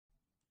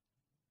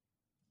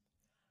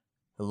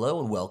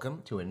Hello and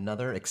welcome to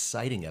another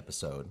exciting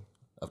episode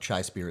of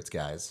Chai Spirits,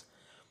 guys.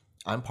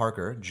 I'm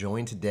Parker,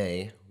 joined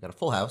today, got a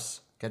full house.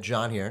 Got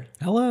John here.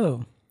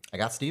 Hello. I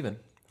got Steven.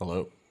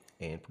 Hello.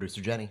 And producer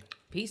Jenny.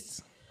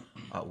 Peace.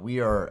 We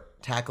are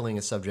tackling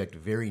a subject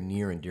very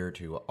near and dear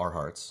to our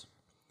hearts,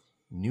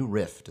 New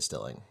Riff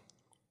Distilling.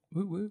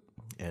 Woo woo.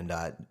 And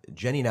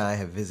Jenny and I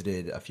have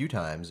visited a few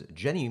times.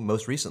 Jenny,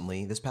 most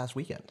recently, this past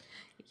weekend.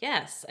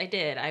 Yes, I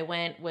did. I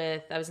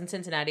was in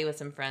Cincinnati with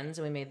some friends,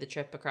 and we made the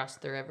trip across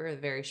the river, a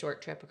very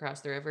short trip across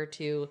the river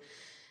to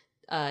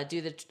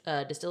do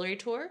the distillery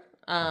tour.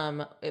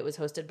 It was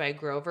hosted by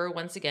Grover,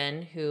 once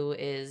again, who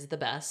is the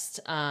best.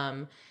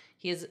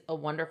 He is a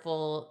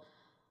wonderful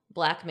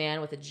black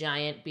man with a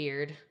giant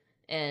beard,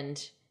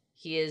 and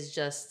he is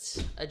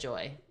just a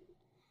joy.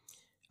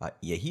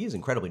 He is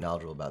incredibly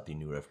knowledgeable about the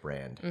New Riff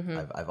brand.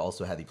 I've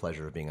also had the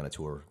pleasure of being on a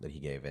tour that he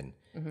gave, and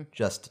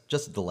just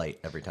a delight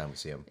every time we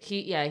see him.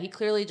 He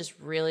clearly just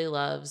really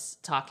loves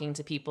talking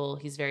to people.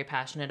 He's very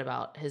passionate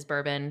about his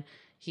bourbon.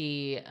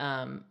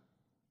 I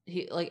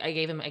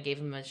gave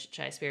him a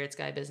Chai Spirits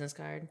Guy business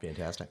card.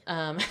 Fantastic.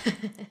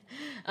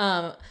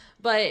 But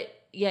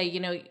yeah,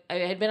 we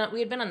had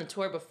been on the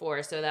tour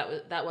before, so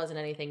that wasn't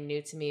anything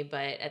new to me.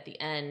 But at the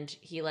end,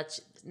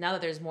 now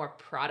that there's more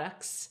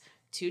products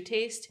to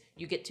taste,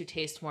 you get to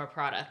taste more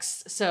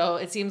products. So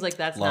it seems like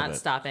that's not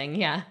stopping.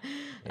 Yeah.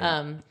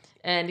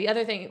 And the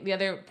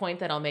other point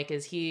that I'll make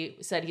is he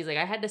said, he's like,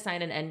 I had to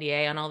sign an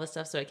NDA on all this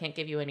stuff, so I can't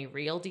give you any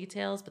real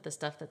details, but the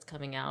stuff that's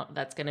coming out,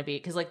 that's going to be,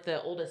 because like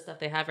the oldest stuff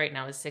they have right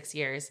now is 6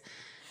 years.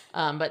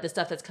 But the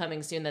stuff that's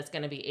coming soon, that's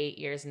going to be 8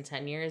 years and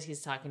 10 years,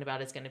 he's talking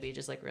about is going to be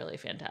just like really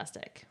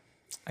fantastic.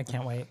 I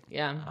can't wait.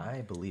 Yeah.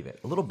 I believe it.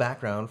 A little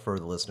background for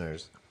the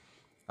listeners.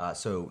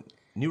 So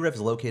New Riff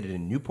is located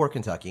in Newport,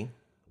 Kentucky.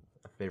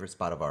 A favorite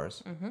spot of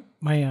ours. Mm-hmm.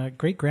 My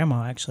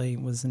great-grandma actually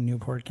was in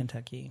Newport,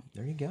 Kentucky.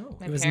 There you go.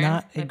 It was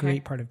not a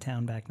great part of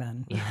town back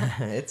then.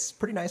 Yeah. It's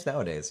pretty nice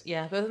nowadays.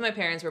 Yeah, both of my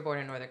parents were born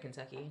in Northern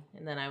Kentucky,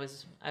 and then I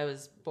was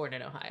born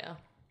in Ohio,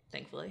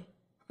 thankfully.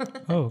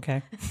 Oh,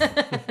 okay.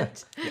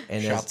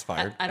 And Shots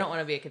fired. I don't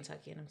want to be a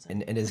Kentuckian, I'm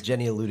sorry. And as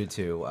Jenny alluded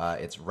to,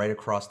 it's right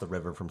across the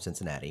river from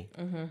Cincinnati.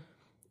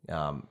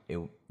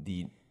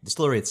 The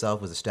distillery itself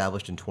was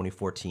established in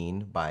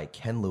 2014 by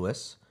Ken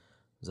Lewis,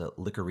 who's a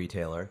liquor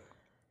retailer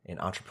and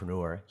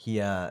entrepreneur.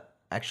 He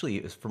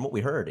actually, from what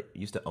we heard,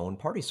 used to own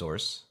Party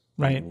Source,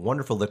 Right. a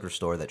wonderful liquor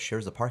store that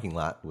shares the parking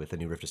lot with the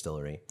New Riff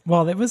Distillery.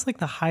 Well, it was like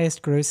the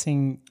highest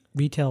grossing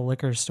retail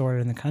liquor store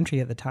in the country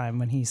at the time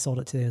when he sold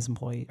it to his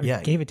employees,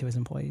 or gave it to his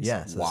employees.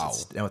 Yeah, so Wow.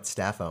 now it's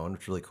staff owned,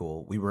 which is really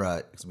cool. We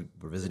were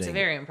visiting. It's a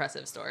very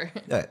impressive store.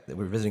 We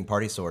were visiting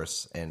Party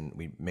Source,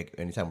 and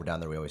anytime we're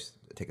down there, we always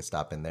take a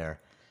stop in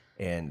there.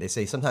 And they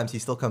say sometimes he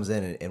still comes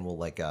in and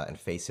will and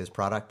face his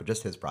product, but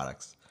just his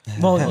products.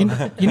 Well,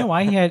 you know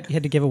why he had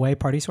to give away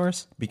Party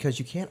Source? Because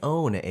you can't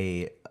own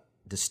a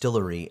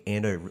distillery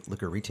and a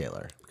liquor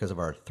retailer because of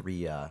our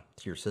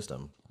three-tier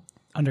system.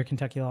 Under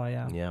Kentucky law,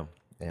 yeah.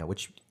 Yeah,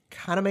 which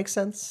kind of makes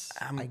sense,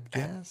 I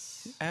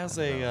guess. As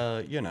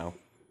a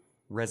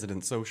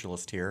resident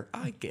socialist here,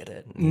 I get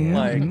it.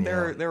 Yeah.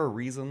 There are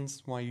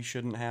reasons why you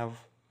shouldn't have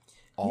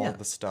all of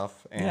the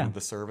stuff and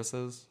the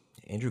services.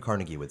 Andrew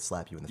Carnegie would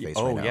slap you in the face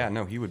Oh right now. yeah,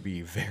 no, he would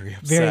be very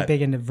upset. Very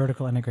big into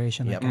vertical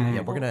integration. Yep. that guy.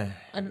 Yeah, we're gonna.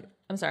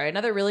 I'm sorry.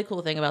 Another really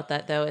cool thing about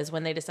that, though, is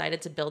when they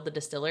decided to build the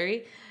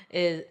distillery,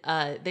 they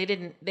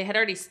had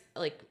already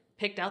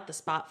picked out the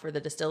spot for the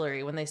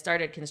distillery. When they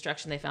started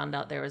construction, they found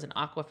out there was an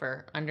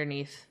aquifer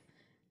underneath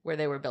where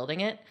they were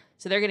building it.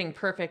 So they're getting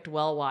perfect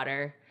well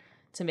water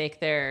to make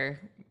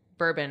their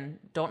bourbon.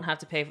 Don't have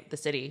to pay the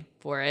city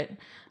for it.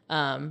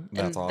 And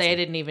awesome. They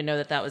didn't even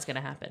know that was going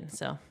to happen.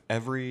 So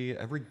Every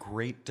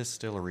great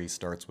distillery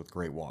starts with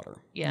great water.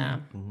 yeah,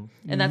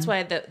 and that's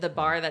why the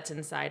bar that's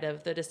inside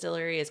of the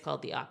distillery is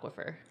called the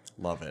aquifer.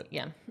 Love it.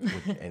 Yeah,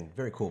 And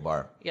very cool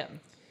bar. yeah.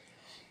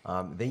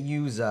 They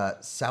use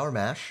sour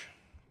mash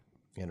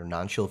and are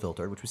non-chill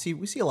filtered, which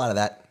we see a lot of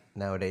that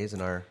nowadays in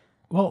our.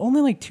 Well,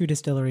 only like 2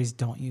 distilleries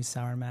don't use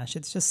sour mash.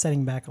 It's just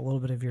setting back a little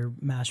bit of your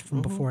mash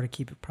from before to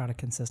keep your product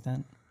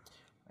consistent.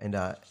 And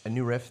a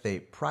New Riff, they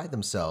pride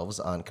themselves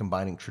on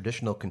combining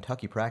traditional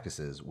Kentucky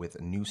practices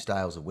with new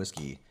styles of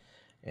whiskey.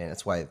 And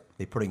that's why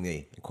they're putting the,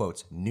 in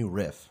quotes, New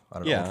Riff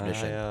on an old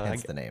tradition,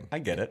 hence the name. I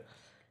get it.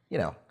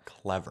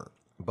 Clever.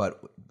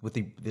 But with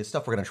the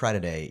stuff we're going to try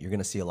today, you're going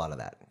to see a lot of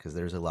that because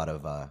there's a lot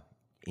of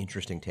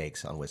interesting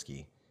takes on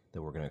whiskey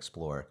that we're going to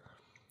explore.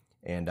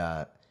 And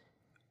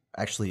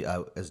actually,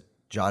 as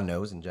John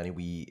knows and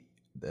Jenny,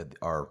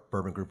 our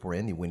bourbon group we're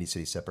in, the Windy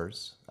City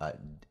Sippers,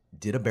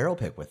 did a barrel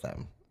pick with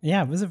them.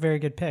 Yeah, it was a very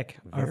good pick.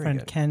 Our Very friend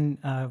good. Ken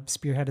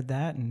spearheaded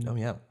that and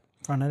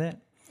fronted it.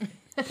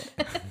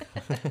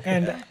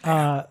 And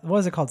what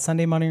was it called?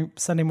 Sunday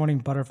morning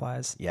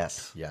butterflies.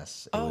 Yes.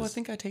 It I was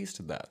think I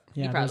tasted that.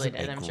 Yeah, You there's probably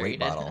did. I'm sure you great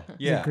did. bottle.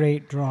 a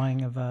great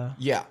drawing of a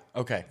Yeah.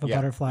 Okay.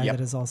 butterfly Yep.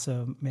 that is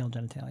also male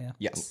genitalia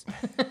Yes.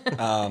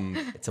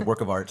 It's a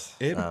work of art.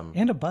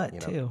 and a butt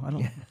too. I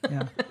don't.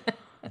 Yeah.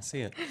 I see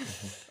it.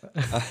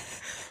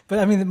 But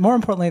I mean, more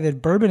importantly, the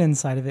bourbon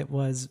inside of it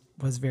was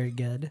very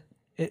good.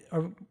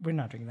 We're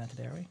not drinking that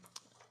today, are we?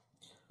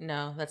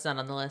 No, that's not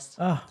on the list.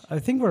 I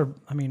think we're.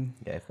 I mean,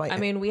 Yeah,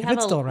 we've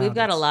it's still around,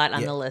 got a it's- lot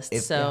on the list.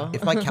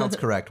 if my count's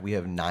correct, we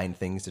have 9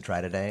 things to try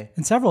today.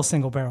 and several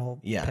single barrel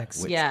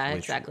picks.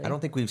 Exactly. I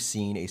don't think we've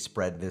seen a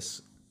spread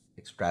this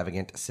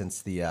extravagant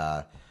since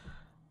the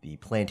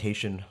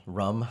plantation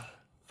rum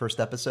first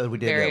episode we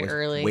did. Very that was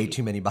early. way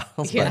too many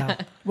bottles. Yeah.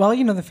 Well,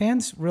 the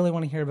fans really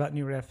want to hear about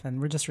New Riff, and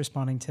we're just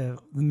responding to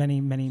the many,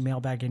 many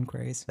mailbag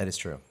inquiries. That is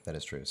true.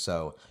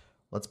 So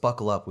let's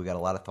buckle up. We've got a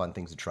lot of fun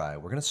things to try.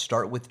 We're going to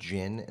start with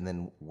gin and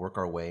then work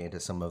our way into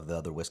some of the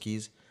other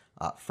whiskeys.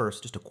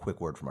 First, just a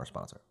quick word from our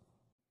sponsor.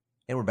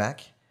 And we're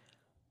back.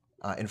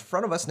 In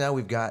front of us now,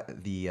 we've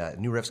got the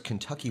New Riff's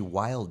Kentucky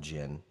Wild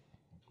Gin.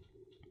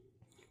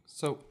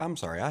 So, I'm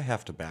sorry, I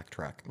have to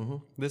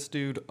backtrack. This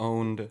dude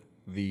owned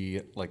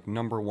the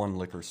 #1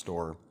 liquor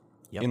store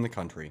in the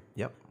country.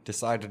 Yep.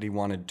 Decided he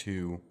wanted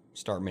to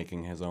start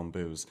making his own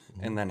booze,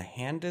 and then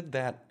handed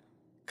that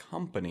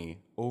company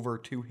over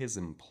to his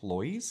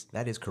employees.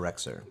 That is correct,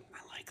 sir. I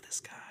like this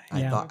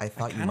guy. I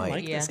thought you might.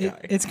 Like this Yeah. guy.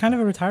 It's kind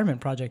of a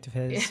retirement project of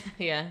his.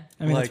 Yeah.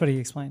 I mean, that's Like- what he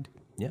explained.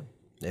 Yeah.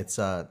 It's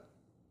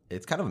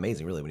kind of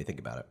amazing, really, when you think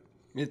about it.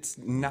 It's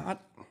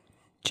not.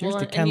 Cheers Well,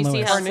 to and Ken you see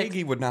Lewis. how-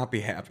 Carnegie would not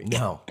be happy.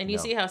 No. And you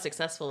see how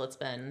successful it's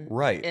been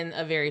Right. in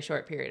a very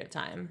short period of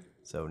time.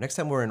 So next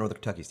time we're in Northern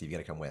Kentucky, Steve, you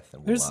got to come with.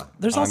 And There's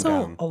I'm also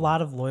down. a lot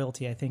of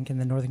loyalty, I think, in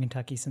the Northern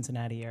Kentucky,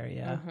 Cincinnati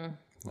area,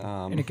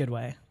 in a good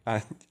way. I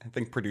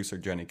think producer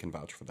Jenny can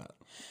vouch for that.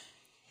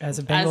 As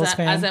a Bengals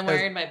fan, As I'm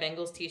wearing my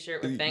Bengals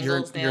t-shirt with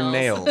Bengals Your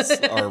nails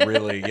are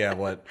really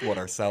what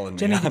are selling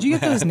Jenny, me. did you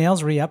get those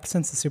nails re-upped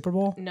since the Super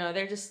Bowl? No,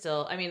 they're just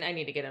still. I mean, I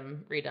need to get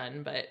them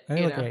redone, but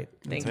They look great.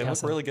 Thank They you.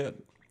 look really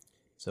good.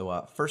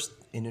 So first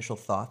initial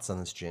thoughts on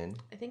this gin.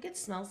 I think it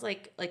smells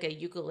like a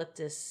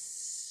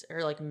eucalyptus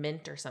or like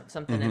mint or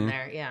something in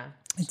there. Yeah.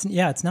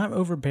 It's not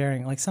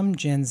overbearing. Like some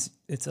gins,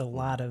 it's a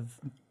lot of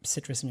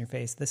citrus in your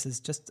face. This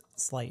is just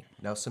slight.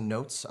 Now some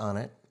notes on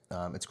it.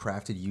 It's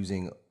crafted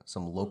using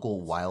some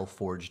local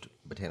foraged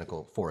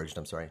botanicals. Forged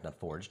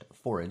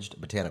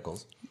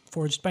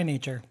by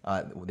nature.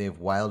 They have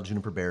wild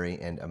juniper berry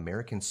and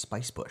American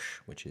spice bush,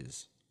 which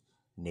is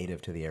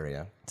native to the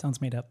area. Sounds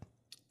made up.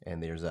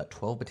 And there's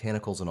 12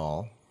 botanicals in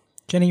all.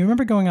 Jenny, you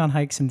remember going on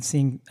hikes and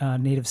seeing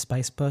native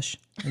spice bush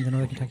in the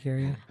Northern Kentucky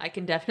area? I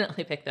can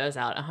definitely pick those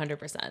out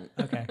 100%.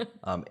 Okay.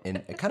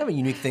 And kind of a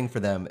unique thing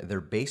for them,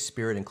 their base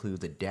spirit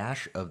includes a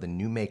dash of the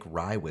new make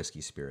rye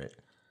whiskey spirit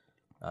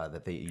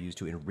that they use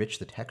to enrich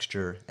the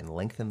texture and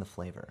lengthen the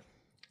flavor.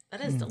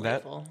 That is That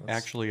delightful.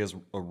 actually is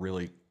a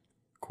really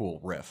cool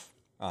riff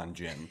on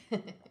gin.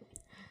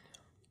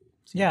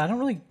 Yeah, I don't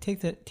really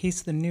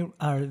taste the new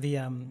or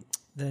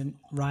the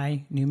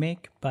rye new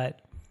make,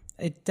 but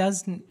it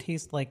doesn't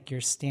taste like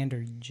your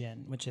standard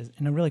gin, which is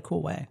in a really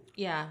cool way.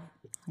 Yeah.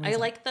 I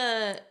like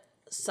the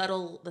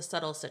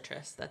subtle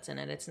citrus that's in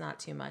it. It's not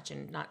too much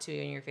and not too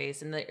in your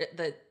face, and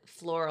the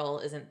floral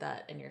isn't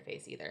that in your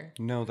face either.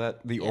 No,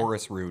 the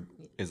orris root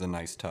is a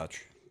nice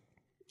touch.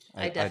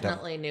 I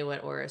definitely knew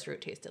what orris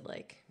root tasted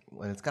like.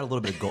 And it's got a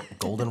little bit of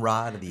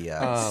goldenrod, the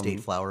state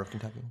flower of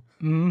Kentucky.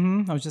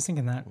 I was just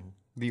thinking that.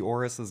 The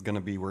orris is going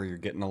to be where you're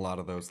getting a lot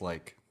of those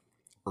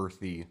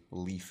earthy,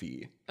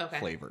 leafy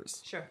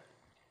flavors. Sure.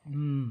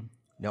 No,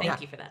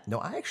 Thank you for that. No,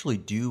 I actually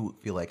do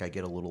feel like I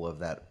get a little of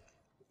that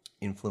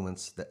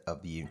influence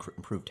of the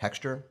improved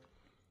texture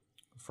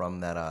from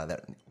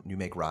that new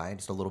make rye,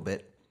 just a little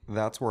bit.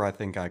 That's where I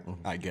think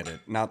I get it.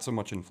 Not so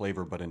much in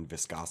flavor, but in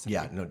viscosity.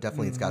 Yeah, no,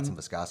 definitely it's got some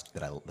viscosity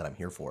that I'm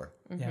here for.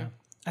 Yeah.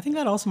 I think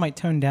that also might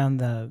tone down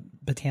the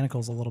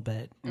botanicals a little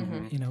bit.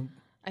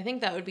 I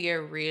think that would be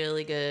a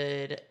really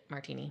good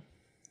martini.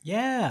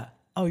 Yeah.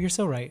 Oh, you're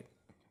so right.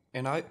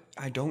 And I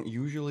don't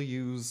usually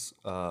use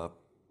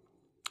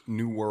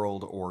New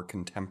World or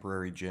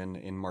contemporary gin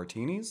in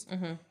martinis.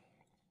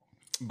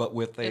 But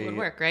with It would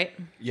work, right?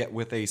 Yeah,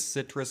 with a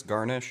citrus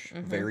garnish,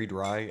 very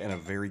dry, and a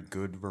very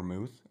good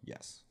vermouth,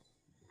 yes.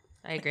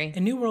 I agree. A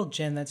New World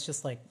gin, that's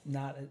just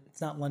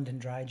it's not London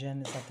dry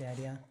gin. Is that the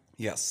idea?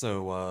 Yes,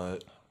 so,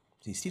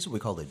 See, Steve's what we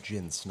call a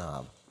gin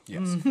snob.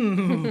 yes.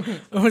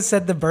 Oh, it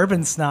said the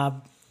bourbon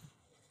snob.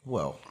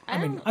 Whoa.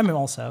 I'm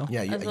also.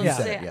 Yeah, I was you going to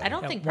said say, it. Yeah. I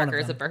don't think one of Parker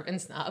is a them. bourbon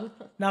snob.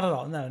 Not at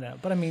all. No.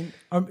 But I mean,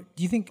 do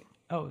you think?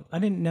 Oh, I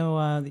didn't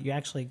know that you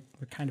actually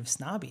were kind of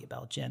snobby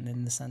about gin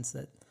in the sense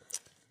that,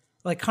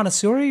 like,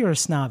 connoisseur or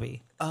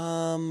snobby.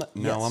 No,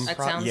 Yes. I'm That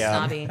probably sounds yeah,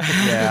 snobby.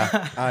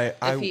 yeah.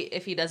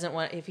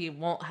 If he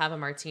won't have a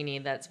martini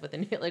that's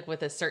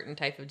with a certain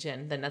type of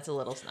gin, then that's a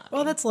little snobby.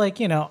 Well, that's like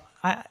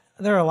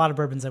there are a lot of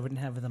bourbons I wouldn't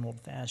have with an old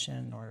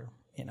fashioned or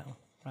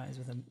rise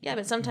with a yeah,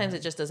 but sometimes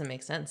it just doesn't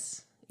make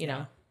sense. You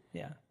know.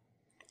 yeah.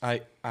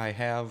 I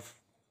have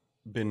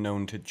been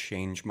known to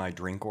change my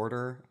drink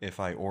order if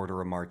I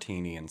order a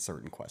martini and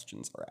certain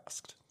questions are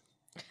asked.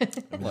 I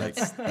mean,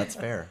 that's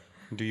fair.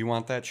 Do you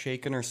want that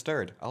shaken or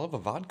stirred? I'll have a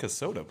vodka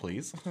soda,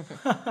 please.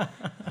 Oh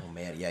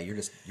man, yeah, you're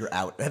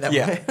out. At that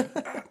Yeah, point.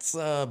 it's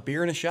a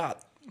beer and a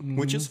shot,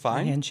 which is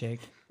fine.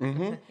 Handshake.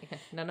 None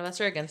of us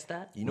are against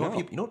that. You know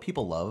what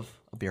people love?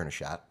 A beer and a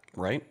shot.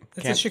 right?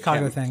 It's a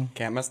Chicago can't- thing.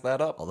 Can't mess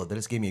that up. Although that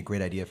just gave me a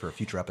great idea for a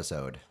future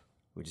episode.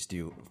 We just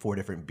do 4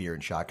 different beer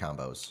and shot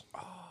combos.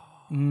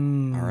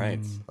 All right.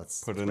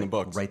 Let's Put it in the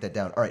books. Write that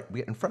down. All right,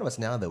 in front of us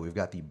now, though, we've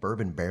got the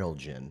bourbon barrel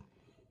gin.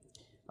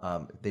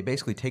 They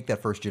basically take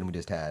that first gin we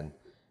just had,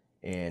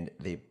 and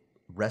they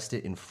rest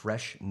it in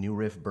fresh New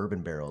Riff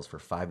bourbon barrels for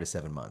 5 to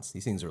 7 months.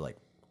 These things are like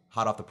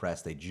hot off the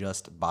press. They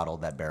just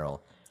bottled that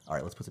barrel. All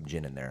right, let's put some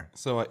gin in there.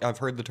 So I've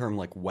heard the term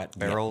like wet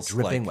barrels.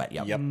 Dripping like,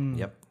 wet. Yep.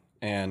 Yep.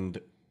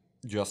 And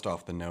just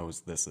off the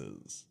nose, this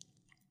is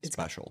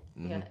special.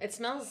 Yeah, it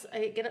smells.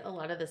 I get a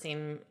lot of the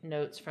same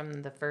notes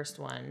from the first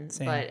one,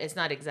 Same. but it's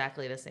not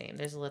exactly the same.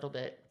 There's a little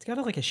bit. It's got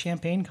like a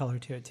champagne color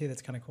to it too.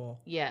 That's kind of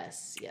cool.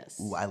 Yes, yes.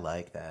 Ooh, I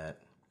like that.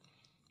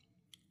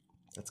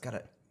 That's got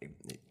a.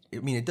 I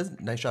mean, it does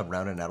a nice job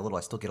rounding it out a little.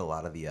 I still get a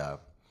lot of the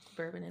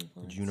Bourbon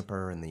influence.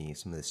 juniper and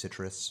some of the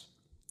citrus,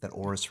 that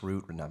orris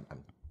root. And I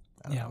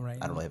don't Yeah, know. right.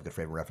 I don't really have a good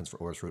frame of reference for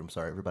orris root. I'm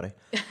sorry, everybody,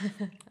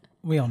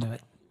 We all knew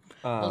it.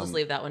 We'll just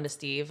leave that one to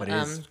Steve. but it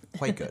is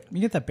quite good. You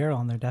get that barrel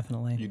in there,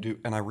 definitely. You do,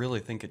 and I really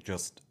think it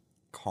just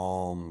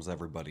calms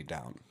everybody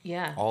down.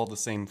 Yeah. All the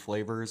same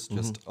flavors,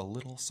 just a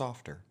little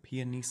softer.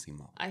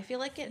 Pianissimo. I feel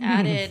like it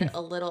added a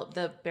little.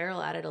 The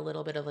barrel added a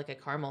little bit of like a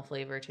caramel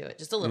flavor to it,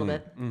 just a little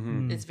bit.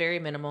 It's very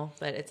minimal,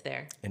 but it's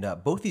there. And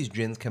both these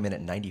gins come in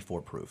at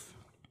 94 proof.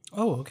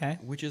 Oh, okay.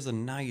 Which is a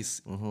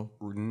nice,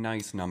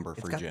 nice number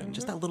It's for got gin.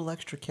 just that little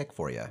extra kick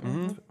for you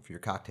for your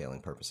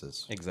cocktailing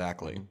purposes.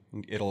 Exactly.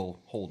 It'll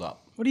hold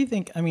up. What do you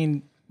think? I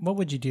mean, what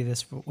would you do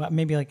this for? Well,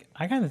 maybe like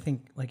I kind of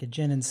think like a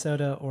gin and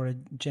soda or a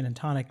gin and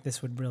tonic.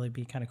 This would really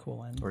be kind of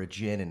cool. And Or a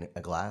gin in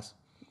a glass.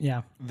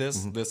 yeah,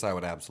 This I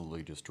would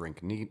absolutely just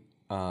drink neat.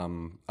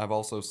 I've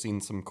also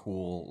seen some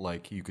cool,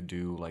 like you could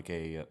do like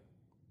a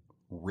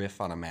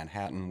riff on a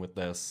Manhattan with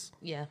this.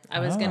 Yeah, I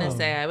was gonna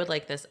say I would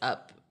like this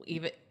up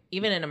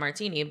even in a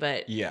martini,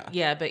 but Yeah.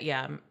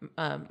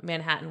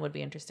 Manhattan would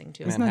be interesting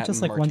too. isn't that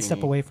just like Manhattan one step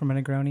martini. away from a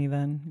Negroni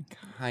then?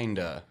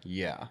 Kinda,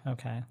 yeah.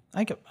 Okay,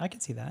 I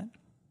could see that.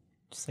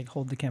 Just like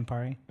hold the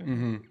Campari.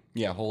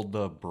 Yeah, hold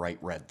the bright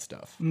red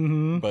stuff.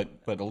 But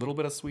a little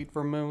bit of sweet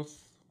vermouth.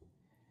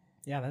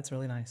 Yeah, that's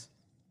really nice.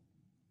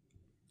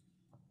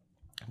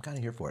 I'm kind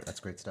of here for it. That's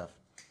great stuff.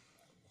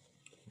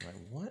 All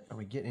right, what are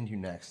we getting into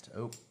next?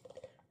 Oh,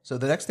 so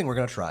the next thing we're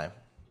going to try,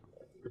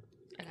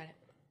 I got it.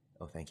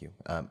 oh, thank you,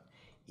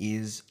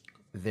 is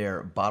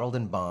their bottled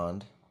and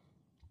bond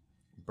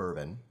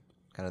bourbon,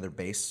 kind of their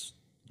base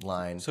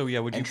line. So yeah,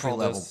 would you entry call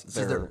level. this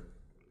is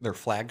their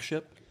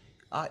flagship?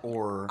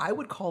 Or I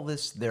would call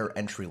this their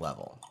entry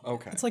level.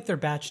 okay. It's like their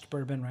batched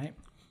bourbon, right?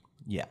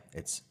 Yeah,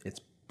 it's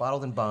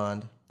bottled and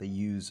bond. They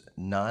use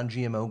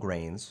non-GMO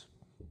grains.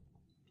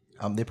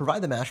 They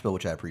provide the mash bill,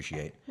 which I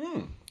appreciate.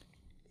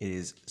 It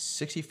is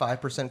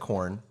 65%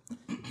 corn,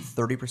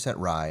 30%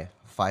 rye,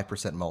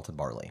 5% malted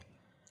barley.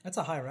 That's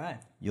a high rye.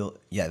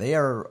 They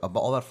are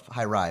all about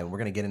high rye, and we're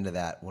going to get into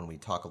that when we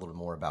talk a little bit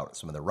more about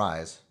some of the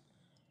ryes.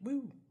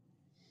 Woo.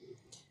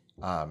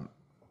 And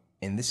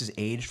this is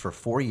aged for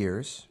 4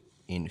 years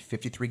in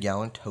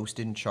 53-gallon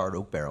toasted and charred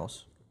oak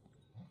barrels.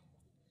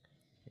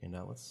 And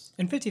let's.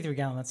 In 53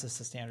 gallon, that's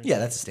just a standard. Yeah,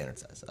 that's a standard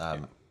size.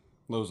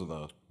 Those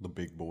are the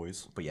big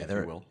boys. But yeah, if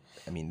you will.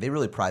 I mean, they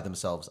really pride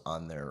themselves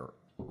on their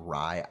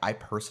rye. I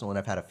personally, and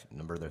I've had a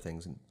number of their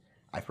things, and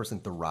I personally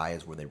think the rye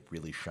is where they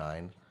really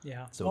shine.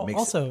 Yeah. So Well, it makes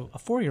also, a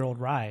 4-year-old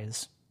rye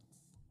is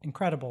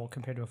incredible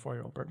compared to a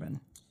 4-year-old bourbon.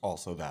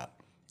 Also that.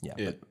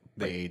 Yeah,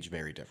 They age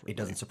very differently. it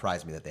doesn't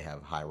surprise me that they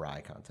have high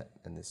rye content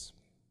in this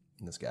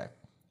guy.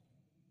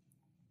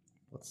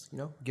 Let's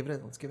give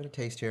it a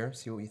taste here.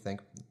 See what you think.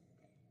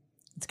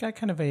 It's got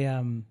kind of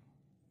a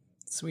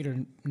sweeter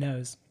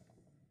nose.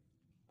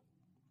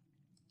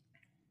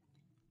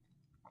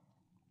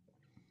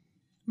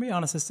 To be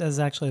honest, this is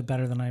actually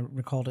better than I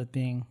recalled it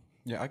being.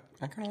 Yeah,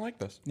 I kind of like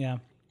this. Yeah.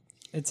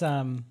 It's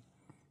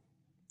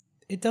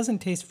it doesn't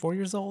taste 4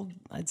 years old.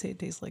 I'd say it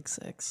tastes like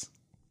 6.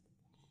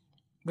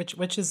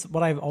 Which is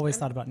what I've always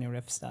thought about New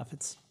Riff stuff.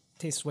 It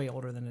tastes way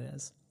older than it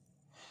is.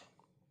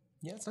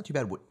 Yeah, it's not too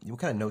bad. What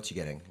kind of notes you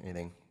getting?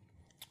 Anything?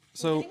 I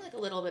So, think like a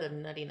little bit of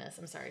nuttiness.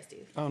 I'm sorry,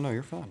 Steve. oh no,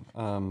 you're fine.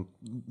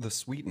 The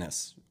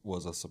sweetness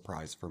was a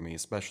surprise for me,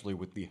 especially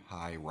with the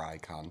high rye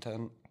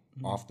content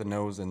off the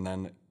nose, and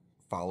then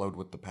followed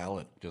with the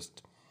palate.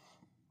 Just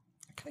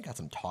I kind of got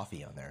some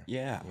toffee on there.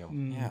 yeah,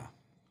 yeah.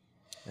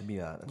 That'd be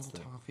that's the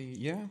Toffee,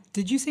 yeah.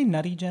 Did you say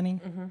nutty,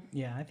 Jenny? Mm-hmm.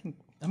 Yeah, I think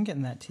I'm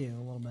getting that too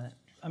a little bit.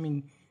 I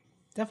mean,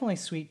 definitely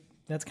sweet.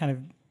 That's kind of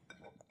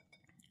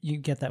you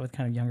get that with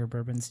kind of younger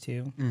bourbons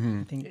too.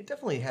 I think, It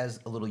definitely has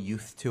a little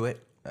youth to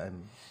it.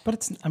 but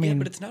it's. I Yeah, mean,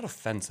 but it's not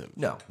offensive.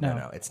 No.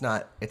 No. It's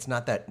not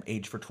that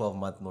age for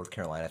 12-month North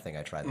Carolina thing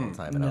I tried the whole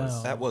time, and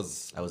No. I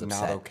was I was upset.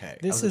 not okay.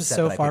 this was is upset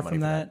so that I far paid money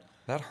from for that.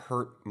 That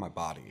hurt my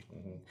body.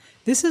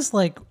 This is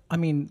like, I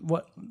mean,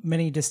 what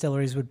many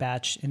distilleries would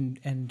batch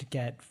and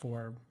get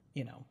for,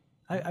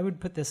 I would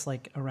put this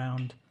like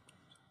around,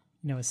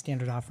 a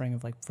standard offering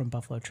of like from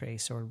Buffalo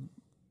Trace or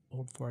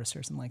Old Forest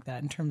or something like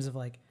that in terms of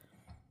like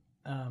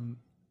how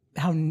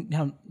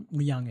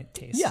young it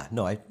tastes. Yeah,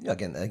 no,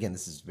 again,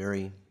 this is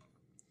very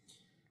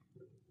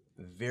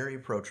very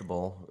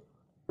approachable.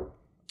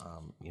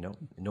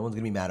 No one's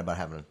gonna be mad about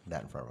having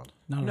that in front of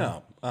them.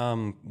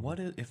 No. What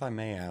is, if I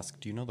may ask,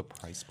 do you know the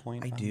price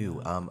point? I on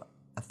do. that?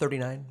 A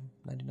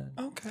 $39.99.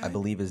 Okay. I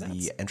believe is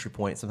the entry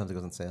point. Sometimes it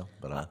goes on sale,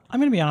 but I'm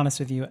going to be honest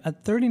with you.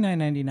 At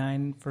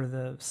 $39.99 for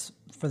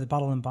the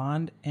bottle and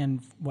bond, and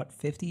what,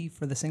 $50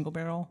 for the single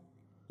barrel?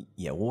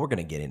 yeah. Well, we're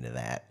gonna get into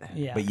that.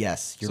 Yeah. But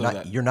yes,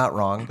 So you're not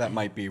wrong. That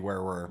might be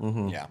where we're.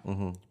 Yeah.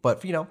 But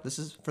this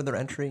is for their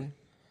entry.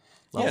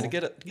 Yeah, to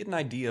get an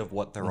idea of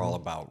what they're all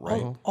about,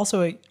 right?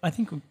 Also, I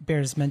think it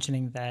bears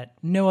mentioning that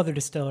no other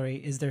distillery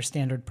is their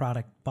standard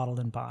product bottled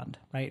and bond,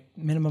 right?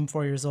 Minimum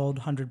 4 years old,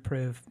 100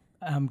 proof,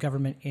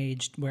 government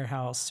aged,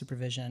 warehouse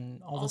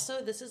supervision.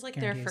 Also, this is like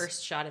guarantees. their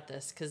first shot at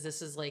this because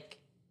this is like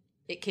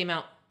it came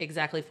out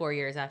exactly 4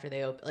 years after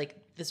they opened. Like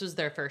this was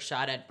their first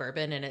shot at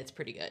bourbon, and it's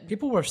pretty good.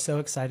 People were so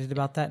excited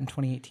about that in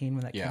 2018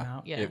 when that came Yeah,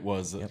 out. Yeah. it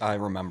was. I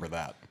remember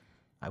that.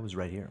 I was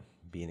right here,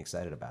 being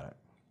excited about it.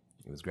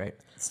 It was great.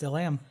 Still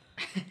am.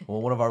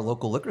 Well, one of our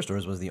local liquor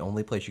stores was the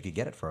only place you could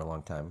get it for a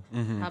long time.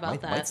 How about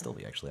Might that? still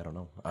be actually. I don't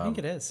know. I think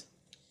it is.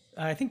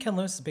 I think Ken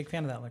Lewis is a big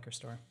fan of that liquor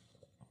store.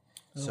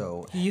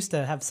 So He used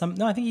to have some.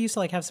 No, I think he used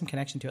to have some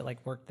connection to it,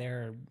 like work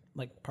there, or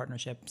like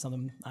partnership,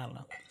 something. I don't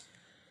know.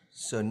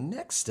 So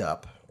next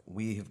up,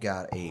 we've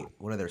got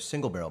one of their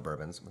single barrel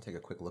bourbons. I'm gonna take a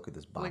quick look at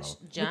this bottle. Which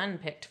John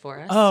picked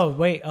for us. Oh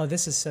wait! Oh,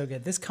 this is so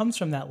good. This comes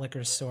from that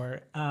liquor store.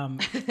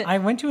 I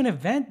went to an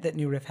event that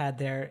New Riff had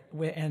there,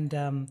 and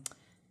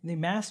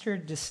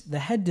the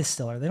head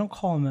distiller. They don't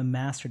call him a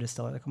master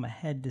distiller. They call him a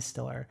head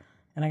distiller.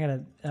 And I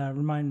gotta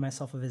remind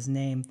myself of his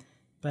name,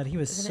 but he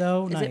was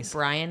so Is nice. it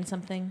Brian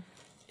something?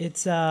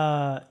 It's he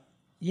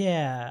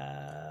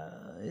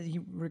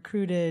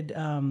recruited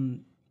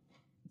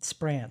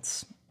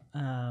Sprance,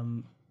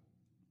 Brian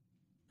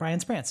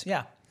Sprance.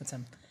 Yeah, that's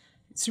him.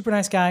 Super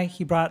nice guy.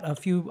 He brought a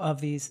few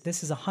of these.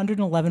 This is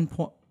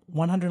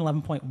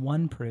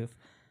 111.1 proof,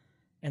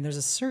 and there's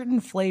a certain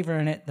flavor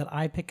in it that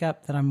I pick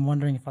up that I'm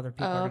wondering if other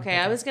people. Oh, are okay.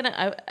 I was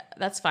gonna.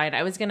 That's fine.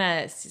 I was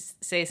gonna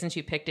say since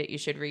you picked it, you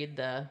should read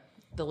the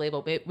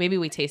label. Maybe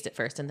we taste it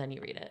first and then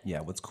you read it. Yeah,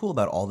 what's cool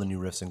about all the New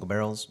Riff single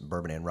barrels,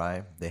 bourbon and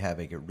rye, they have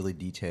a really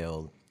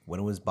detailed when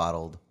it was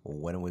bottled,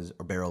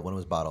 barreled, when it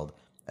was bottled,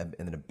 and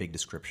then a big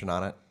description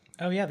on it.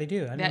 Oh yeah, they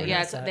do. I didn't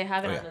realize that. They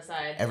have it on the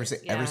side. Every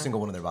Yeah. single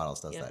one of their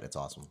bottles does that. It's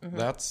awesome.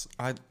 That's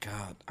I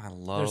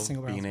love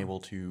single barrels. being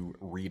able to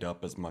read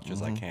up as much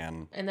as I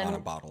can And then on a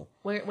bottle.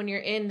 When you're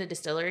in the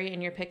distillery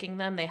and you're picking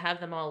them, they have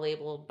them all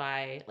labeled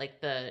by like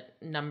the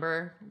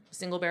number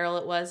single barrel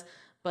it was,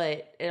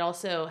 but it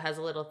also has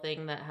a little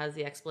thing that has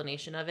the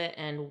explanation of it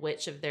and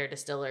which of their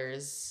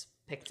distillers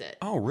picked it.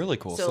 Oh, really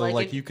cool. So, So,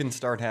 like, if- you can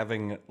start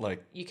having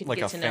You can like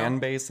get a to know. fan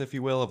base, if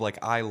you will, of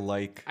I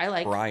like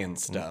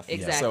Brian's stuff.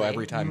 Exactly. So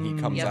every time he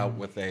comes Yep. out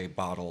with a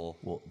bottle,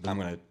 I'm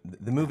gonna.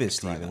 The move is,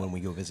 Steve, and when we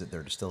go visit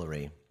their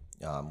distillery,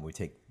 we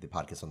take the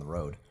podcast on the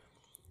road.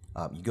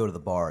 You go to the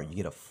bar, you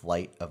get a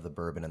flight of the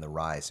bourbon and the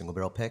rye single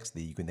barrel picks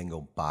that you can then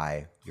go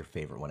buy your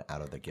favorite one out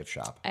of the gift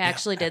shop. I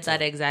actually did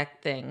that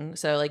exact thing.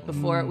 So like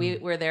before we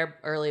were there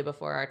early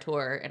before our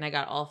tour, and I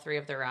got all three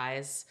of the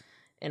ryes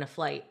in a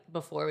flight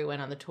before we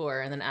went on the tour,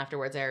 and then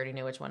afterwards I already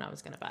knew which one I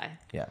was going to buy.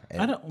 Yeah,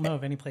 I don't know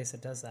of any place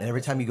that does that. and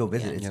every time you go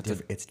visit, Yeah,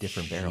 it's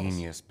different barrels.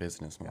 Genius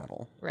business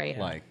model. Right.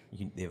 Like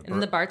They have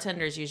And the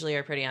bartenders usually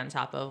are pretty on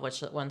top of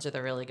which ones are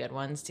the really good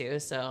ones too.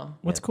 So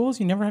What's cool is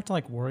you never have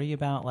to worry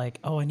about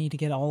oh, I need to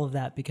get all of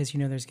that because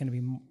there's going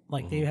to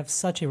be they have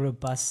such a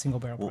robust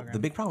single barrel program. The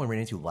big problem we ran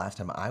into last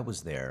time I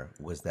was there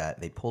was that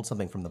they pulled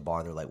something from the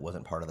bar that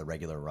wasn't part of the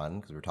regular run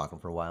because we were talking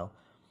for a while,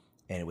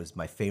 and it was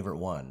my favorite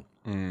one.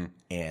 And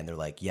they're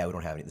like, "Yeah, we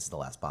don't have any. This is the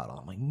last bottle."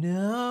 I'm like,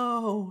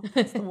 "No,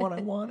 that's the one I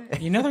wanted."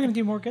 they're going to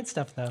do more good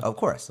stuff though. Of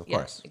course.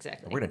 Yeah,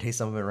 exactly. We're gonna taste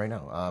some of it right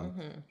now.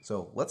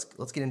 So let's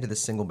get into this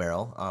single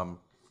barrel.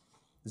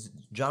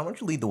 John, why don't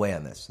you lead the way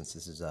on this since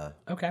this is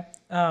Okay.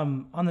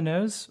 On the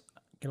nose,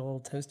 get a little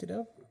toasted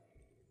up.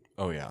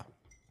 oh yeah.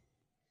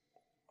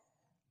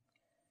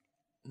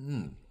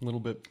 Little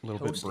bit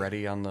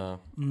bready on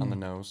the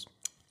nose.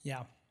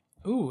 Yeah.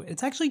 Ooh,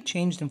 it's actually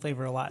changed in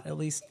flavor a lot, at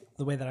least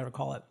the way that I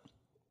recall it.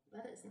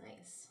 that is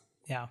nice.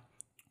 Yeah.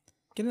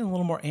 Getting a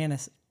little more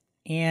anise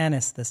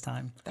this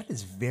time. that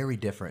is very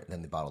different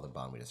than the bottled and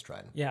bond we just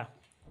tried. Yeah.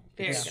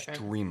 Very different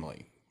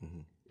Extremely.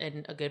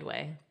 in a good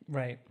way.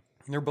 Right.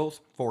 They're both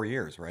 4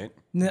 years, right?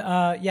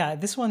 Yeah,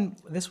 this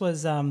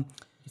was I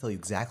tell you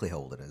exactly how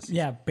old it is.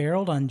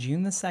 barreled on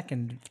June the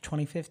 2nd,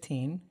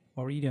 2015.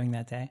 What were you doing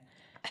that day?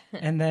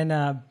 And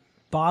then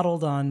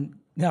bottled on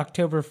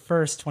October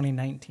 1st,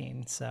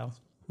 2019. So a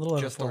little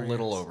over Just a 4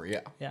 little years. over,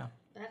 yeah. Yeah.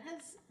 That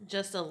has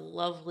just a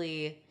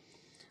lovely,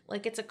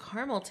 it's a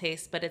caramel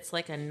taste, but it's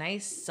like a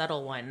nice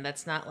subtle one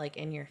that's not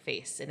in your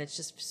face, and it's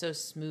just so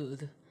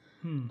smooth.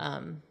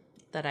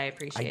 That I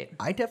appreciate.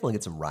 I definitely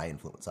get some rye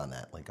influence on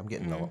that. I'm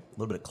getting a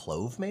little bit of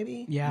clove,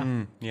 maybe.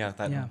 Yeah. Yeah,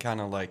 that Yeah.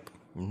 kind of like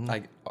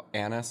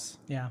anise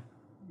Yeah.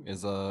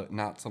 is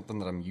not something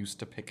that I'm used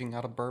to picking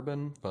out of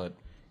bourbon, but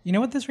You know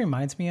what this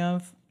reminds me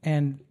of?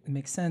 And it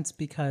makes sense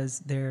because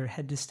their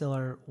head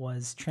distiller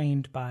was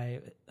trained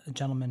by a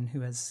gentleman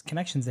who has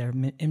connections there,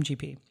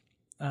 MGP.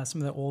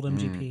 Some of the old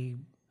MGP.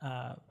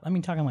 I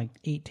mean, talking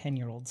like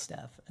 8-10-year-old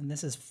stuff, and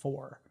this is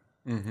 4.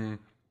 Mm-hmm.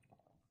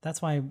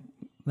 That's why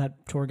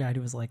that tour guide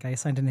who was like, I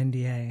signed an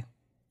NDA.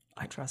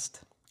 I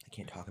trust. I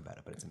can't talk about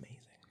it, but it's amazing.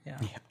 Yeah.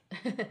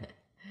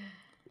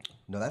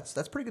 No, that's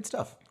pretty good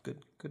stuff.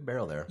 Good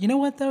barrel there. You know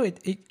what though?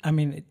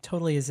 It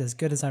totally is as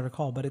good as I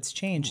recall, but it's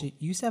changed. It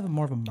used to have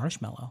more of a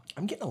marshmallow.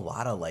 I'm getting a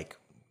lot of like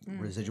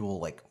residual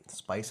like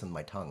spice on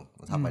my tongue,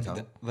 on top of my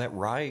tongue. That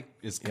rye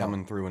is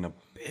coming through in a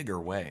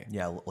bigger way.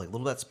 Yeah, like a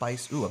little of that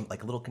spice. Ooh, I'm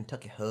like a little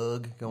Kentucky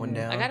hug going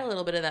down. I got a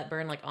little bit of that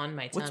burn like on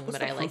my tongue, What's but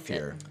the I liked proof it.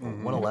 here?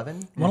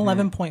 111.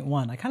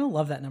 111.1. I kind of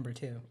love that number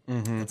too.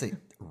 That's a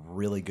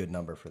really good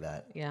number for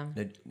that. Yeah.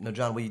 Now,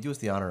 John, will you do us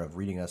the honor of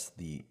reading us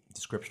the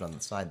description on the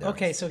side there?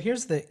 Okay, so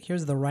here's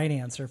the right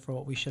answer for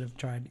what we should have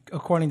tried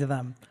according to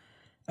them.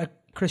 A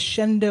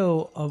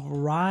crescendo of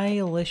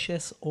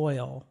rye-licious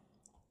oil.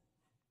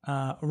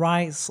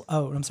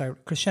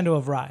 Crescendo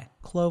of rye.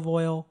 Clove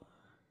oil.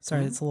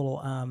 Sorry, it's a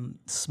little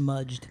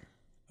smudged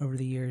over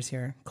the years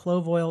here.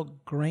 Clove oil,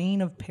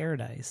 grain of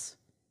paradise.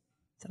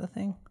 Is that a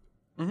thing?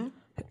 Mm-hmm.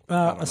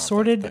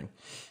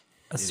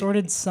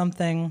 Assorted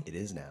something. It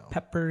is now.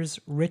 Peppers,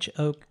 rich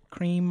oak,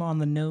 cream on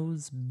the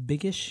nose,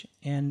 biggish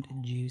and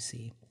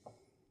juicy.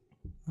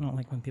 I don't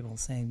like when people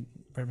say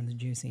bourbon's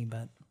juicy,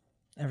 but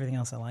everything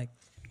else I like.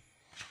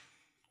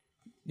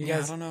 You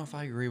guys, I don't know if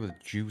I agree with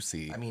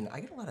juicy. I mean,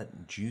 I get a lot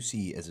of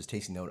juicy as a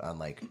tasting note on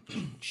like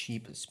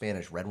cheap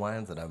Spanish red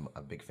wines that I'm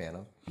a big fan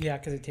of. Yeah,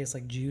 because it tastes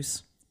like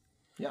juice.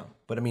 Yeah,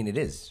 but I mean, it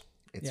is.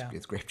 Yeah.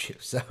 It's grape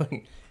juice. So,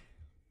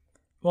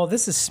 Well,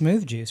 this is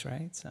smooth juice,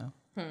 right? So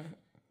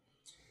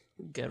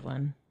Good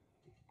one.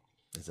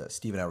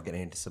 Steve and I were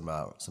getting into some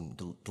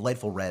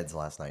delightful reds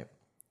last night.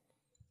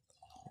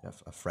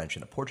 A French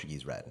and a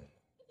Portuguese red,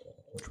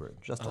 which were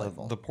just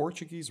delightful. The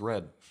Portuguese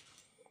red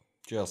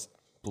just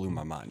blew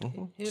my mind.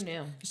 Who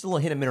knew? Just a little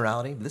hint of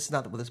minerality, but this is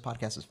not what this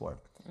podcast is for.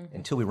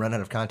 Until we run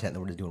out of content,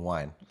 then we're just doing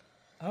wine.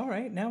 all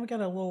right, now we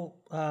got a little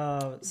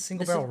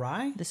single barrel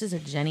rye. This is a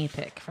Jenny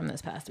pick from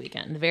this past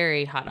weekend.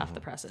 Very hot off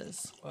the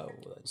presses.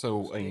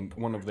 So, I mean,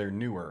 one of their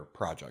newer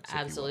projects. if you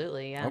will.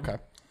 Absolutely, yeah. Okay.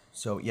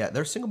 So yeah,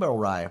 their single barrel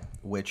rye,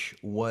 which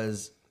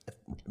was, if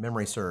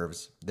memory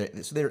serves,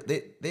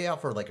 they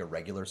offer like a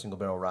regular single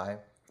barrel rye,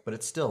 but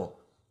it's still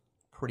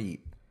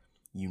pretty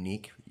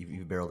unique.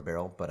 You barrel to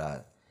barrel,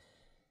 but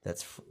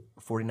that's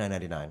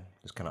 $49.99,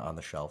 just kind of on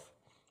the shelf,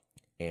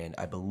 and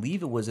I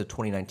believe it was a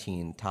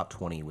 2019 top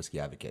 20 whiskey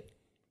advocate.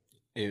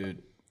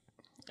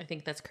 I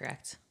think that's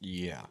correct.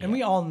 Yeah. And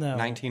we all know.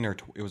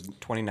 It was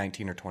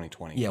 2019 or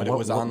 2020. Yeah, but one, it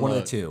was on one the,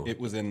 of the two. It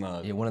was in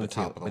the, One of the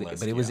top two, of the list.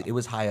 but it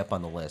was high up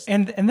on the list.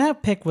 And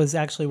that pick was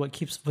actually what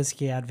keeps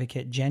Whiskey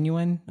Advocate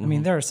genuine. I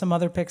mean, there are some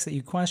other picks that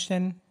you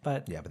question,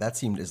 but Yeah, but that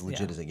seemed as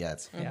legit as it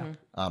gets. yeah.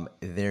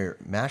 Their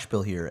mash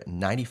bill here,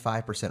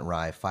 95%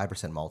 rye,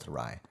 5% malted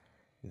rye.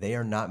 They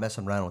are not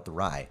messing around with the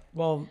rye.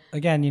 Well,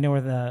 again, you know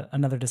where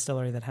another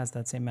distillery that has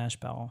that same mash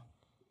bill.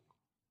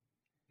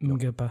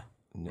 Ngupa.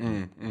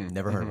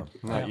 Never heard of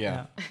them.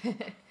 Yeah.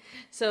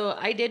 So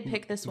I did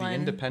pick this The one.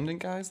 independent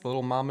guys, the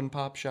little mom and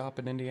pop shop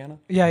in Indiana.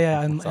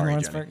 Yeah, in Sorry,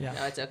 Lawrenceburg. Jenny. Yeah.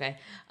 No, it's okay.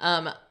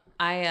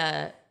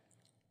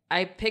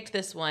 I picked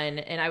this one,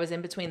 and I was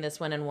in between this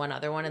one and one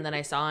other one, and then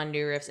I saw on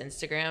New Riff's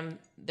Instagram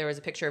there was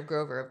a picture of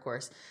Grover, of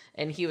course,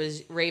 and he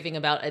was raving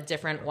about a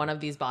different one of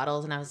these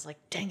bottles, and I was like,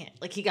 dang it!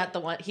 Like he got the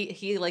one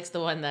he likes the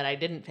one that I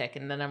didn't pick,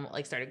 and then I'm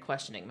like started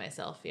questioning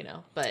myself,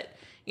 but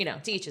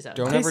to each his own.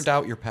 Don't ever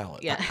doubt your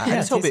palate. Yeah, I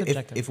just hope taste if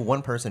subjective.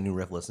 one person New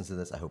Riff listens to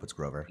this, I hope it's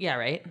Grover. yeah,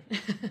 right.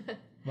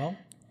 Well,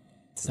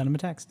 send him a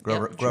text.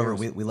 Grover,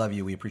 we love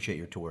you. We appreciate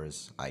your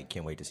tours. I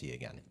can't wait to see you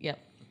again. Yep.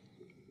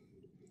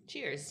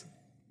 Cheers.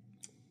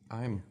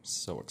 I'm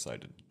so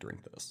excited to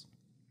drink this.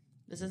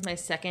 This is my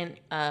second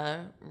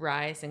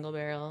rye single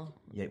barrel.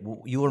 Yeah,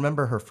 well, you'll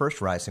remember her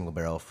first rye single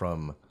barrel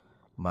from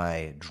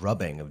my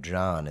drubbing of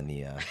John in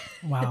the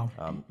Wow,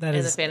 that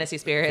In the is. Fantasy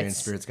Fair Spirits.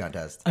 Spirits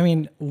contest. I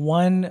mean,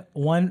 one.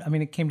 I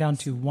mean, it came down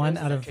to one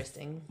This is out of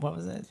interesting. what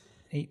was it?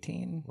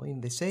 18. Well,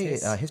 they say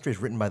history is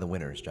written by the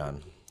winners,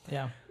 John.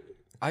 Yeah,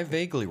 I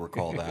vaguely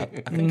recall that.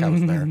 I think I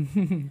was there.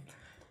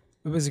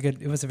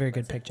 it was a very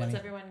good pick, Jenny. What's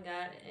everyone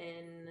got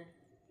in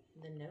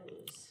the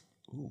nose?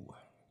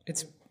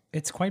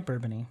 It's quite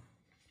bourbony,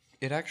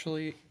 It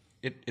actually,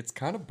 it's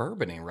kind of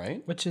bourbony,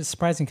 right? which is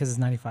surprising because it's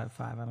 95.5.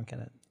 I don't get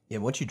it. Yeah,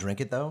 once you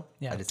drink it though,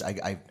 Yeah. I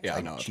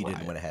no, it's cheated rye.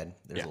 and went ahead.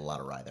 There's Yeah. a lot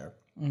of rye there.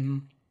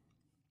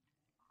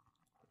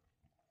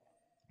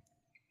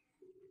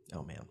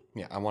 Oh man,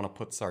 Yeah, I want to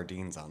put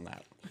sardines on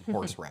that.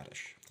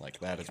 Horseradish. Like,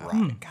 that is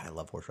rye. God, I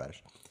love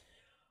horseradish.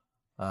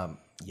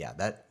 Yeah,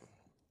 that's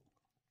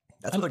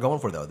what they're going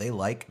for though. They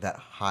like that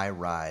high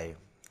rye.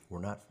 We're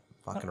not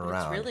fucking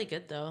around. It's really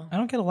good though. I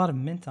don't get a lot of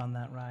mint on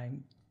that rye.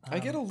 I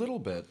get a little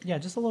bit. Yeah,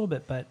 just a little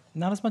bit, but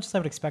not as much as I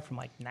would expect from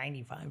like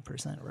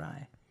 95%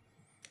 rye.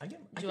 Do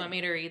you want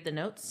me to read the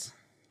notes?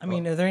 I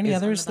mean, are there any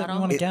others on the that we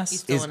want to bottle? guess? You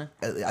still wanna-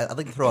 I'd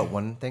like to throw out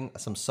one thing: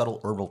 some subtle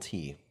herbal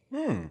tea.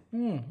 I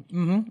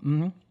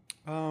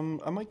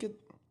might get.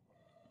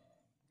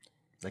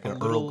 like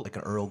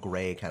an Earl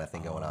Grey kind of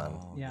thing going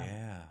on.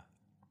 Yeah.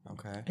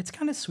 Okay. It's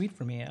kind of sweet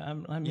for me.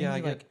 I'm Yeah,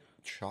 I maybe get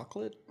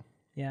chocolate.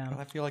 yeah. But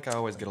I feel like I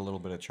always get a little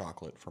bit of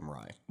chocolate from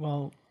rye.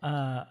 Well,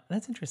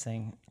 that's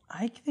interesting.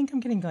 I think I'm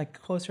getting like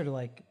closer to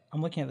like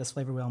I'm looking at this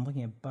flavor wheel. I'm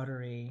looking at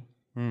buttery.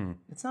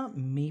 It's not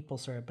maple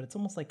syrup, but it's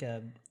almost like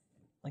a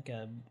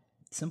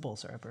simple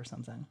syrup or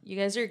something. You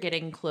guys are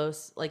getting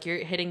close. Like you're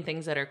hitting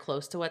things that are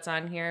close to what's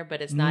on here,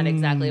 but it's not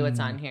exactly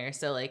what's on here.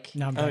 So like,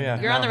 No, I'm Oh, yeah.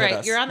 you're on the Now hit right.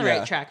 us. You're on the Yeah.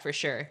 right track for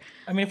sure.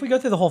 I mean, if we go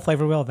through the whole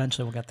flavor wheel,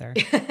 eventually we'll get there.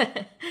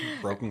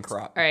 Broken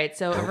crop. All right.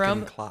 So Broken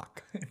aroma.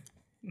 clock.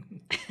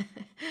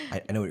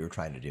 I know what you were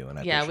trying to do, and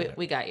I Yeah, appreciate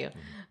we got you.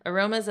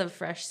 Aromas of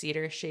fresh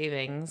cedar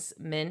shavings,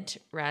 mint,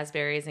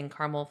 raspberries, and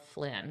caramel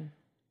flan.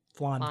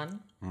 Flan.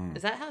 Flan?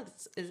 Is that how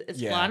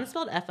is Yeah. flan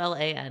spelled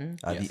FLAN?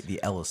 it.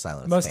 The L is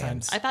silent. Most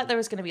Fans. times. I thought there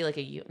was going to be like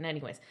a U.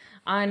 Anyways,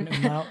 on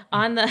No.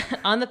 on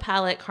the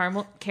palate,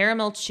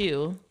 caramel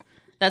chew.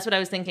 That's what I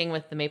was thinking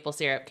with the maple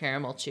syrup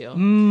caramel chew.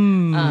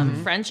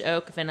 French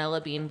oak,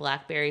 vanilla bean,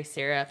 blackberry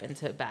syrup, and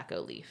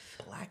tobacco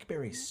leaf.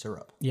 Blackberry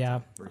syrup.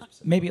 Yeah,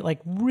 maybe like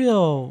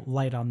real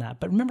light on that.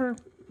 But remember,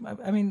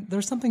 I mean,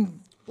 there's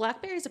something.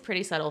 Blackberry is a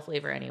pretty subtle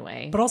flavor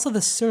anyway. But also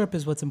the syrup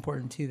is what's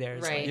important too. There,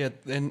 It's Right. Yeah,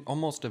 and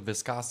almost a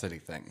viscosity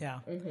thing. yeah.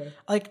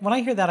 Like when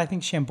I hear that, I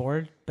think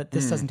Chambord, but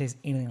this doesn't taste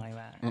anything like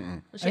that.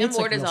 It's like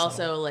Chambord is real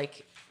also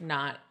like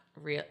not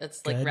real.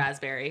 It's like Good.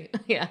 raspberry.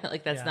 Yeah,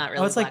 like that's not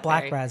really. Oh, it's like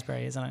black blackberry.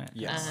 raspberry, isn't it?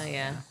 Yes.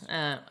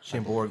 Yeah.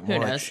 Chambord, Who more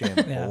like knows?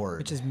 Chambord. Yeah,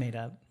 which is made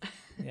up.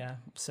 Yeah, I'm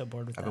so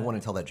bored with I've that. been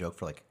wanting to tell that joke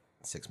for like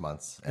 6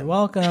 months. You're And,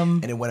 welcome.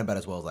 and it went about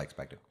as well as I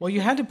expected. Well,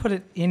 you had to put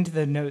it into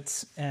the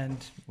notes, and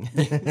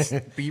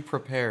Be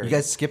prepared. You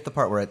guys skipped the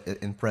part where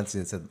in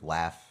parentheses it said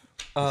laugh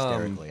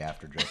hysterically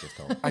after joke was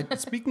told.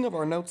 Speaking of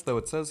our notes, though,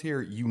 it says here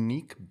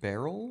unique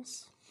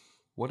barrels.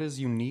 What is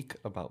unique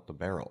about the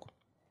barrel?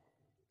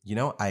 You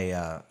know,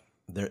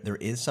 there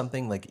is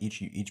something like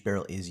each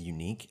barrel is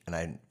unique, and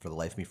I for the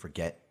life of me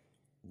forget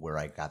where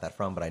I got that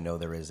from, but I know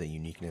there is a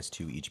uniqueness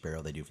to each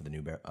barrel they do for the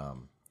new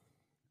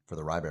for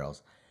the rye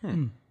barrels.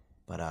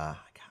 But off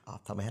the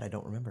top of my head, I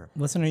don't remember.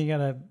 listener, you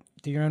gotta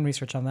do your own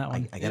research on that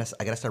one I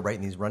gotta start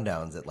writing these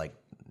rundowns at like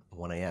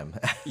 1 a.m.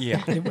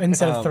 Yeah.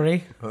 instead of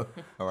 3. All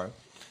right.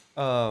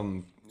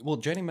 Well,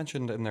 Jenny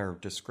mentioned in their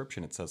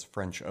description it says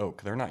French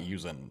oak. They're not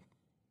using.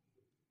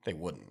 They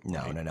wouldn't. No.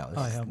 right? This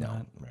I is- hope no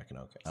not. American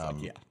oak.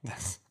 Yeah.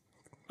 That's-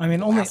 I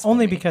mean,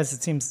 only because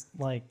it seems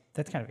like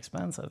that's kind of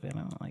expensive, you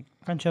know. Like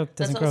French oak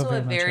That's doesn't grow also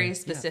very a much. very here.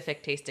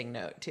 specific tasting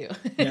note too.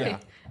 yeah.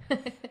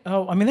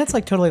 Oh, I mean, that's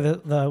like totally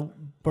the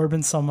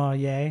bourbon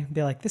sommelier.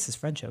 They're like, this is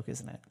French oak,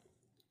 isn't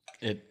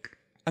it?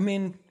 I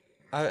mean,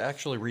 I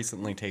actually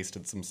recently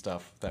tasted some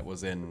stuff that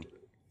was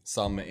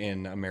some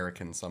in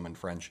American, some in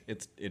French.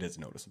 It is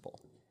noticeable.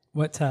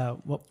 What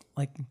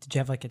like did you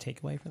have like a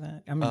takeaway for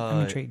that? I'm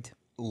intrigued.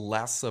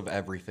 Less of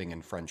everything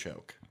in French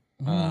oak.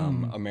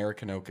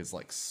 American oak is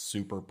like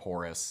super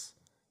porous.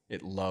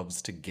 It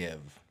loves to give.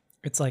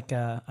 It's like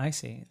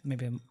icy,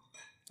 maybe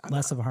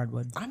less of a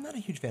hardwood. I'm not a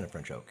huge fan of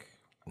French oak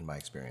in my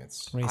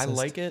experience. Racist. I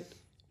like it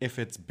if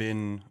it's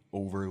been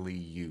overly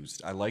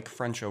used. I like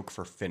French oak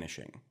for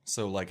finishing.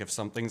 So like if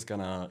something's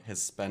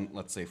has spent,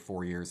 let's say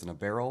 4 years in a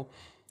barrel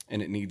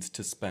and it needs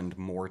to spend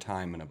more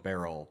time in a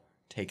barrel,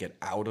 take it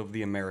out of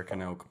the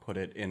American oak, put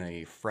it in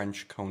a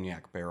French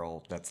cognac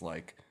barrel that's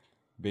like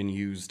been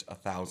used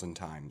 1,000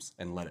 times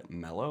and let it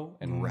mellow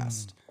and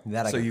rest.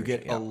 That I so can you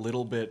get appreciate, a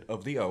little bit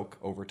of the oak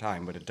over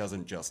time, but it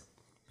doesn't just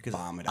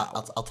bomb it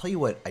out. I'll tell you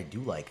what I do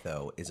like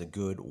though is a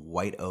good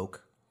white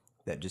oak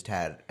that just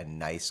had a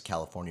nice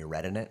California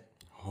red in it.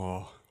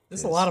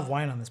 There's a lot of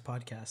wine on this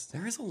podcast.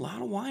 There is a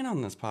lot of wine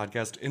on this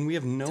podcast, and we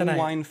have no Tonight.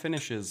 wine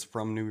finishes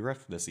from New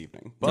Riff this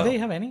evening. Do But they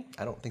have any?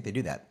 I don't think they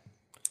do that.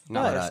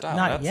 not our style.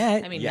 Not That's-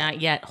 yet. I mean, not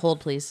yet. Hold,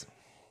 please.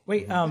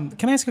 Wait, can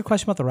I ask a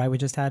question about the rye we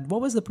just had?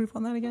 What was the proof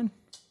on that again?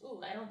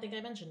 Ooh, I don't think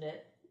I mentioned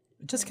it.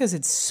 Just because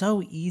it's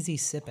so easy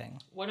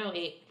sipping.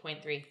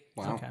 108.3.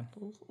 Wow. Okay. A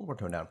little more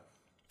toned down.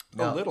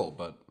 A little,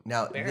 but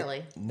Now,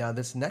 Barely. now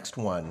this next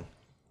one,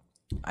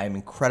 I'm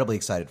incredibly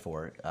excited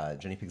for.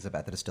 Jenny picks up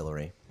at the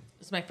distillery,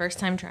 It's my first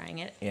time trying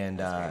it.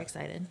 and I'm very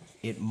excited.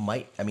 it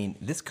might. I mean,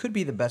 this could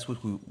be the best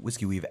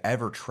whiskey we've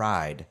ever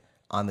tried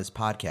on this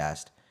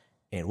podcast,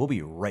 and we'll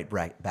be right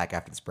back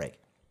after this break.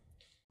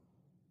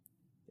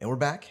 And we're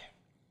back.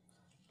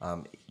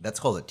 That's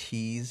called a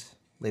tease,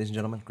 ladies and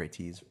gentlemen. Great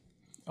tease.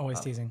 Always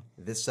teasing.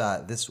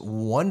 This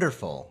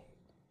wonderful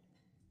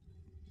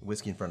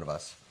whiskey in front of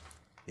us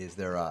is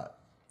their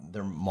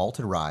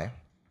malted rye.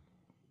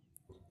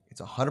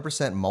 It's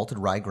 100% malted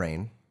rye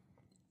grain,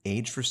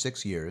 aged for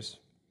 6 years.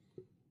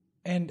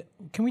 And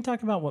can we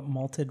talk about what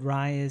malted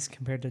rye is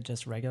compared to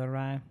just regular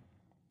rye?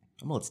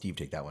 I'm gonna let Steve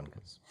take that one.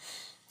 'Cause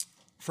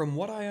from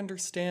what I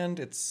understand,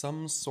 it's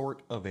some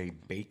sort of a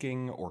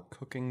baking or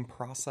cooking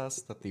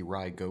process that the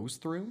rye goes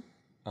through,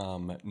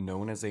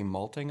 known as a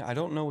malting. I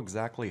don't know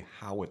exactly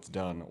how it's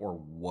done or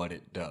what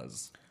it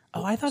does.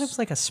 Oh, I thought it was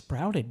like a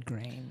sprouted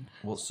grain.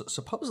 Well,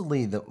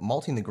 supposedly the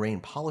malting the grain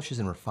polishes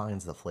and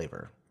refines the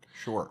flavor.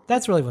 Sure.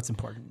 That's really what's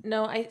important.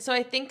 No, I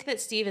think that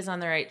Steve is on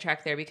the right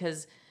track there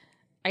because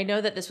I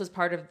know that this was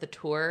part of the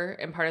tour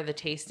and part of the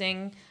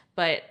tasting,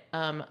 but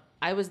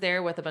I was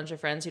there with a bunch of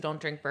friends who don't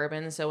drink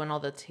bourbon, so when all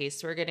the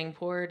tastes were getting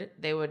poured,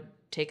 they would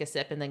take a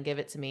sip and then give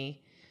it to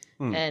me.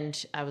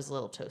 And I was a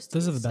little toasty.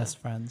 Those are the best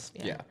friends.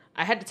 Yeah.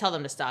 I had to tell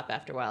them to stop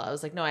after a while. I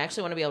was like, no, I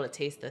actually want to be able to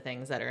taste the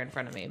things that are in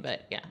front of me.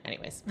 But yeah,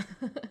 anyways.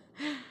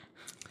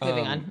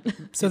 Moving on.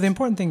 So the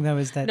important thing, though,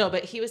 is that... No,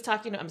 but he was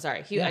talking... I'm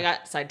sorry. I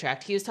got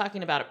sidetracked. He was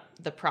talking about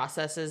the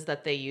processes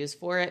that they use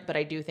for it, but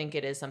I do think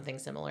it is something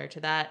similar to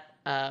that.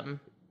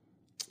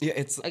 Yeah,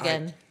 it's...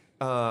 Again...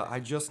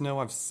 I just know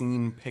I've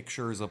seen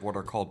pictures of what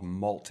are called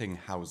malting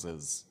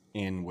houses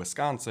in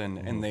Wisconsin,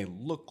 and they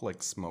look like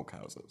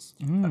smokehouses.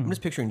 I'm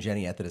just picturing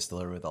Jenny at the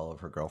distillery with all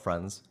of her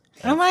girlfriends.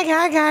 Oh my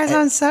God, guys,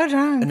 I'm so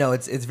drunk. No,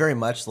 it's very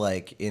much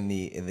like in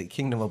the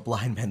kingdom of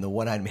blind men, the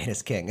one-eyed man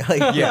is king.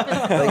 Like,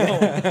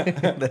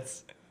 yeah,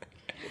 that's.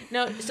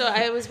 No, so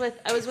I was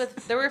with.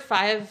 There were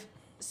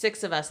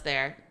 6 of us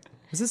there.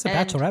 Is this a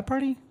And- bachelorette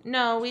party?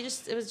 No, it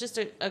was just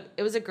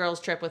it was a girls'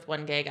 trip with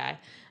one gay guy,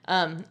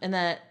 and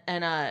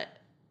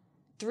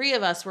 3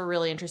 of us were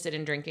really interested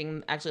in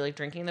drinking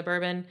the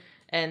bourbon,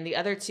 and the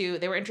other 2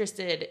 they were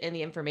interested in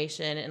the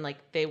information and like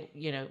they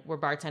were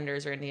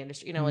bartenders or in the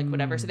industry, like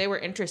whatever, so they were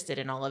interested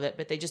in all of it,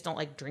 but they just don't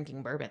like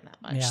drinking bourbon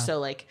that much. Yeah. So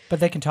like But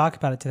they can talk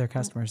about it to their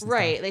customers. And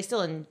right, stuff. they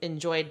still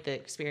enjoyed the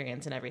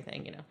experience and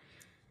everything.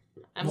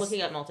 I'm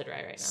looking at malted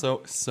rye right now.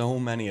 So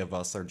many of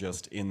us are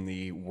just in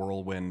the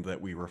whirlwind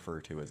that we refer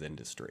to as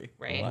industry.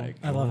 Right. Like,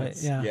 I love it.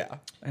 Yeah. yeah.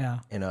 Yeah.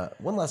 And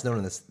one last note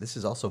on this: this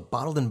is also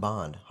bottled in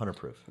bond, 100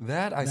 proof.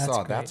 That I That's saw.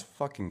 great. That's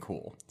fucking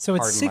cool. So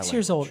it's Pardon 6 my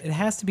years old. language. It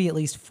has to be at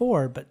least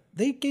 4, but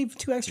they gave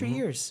 2 extra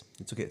years.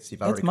 It's okay. Steve,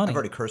 That's I've money.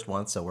 already cursed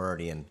once, so we're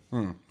already in.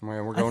 Well,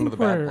 we're I going to think the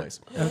bad we're place.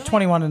 a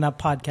 21 and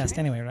up podcast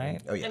anyway,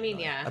 right? Oh yeah. I mean,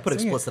 yeah. I put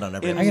explicit on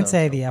every. I can episode,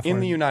 say so- the F In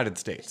word. the United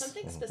States.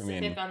 Something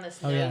specific on this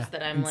Oh, nose yeah.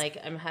 that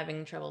I'm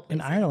having trouble In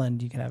placing.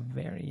 Ireland, you can have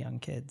very young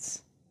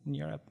kids. In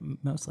Europe,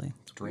 mostly.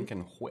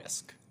 Drinking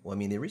whisk. Well, I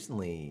mean, they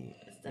recently.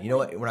 You know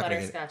what? We're not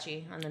going to.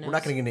 Butterscotchy on the nose. We're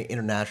not going to get into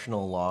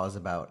international laws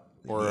about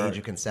Or- the age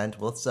of consent.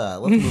 Well, let's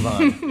move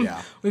on.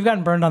 Yeah. We've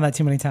gotten burned on that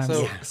too many times.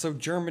 So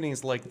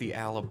Germany's like the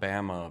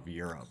Alabama of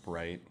Europe,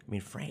 right? I mean,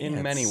 France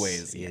In many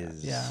ways, yeah.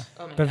 is Yeah.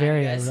 Oh my God,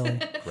 Bavaria, you guys. really.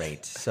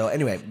 great. So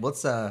anyway,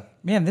 let's.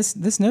 Man,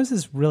 this nose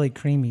is really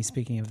creamy,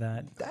 speaking of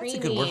that. That's Creamy.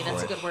 a good word for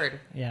That's it. a good word.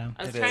 Yeah.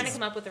 I was It trying is. to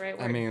come up with the right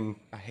word. I mean,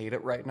 I hate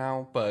it right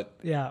now, but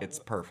Yeah. it's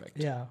perfect.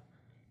 Yeah.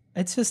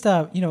 It's just,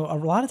 a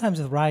lot of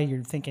times with rye,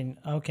 you're thinking,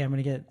 okay, I'm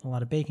going to get a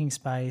lot of baking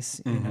spice,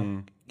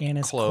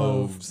 anise,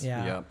 Cloves. clove.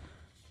 Yeah. Yep.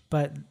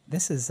 But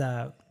this is,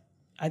 there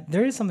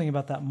is something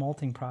about that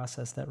malting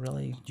process that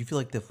really, Do you feel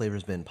like the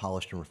flavor's been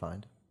polished and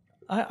refined?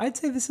 I'd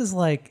say this is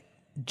like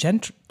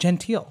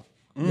genteel.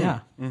 Yeah.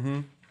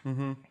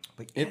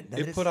 But It that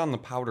is- put on the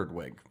powdered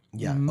wig.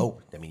 Yeah.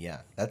 Oh, I mean,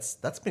 yeah.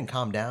 That's been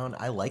calmed down.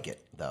 I like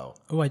it though.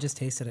 Oh, I just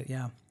tasted it.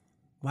 Yeah.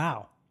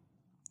 Wow.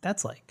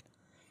 That's like,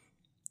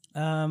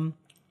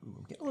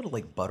 Get a little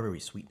like buttery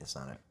sweetness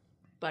on it.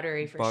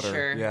 Buttery for Butter.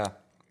 sure. Yeah.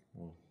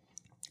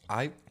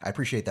 I I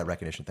appreciate that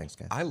recognition. Thanks,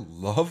 guys. I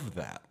love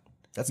that.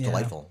 That's Yeah.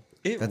 delightful.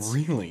 It That's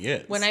really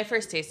is. When I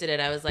first tasted it,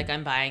 I was like,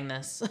 I'm buying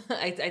this.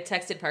 I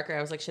texted Parker. I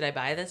was like, should I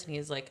buy this? And he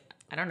was like,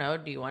 I don't know.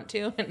 Do you want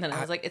to? And then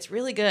I was like, it's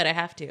really good. I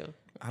have to.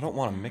 I don't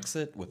want to mix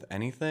it with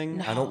anything.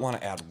 I don't want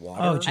to add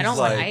water. Oh, I don't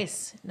Like- want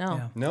ice. No.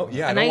 Yeah. No,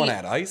 yeah, And I don't I- want to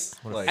add ice.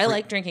 Like, I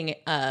like drinking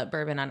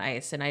bourbon on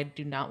ice, and I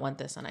do not want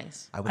this on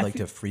ice. I would like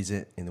to freeze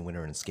it in the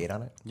winter and skate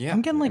on it. yeah,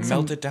 I'm getting, like,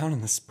 melt some- it down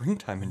in the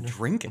springtime and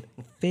drink it.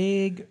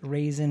 fig,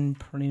 raisin,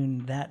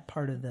 prune, that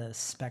part of the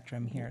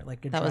spectrum here.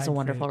 Like That was a dried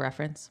wonderful fruit.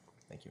 reference.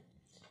 Thank you.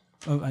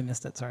 Oh, I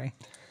missed it. Sorry.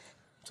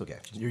 It's okay.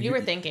 You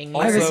were thinking.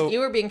 Also- You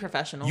were being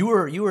professional. You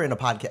were in a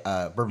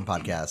bourbon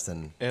podcast,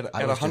 and At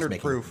I was just 100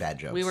 making proof, bad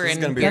jokes. We were This is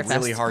in going to be Beerfest.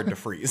 really hard to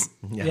freeze.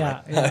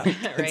 Yeah.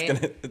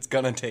 right? It's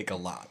gonna take a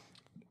lot.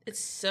 It's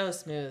so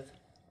smooth.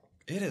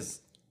 It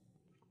is.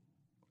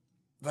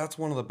 That's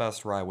one of the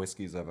best rye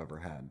whiskeys I've ever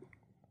had.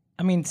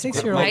 I mean,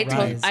 6-year-old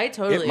rye. I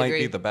totally it might agree.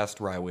 be the best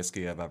rye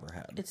whiskey I've ever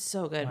had. It's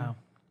so good. Wow.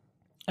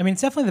 I mean,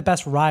 it's definitely the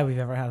best rye we've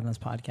ever had on this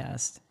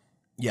podcast.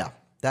 Yeah,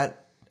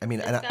 that. I mean,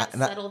 It's and, got I,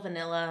 subtle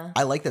vanilla.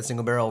 I like that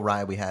single barrel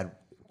rye we had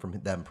from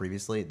them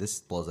previously.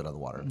 This blows it out of the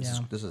water. Yeah.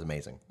 This is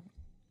amazing.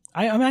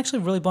 I'm actually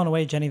really blown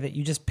away, Jenny, that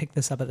you just picked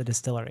this up at the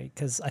distillery,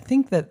 because I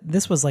think that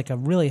this was like a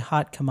really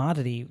hot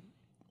commodity,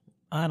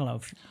 I don't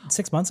know,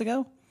 6 months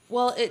ago?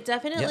 Well, it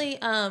definitely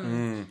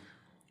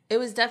it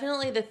was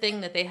definitely the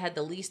thing that they had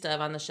the least of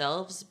on the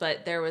shelves,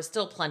 but there was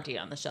still plenty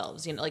on the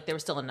shelves. Like there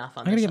was still enough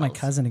on I'm going the to get shelves. my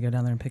cousin to go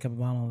down there and pick up a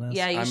bottle of this.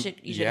 Yeah, you should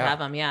yeah. have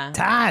them. Yeah.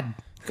 Todd,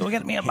 go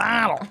get me a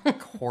bottle. Of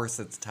course,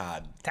 it's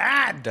Todd.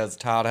 Todd! Does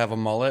Todd have a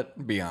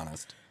mullet? Be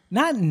honest.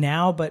 Not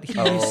now, but he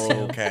used to.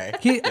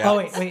 Okay. Oh,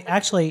 wait.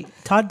 Actually,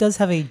 Todd does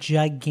have a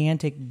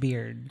gigantic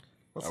beard.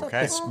 Let's Okay.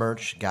 not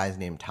besmirch guys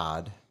named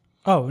Todd.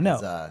 Oh,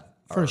 no.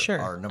 For sure.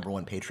 Our number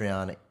one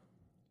Patreon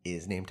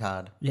is named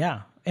Todd.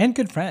 Yeah. And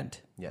good friend.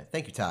 Yeah,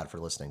 thank you, Todd, for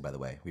listening. By the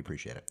way, we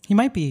appreciate it. He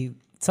might be,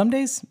 some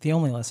days, the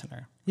only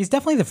listener. He's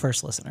definitely the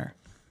first listener.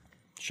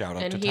 Shout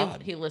out And to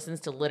Todd. he listens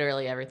to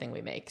literally everything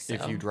we make. So.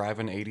 If you drive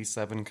an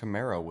 87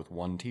 Camaro with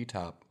one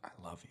T-top, I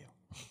love you.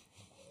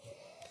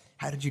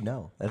 How did you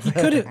know?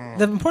 The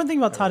important thing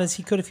about Todd is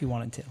he could if he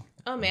wanted to.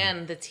 Oh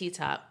man, the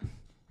T-top.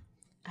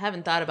 I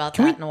haven't thought about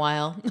that in a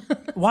while.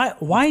 Why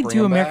bring do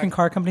 'em American back.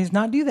 car companies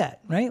not do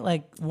that? Right?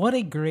 Like, what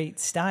a great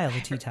style,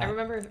 the T-top. I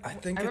remember. I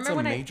think I it's remember a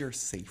when major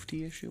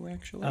safety issue,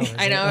 actually.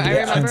 I know. I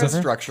Yeah. remember. It's a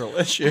structural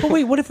issue. But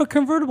wait, what if a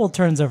convertible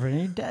turns over and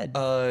you're dead?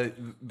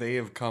 They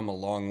have come a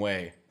long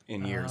way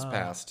in years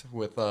past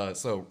with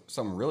so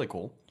something really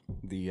cool.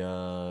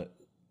 The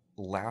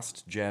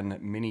last gen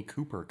Mini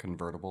Cooper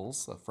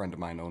convertibles, a friend of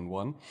mine owned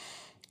one,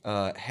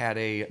 had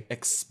a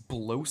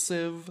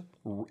explosive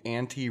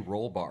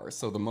anti-roll bar.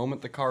 So the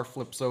moment the car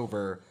flips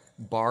over,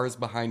 bars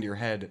behind your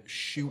head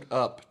shoot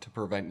up to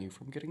prevent you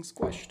from getting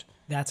squished.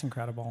 That's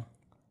incredible.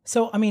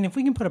 So, I mean, if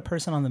we can put a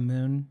person on the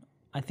moon,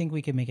 I think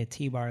we could make a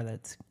T-bar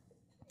that's...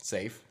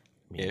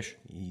 Safe-ish.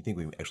 You think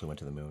we actually went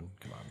to the moon?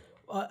 Come on.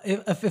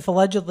 If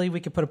allegedly we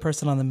could put a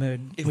person on the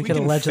moon, If we we could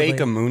can allegedly... fake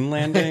a moon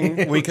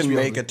landing, we can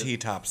make a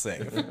T-top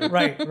safe.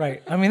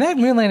 Right. I mean, that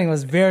moon landing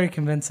was very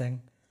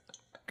convincing.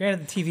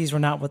 Granted, the TVs were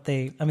not what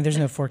they... I mean, there's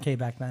no 4K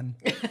back then.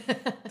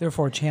 There were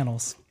 4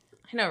 channels.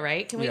 I know,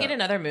 right? Can we Yeah. get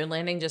another moon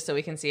landing just so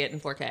we can see it in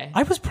 4K?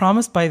 I was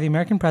promised by the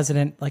American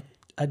president like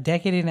a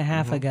decade and a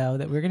half ago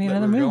that we were going to get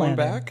That another we're moon going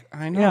landing. back?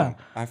 I know. Yeah.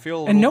 I feel a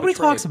And little nobody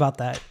betrayed. talks about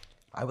that.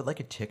 I would like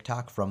a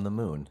TikTok from the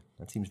moon.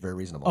 That seems very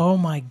reasonable. Oh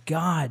my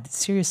God.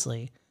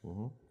 Seriously.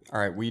 All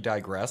right, we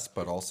digress,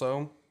 but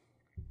also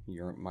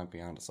you might be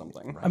onto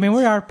something. I mean,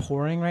 we are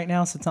pouring right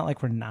now, so it's not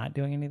like we're not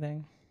doing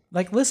anything.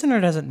 Like, listener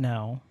doesn't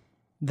know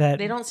that...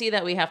 They don't see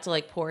that we have to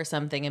like pour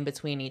something in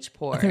between each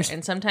pour,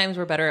 and sometimes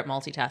we're better at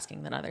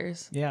multitasking than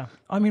others. Yeah.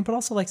 I mean, but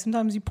also, like,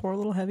 sometimes you pour a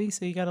little heavy,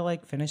 so you got to,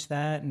 like, finish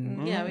that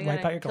and Yeah, we wipe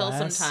out gotta your kill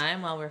glass. some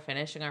time while we're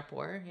finishing our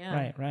pour.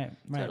 Yeah, Right.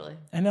 Totally.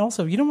 And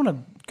also, you don't want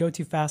to go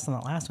too fast on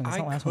that last one, because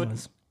that I last one could.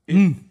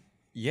 was...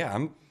 Yeah,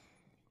 I'm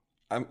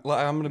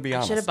going to be Should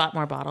have honest. bought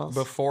more bottles.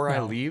 Before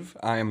I leave,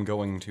 I am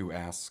going to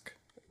ask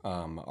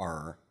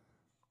our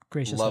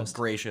Gracious host.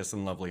 gracious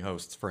and lovely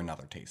hosts for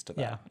another taste of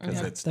Yeah. that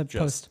because it's The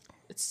just post.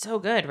 It's so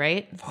good,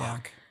 right?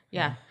 fuck.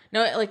 Yeah.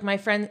 No, like my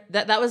friend,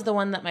 that was the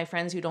one that my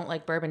friends who don't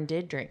like bourbon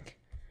did drink.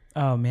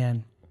 Oh,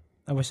 man.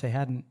 I wish they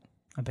hadn't.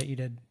 I bet you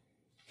did.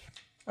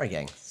 All right,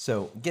 gang.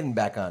 So getting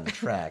back on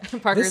track.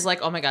 Parker's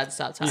like, oh my God,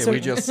 stop talking. Yeah, we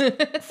just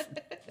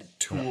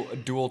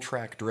dual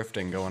track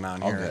drifting going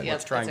on here. good.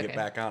 Let's try and that's get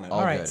okay. back on it.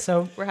 All right, good.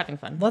 so We're having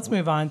fun. let's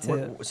move on to...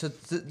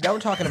 Now we're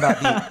talking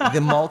about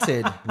the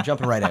malted. I'm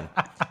jumping right in.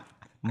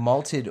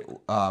 Malted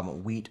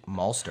wheat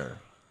malster.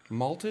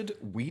 Malted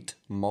wheat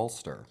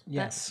malster.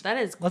 Yes. That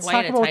is Let's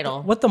quite talk a about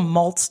title. what the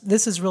malts...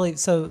 This is really...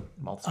 So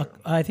Maltster.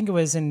 I think it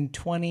was in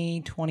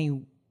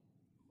 2020...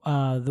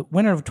 the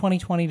winter of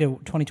 2020 to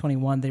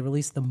 2021, they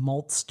released the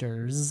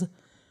maltsters.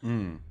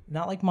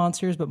 Not like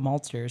monsters, but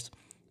maltsters.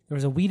 There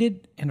was a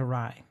wheated and a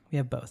rye. We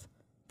have both.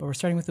 But we're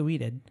starting with the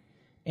wheated.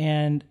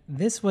 And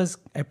this was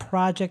a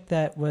project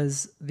that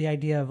was the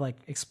idea of like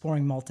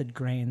exploring malted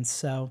grains.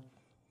 So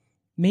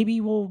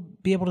maybe we'll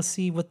be able to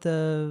see what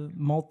the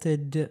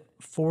malted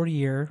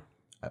 4-year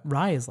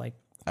rye is like.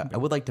 I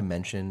would like to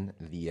mention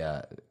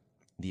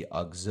the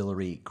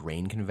auxiliary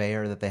grain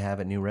conveyor that they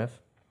have at New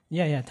Riff.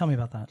 Yeah. Tell me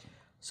about that.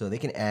 So they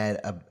can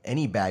add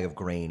any bag of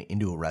grain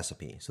into a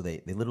recipe. So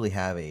they literally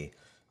have a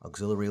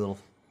auxiliary little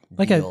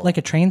deal. Like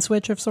a train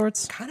switch of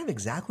sorts. Kind of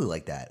exactly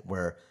like that,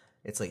 where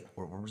it's like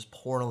we're just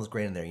pouring all this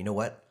grain in there. You know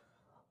what?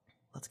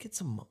 Let's get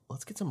some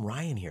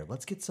rye in here.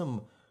 Let's get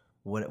some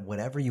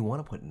whatever you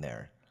want to put in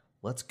there.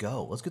 Let's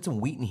go. Let's get some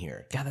wheat in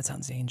here. God, that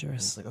sounds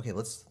dangerous. It's like, okay,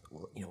 let's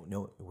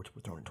no, we're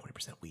throwing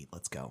 20% wheat.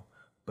 Let's go.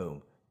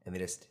 Boom. And they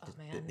just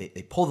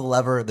they pull the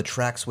lever, the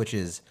track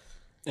switches.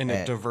 And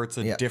it diverts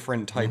a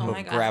different type Oh of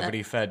my God,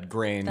 gravity-fed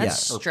grain. That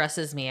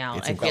stresses me out.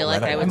 It's I feel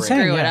like I would incredible. screw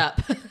I'm saying, it yeah.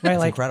 up. Right,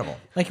 like incredible.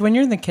 Like when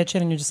you're in the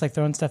kitchen and you're just like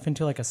throwing stuff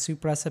into like a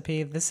soup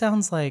recipe, this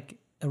sounds like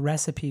a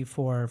recipe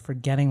for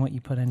forgetting what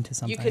you put into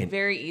something. You could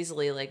very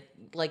easily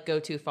like go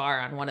too far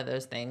on one of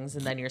those things,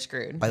 and then you're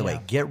screwed. By the way,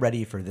 get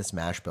ready for this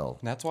mash bill.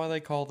 That's why they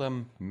call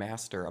them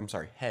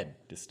head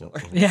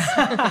distiller.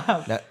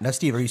 Now,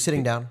 Steve, are you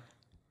sitting down?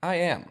 I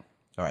am.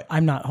 All right.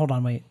 I'm not. Hold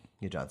on, wait.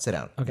 Yeah, John, sit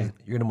down. Okay.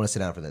 You're gonna want to sit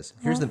down for this.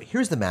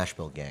 Here's the mash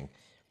bill, gang.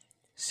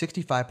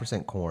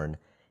 65% corn,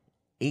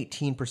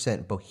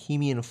 18%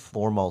 Bohemian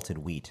floor malted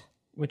wheat.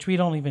 Which we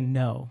don't even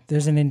know.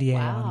 There's an NDA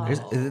on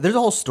there. There's a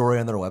whole story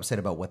on their website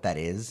about what that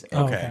is.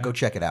 Okay. Go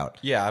check it out.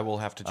 Yeah, I will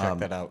have to check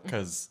that out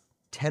because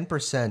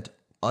 10%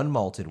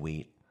 unmalted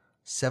wheat,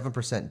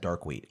 7%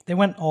 dark wheat. They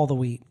went all the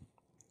wheat.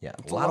 Yeah,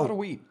 it's a lot of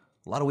wheat.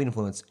 A lot of wheat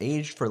influence.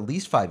 Aged for at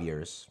least 5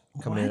 years.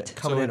 Coming in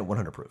at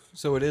 100 proof.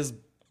 So it is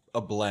a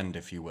blend,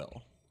 if you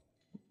will.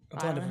 A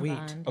blend of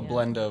wheat. A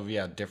blend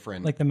of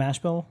different. Like the mash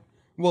bill?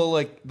 Well,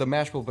 like the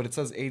mash bill, but it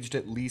says aged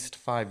at least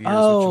 5 years,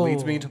 Oh. which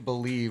leads me to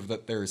believe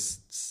that there's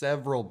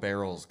several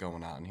barrels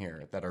going on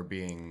here that are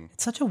being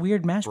It's such a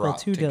weird mash bill brought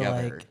too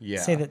together. to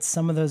Yeah. say that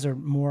some of those are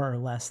more or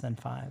less than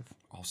 5.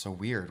 also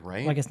weird,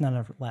 right? Well, I guess none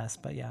are less,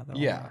 but yeah, they're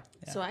all Yeah. more.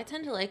 So I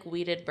tend to like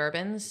weeded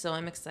bourbons, so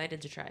I'm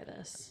excited to try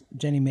this.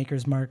 Jenny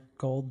Maker's Mark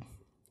Gold.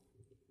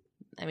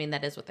 I mean,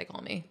 that is what they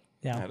call me.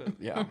 Yeah.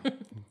 Yeah.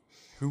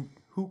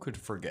 Who could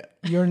forget?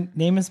 Your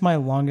name is my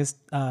longest,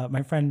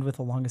 my friend with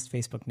the longest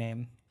Facebook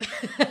name.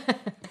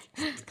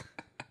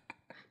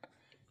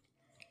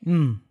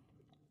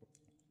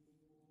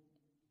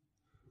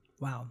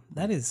 Wow,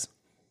 that is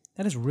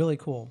really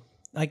cool.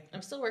 Like,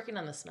 I'm still working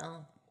on the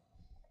smell.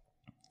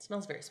 It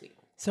smells very sweet.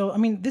 so I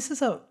mean, this is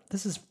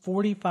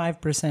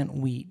 45%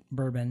 wheat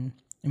bourbon.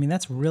 I mean,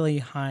 that's really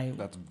high,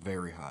 That's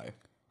very high.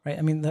 right?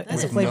 I mean,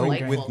 as a is flavoring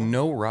delightful. grain. With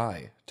no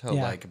rye to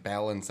Yeah. like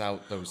balance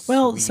out those.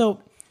 Well, sweet- so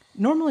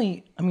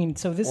normally, I mean,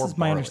 so this Or is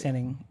my barley.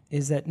 understanding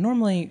is that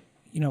normally,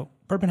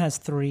 bourbon has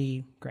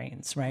 3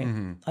 grains, right?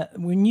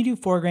 When you do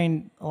 4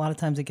 grain, a lot of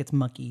times it gets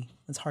mucky.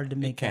 It's hard to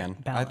make can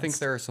that balance. I think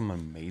there are some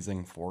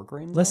amazing 4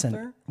 grains out Listen,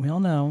 there. we all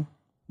know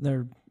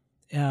they're.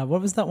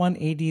 What was that one?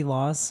 AD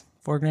Laws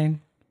 4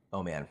 grain.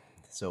 Oh man,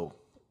 so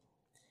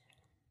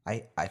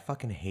I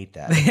fucking hate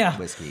that Yeah.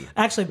 whiskey.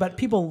 Actually, but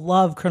people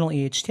love Colonel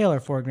E.H. Taylor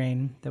 4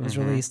 grain that was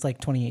released like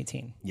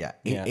 2018. Yeah,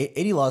 Yeah.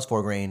 80 Laws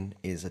 4 grain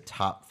is a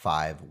top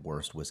 5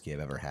 worst whiskey I've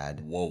ever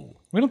had. Whoa.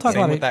 We don't talk a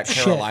Same lot with of that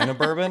shit. Carolina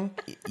bourbon.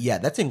 Yeah,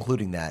 that's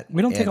including that.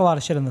 We don't take And- a lot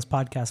of shit on this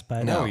podcast,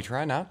 but No, we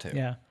try not to.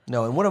 yeah.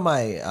 No, and one of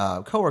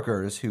my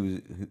coworkers who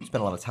spent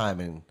a lot of time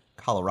in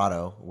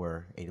Colorado,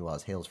 where 80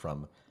 Laws hails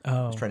from,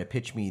 was trying to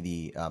pitch me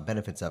the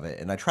benefits of it,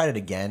 and I tried it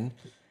again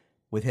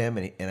with him,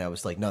 and I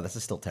was like, "No, this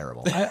is still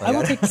terrible." I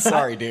will take.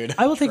 Sorry, dude.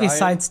 I will take a Try it.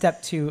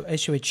 sidestep to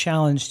issue a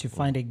challenge to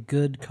find a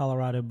good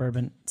Colorado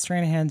bourbon.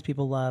 Stranahan's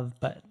people love,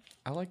 but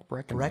I like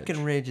Breckenridge.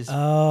 Breckenridge is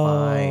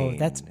fine.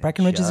 that's-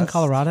 Breckenridge is in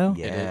Colorado?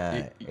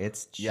 Yeah,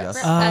 it's yeah. just.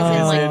 As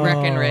in like Oh.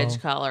 Breckenridge,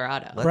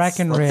 Colorado.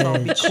 Breckenridge.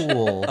 Let's all be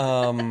cool.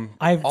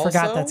 I forgot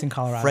Also, that's in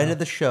Colorado. Friend of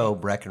the show,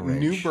 Breckenridge.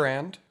 New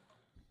brand.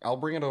 I'll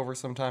bring it over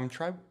sometime.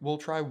 We'll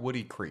try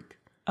Woody Creek.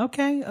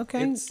 Okay.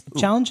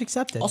 Challenge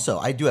accepted. Also,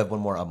 I do have one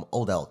more.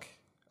 Old Elk.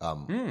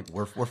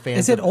 We're fans.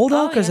 is it of Old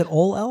Elk or is yeah. it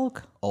Old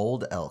Elk?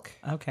 Old Elk?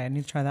 Okay, I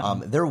need to try that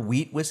one. Their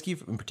wheat whiskey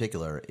in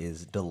particular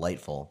is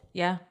delightful.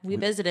 Yeah, we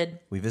visited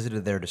We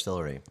visited their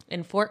distillery.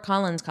 in Fort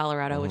Collins,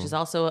 Colorado, which is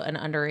also an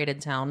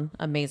underrated town.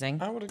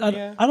 Amazing. I would.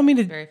 I don't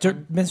mean Very to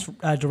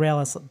fun. derail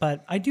us,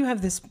 but I do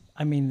have this.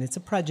 I mean, it's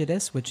a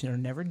prejudice, which are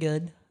never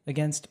good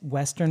against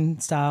Western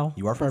style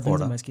You are from bourbons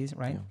Florida. and whiskeys,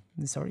 right?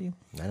 So are you.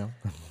 I know.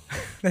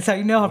 That's how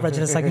you know how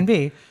prejudiced I can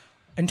be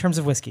in terms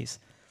of whiskeys.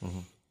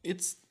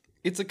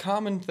 It's a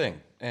common thing,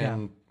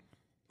 and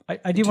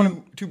I do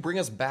want to bring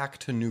us back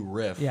to New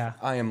Riff. Yeah.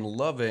 I am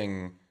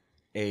loving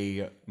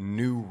a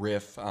new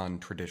riff on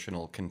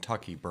traditional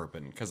Kentucky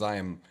bourbon because I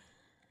am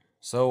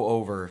so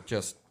over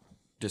just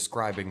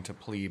describing to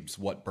plebes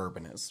what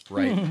bourbon is,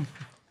 right?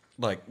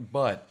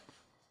 But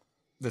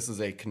this is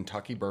a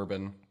Kentucky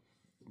bourbon,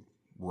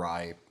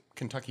 rye,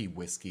 Kentucky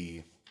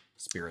whiskey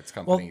spirits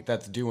company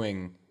that's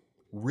doing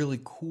really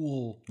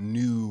cool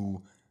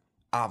new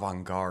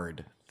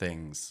avant-garde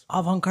things.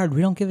 avant-garde.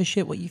 We don't give a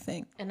shit what you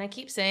think. And I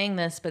keep saying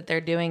this, but they're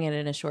doing it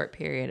in a short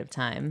period of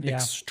time. Yeah.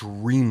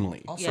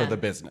 Extremely Yeah. for the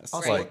business.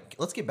 Also, Like,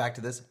 let's get back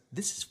to this.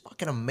 This is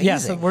fucking amazing. Yeah,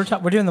 so we're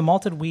doing the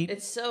malted wheat,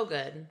 It's so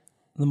good.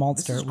 the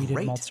maltster. This is We did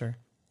great. maltster.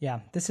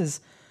 Yeah, this is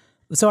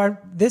so.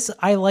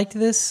 I liked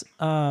this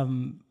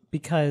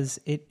because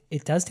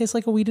it does taste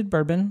like a wheated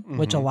bourbon,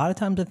 which a lot of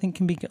times I think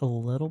can be a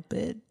little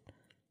bit.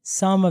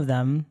 Some of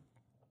them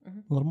a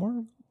little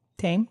more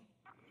tame,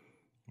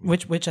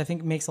 which I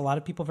think makes a lot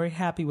of people very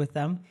happy with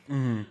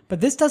them.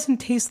 But this doesn't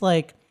taste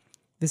like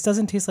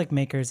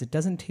Makers. It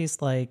doesn't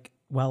taste like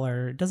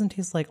Weller. It doesn't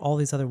taste like all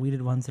these other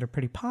wheated ones that are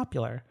pretty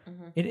popular.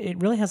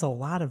 It really has a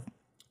lot of.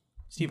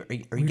 Steve, are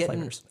you Weird getting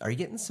flavors. are you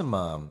getting some?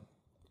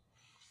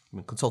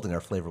 I'm consulting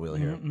our flavor wheel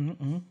here,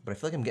 but I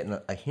feel like I'm getting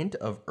a hint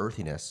of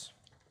earthiness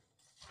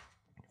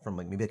from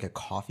like maybe like a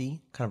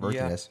coffee kind of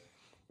Yeah. earthiness.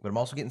 But I'm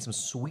also getting some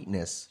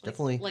sweetness.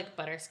 Definitely, Like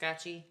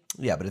butterscotchy.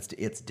 yeah. But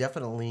it's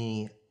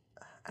definitely.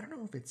 I don't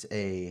know if it's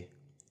a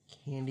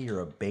candy or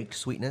a baked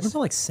sweetness. Is it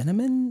like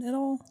cinnamon at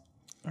all?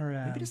 Or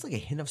Maybe just like a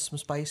hint of some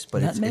spice,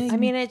 but Nutmeg? it's I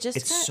mean, it just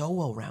it's so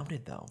well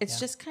rounded though. it's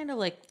just kind of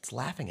like, It's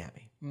laughing at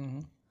me.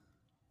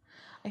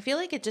 I feel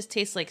like it just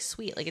tastes like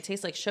sweet. Like it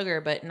tastes like sugar,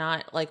 but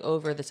not like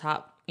over the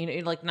top. You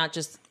know, like not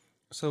just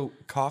so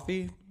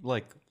coffee,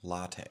 like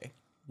latte,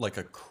 like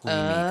a creamy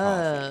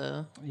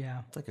coffee.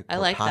 yeah. It's like a I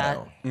like that.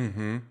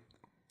 cortado.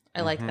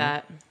 I like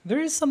that. There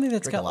is something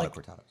that's Drink a got lot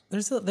like of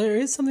cortados. there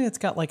is something that's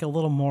got like a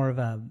little more of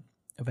a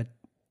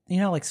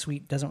like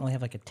sweet doesn't really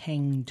have like a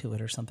tang to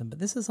it or something, but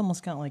this has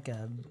almost got like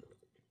a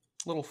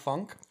Little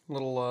funk,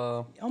 little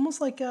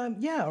almost like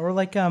or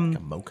like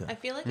Mocha. I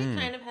feel like it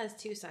kind of has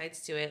two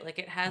sides to it. Like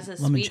it has a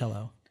sweet.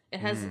 limoncello.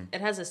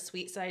 It has a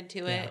sweet side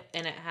to it,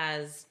 and it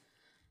has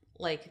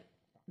like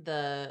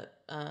the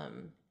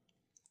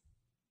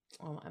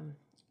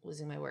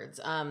losing my words.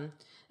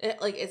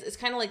 It's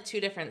kind of like two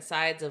different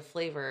sides of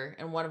flavor,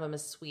 and one of them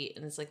is sweet,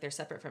 and it's like they're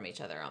separate from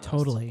each other almost.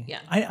 Totally. Yeah.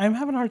 I'm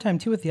having a hard time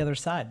too with the other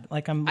side.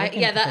 Like I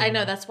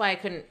know. That's why I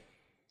couldn't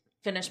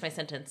finish my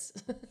sentence.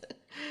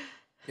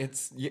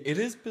 It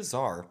is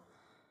bizarre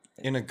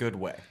in a good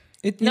way.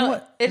 You know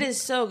what? It is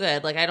so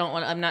good. Like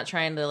I'm not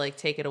trying to like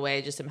take it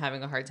away. Just I'm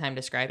having a hard time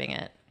describing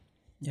it.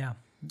 Yeah.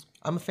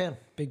 I'm a fan.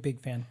 Big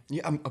fan.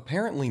 Yeah,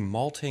 apparently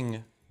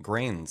malting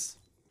grains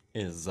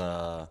is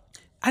I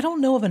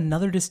don't know of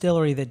another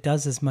distillery that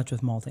does as much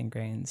with malting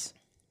grains.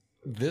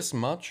 this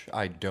much.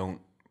 I can't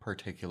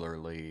think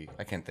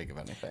of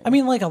anything. I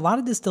mean, like a lot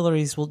of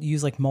distilleries will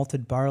use like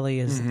malted barley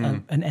as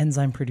an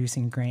enzyme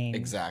producing grain.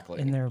 Exactly.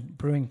 In their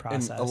brewing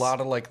process. And a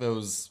lot of like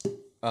those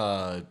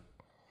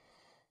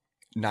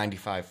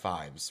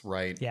 95.5s,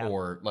 right? Yeah.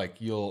 Or like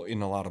you'll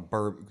in a lot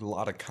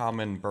of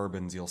common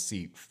bourbons you'll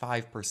see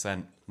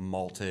 5%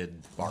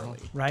 malted barley.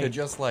 Right. To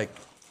just like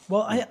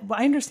Well,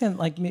 I understand.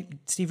 Like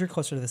Steve, you're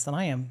closer to this than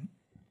I am.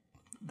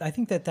 I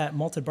think that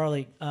malted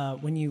barley,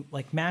 when you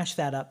like mash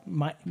that up,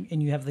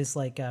 and you have this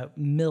like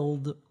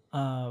milled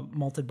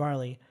malted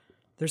barley,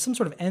 there's some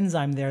sort of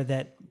enzyme there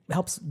that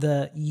helps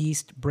the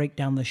yeast break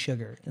down the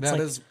sugar. that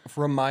is,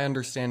 from my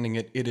understanding,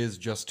 it is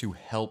just to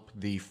help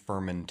the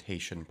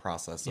fermentation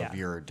process of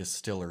your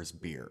distiller's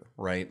beer,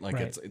 right? Like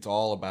Right. it's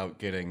all about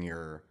getting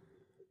your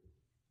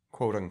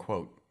quote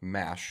unquote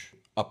mash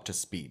up to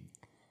speed.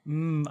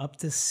 up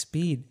to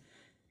speed.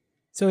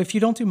 So if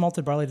you don't do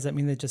malted barley, does that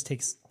mean that it just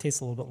tastes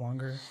a little bit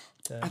longer?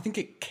 I think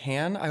it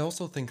can. I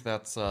also think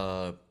that's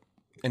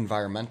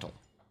environmental,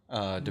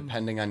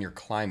 depending on your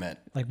climate.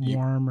 Like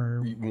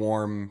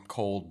Warm,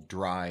 cold,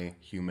 dry,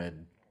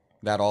 humid.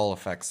 That all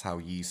affects how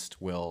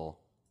yeast will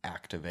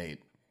activate,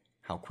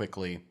 how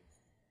quickly.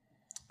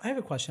 I have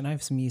a question. I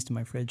have some yeast in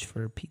my fridge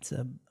for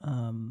pizza.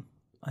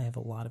 I have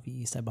a lot of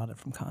yeast. I bought it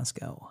from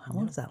Costco. How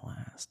long does that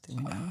last? Do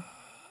you know?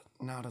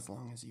 Not as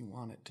long as you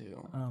want it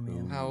to. Oh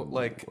man. How,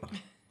 like...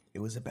 It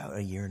was about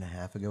a year and a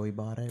half ago we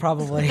bought it.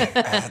 Probably.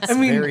 That's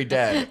very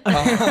dead.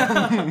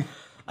 I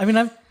mean,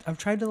 I've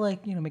tried to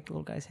like make the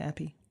little guys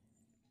happy.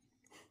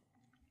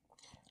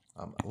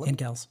 And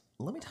gals.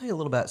 Let me tell you a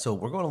little bit. So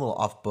we're going a little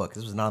off book.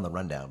 This was not on the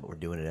rundown, but we're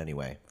doing it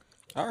anyway.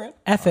 All right.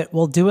 F it.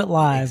 We'll do it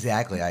live.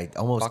 Exactly. I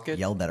almost Bucket.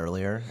 yelled that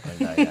earlier.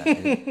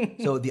 And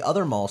so the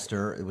other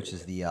maltster, which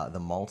is the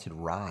malted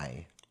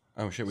rye.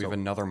 Oh, shit, we have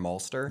another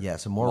maltster? Yeah,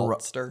 so more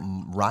Maltster?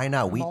 rye,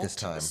 not wheat this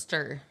time.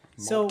 Stir.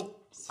 So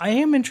I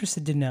am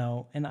interested to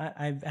know, and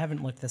I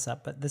haven't looked this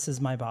up, but this is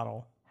my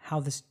bottle, how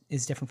this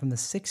is different from the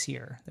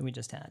 6-year that we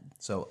just had.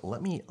 So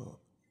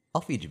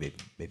I'll feed you,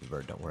 baby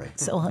bird. Don't worry.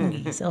 So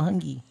hungry, so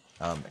hungry.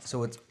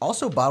 So it's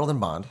also bottled in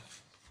bond.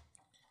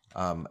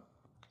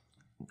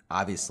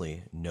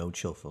 Obviously, no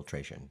chill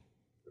filtration.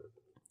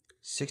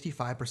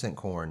 65%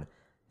 corn,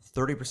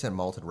 30%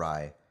 malted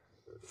rye,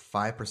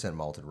 5%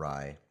 malted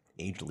rye,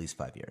 aged at least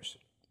 5 years.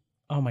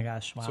 Oh my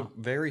gosh! Wow. So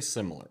very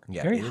similar.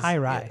 Yeah, Very it is- high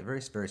rye. Yeah,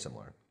 very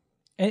similar.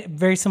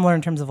 Very similar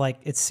in terms of like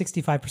it's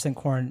 65%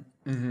 corn,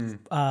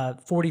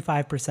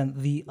 45%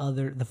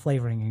 the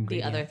flavoring The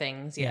ingredient. other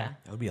things, yeah.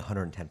 That would be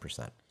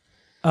 110%.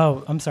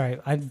 Oh, I'm sorry.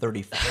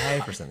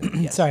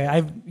 35%. Yes. Sorry.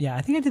 I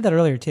think I did that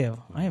earlier too.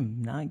 I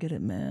am not good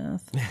at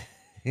math.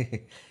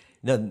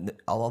 No,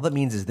 all that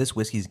means is this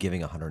whiskey's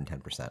giving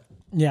 110%.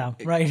 Yeah,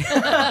 right.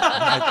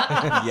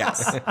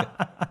 Yes.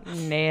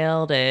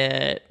 Nailed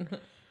it.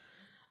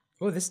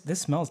 Oh, this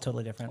smells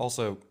totally different.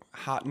 Also,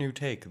 hot new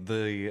take.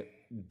 The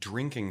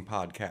drinking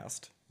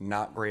podcast.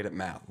 Not great at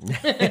math.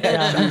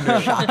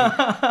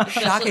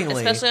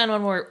 Shockingly, Especially on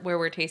one where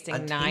we're tasting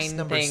on 9 taste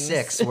number things.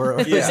 6,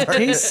 we're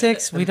Day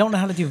 6, we don't know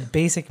how to do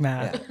basic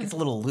math. yeah, it's a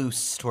little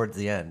loose towards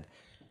the end.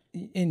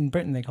 In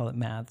Britain, they call it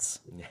maths.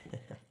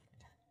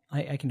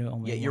 I can do it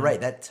only. Yeah, you're right.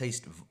 That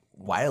tastes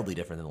wildly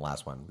different than the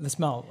last one. The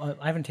smell,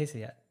 I haven't tasted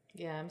it yet.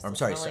 Yeah, I'm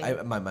sorry.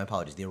 My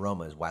apologies. The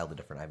aroma is wildly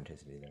different. I haven't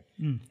tasted it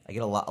either. I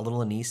get a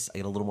little anise. I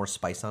get a little more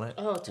spice on it.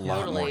 Oh, lot more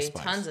totally.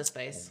 spice. Tons of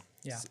spice.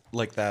 Yeah,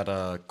 Like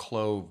that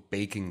clove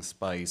baking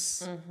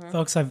spice.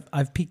 folks,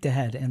 I've peeked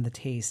ahead, and the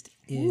taste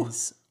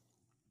is,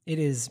 it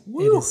is,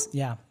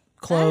 yeah,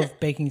 clove,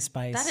 baking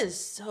spice. That is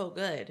so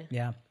good.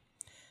 yeah.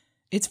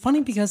 It's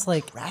funny because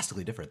like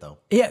Drastically different though.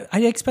 yeah,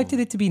 I expected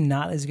it to be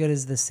not as good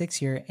as the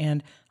 6-year,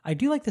 and I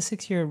do like the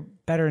 6-year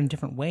better in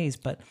different ways,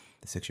 but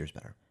The 6 years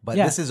better, but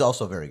Yeah. this is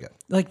also very good.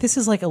 like this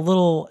is like a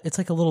little, it's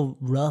like a little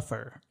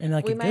rougher in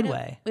like a good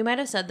way. We might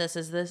have said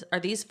are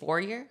these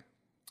 4-year?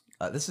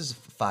 This is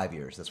 5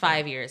 years. That's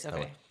 5 years,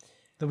 okay.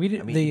 The we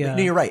did, I mean, no,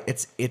 you're right.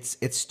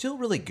 It's still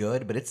really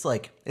good, but it's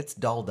like it's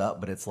dolled up,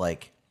 but it's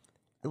like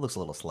it looks a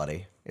little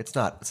slutty. It's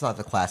not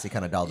the classy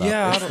kind of dolled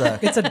Yeah,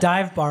 up. it's a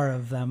dive bar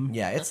of them.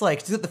 Yeah, it's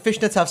like the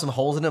fishnets have some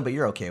holes in them, but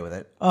you're okay with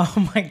it.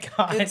 Oh my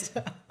god.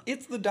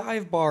 It's the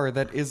dive bar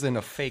that isn't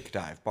a fake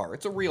dive bar.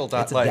 It's a real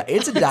dive.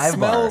 It's a dive it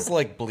bar. smells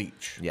like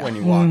bleach Yeah. when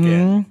you walk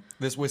in.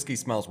 This whiskey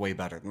smells way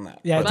better than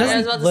that. Yeah, it But I was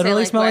doesn't about to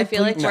literally say, smell I like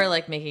feel like bleach. we're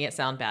like making it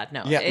sound bad.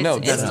 No, Yeah, it's, no,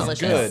 it's this is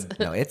delicious. good.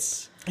 No,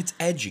 it's It's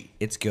edgy.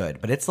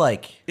 good, but it's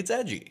like It's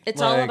edgy.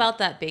 It's all about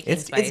that baking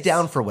it's spice.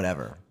 down for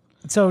whatever.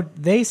 So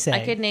they say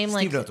I could name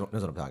Steve like knows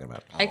what I'm talking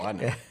about. Oh, I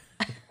know.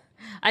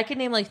 I could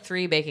name like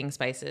 3 baking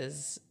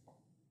spices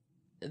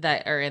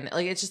that are in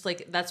like it's just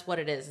like that's what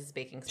it is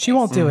baking spice. she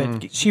won't do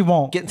it. She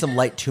won't. Getting some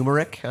light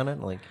turmeric on it,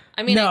 like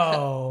I mean,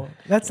 No,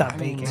 that's not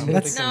baking. I'm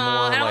That's thinking no,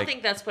 more I don't like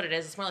think that's what it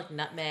is. It's more like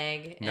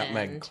nutmeg,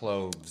 and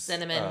cloves,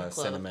 cinnamon, clove.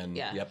 cinnamon.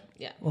 Yeah, Yep.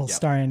 yeah. a little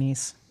star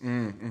anise.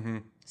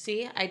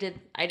 See, I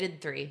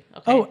did 3.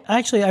 Okay. Oh,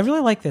 actually, I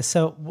really like this.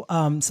 So,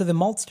 so the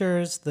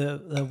maltsters,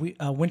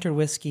 the winter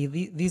whiskey,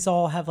 these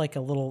all have like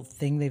a little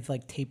thing they've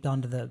like taped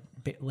onto the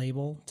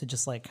label to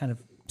just like kind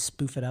of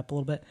spoof it up a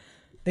little bit.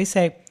 They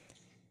say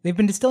they've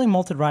been distilling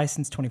malted rye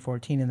since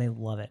 2014, and they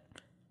love it.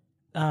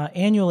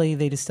 Annually,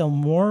 they distill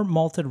more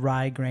malted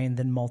rye grain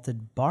than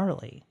malted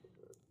barley.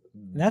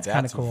 That's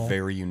kind of cool.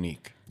 Very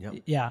unique.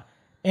 Yeah.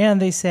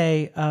 And they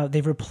say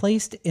they've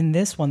replaced, in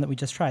this one that we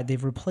just tried,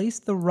 they've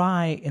replaced the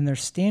rye in their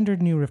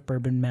standard New Riff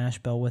bourbon mash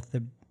bill with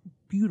the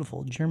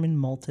beautiful German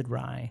malted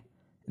rye.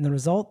 And the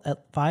result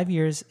at 5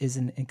 years is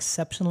an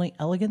exceptionally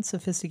elegant,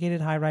 sophisticated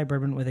high rye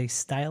bourbon with a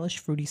stylish,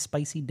 fruity,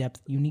 spicy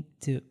depth unique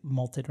to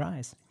malted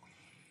ryes.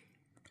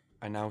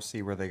 I now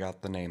see where they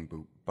got the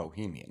name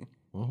Bohemian.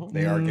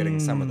 They are getting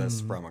some of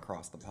this from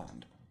across the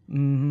pond.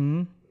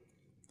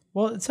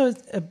 Well, so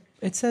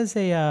it says it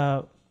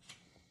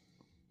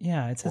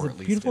says Or a at least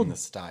beautiful in the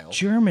style.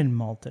 German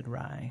malted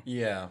rye.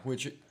 Yeah,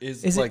 which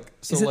is Is it- like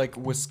is it- like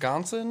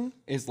Wisconsin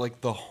is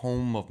like the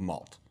home of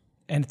malt.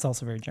 And it's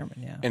also very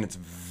German, yeah. And it's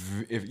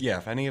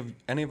if any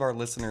of our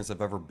listeners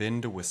have ever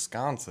been to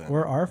Wisconsin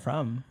Or are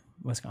from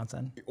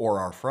Wisconsin. or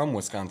are from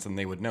Wisconsin,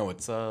 they would know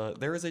it's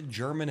there is a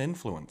German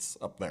influence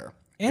up there.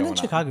 And in going on.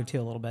 Chicago,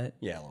 too, a little bit.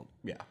 Yeah,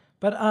 yeah.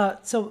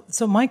 But so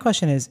my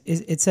question is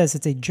it says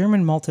it's a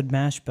German malted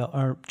mash bill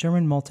or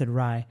German malted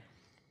rye.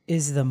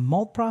 Is the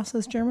malt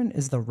process German?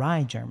 Is the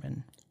rye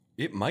German?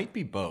 It might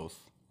be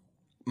both.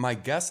 My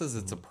guess is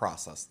it's a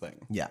process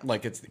thing. Yeah.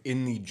 Like it's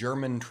in the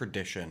German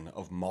tradition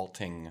of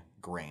malting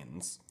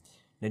grains.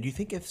 now. Do you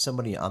think if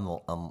somebody on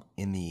the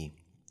in the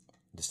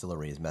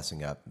distillery is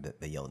messing up,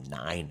 that they yell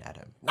 9 at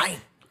him? 9.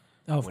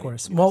 Oh, of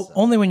course. Well,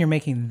 only when you're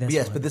making this.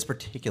 Yes, one. but this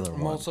particular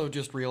I'm one. also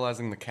just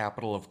realizing the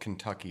capital of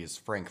Kentucky is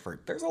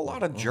Frankfurt. There's a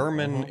lot of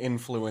German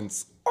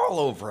influence all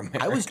over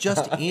America. I was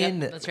just in.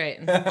 That's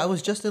right. I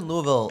was just in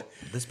Louisville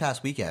this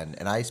past weekend,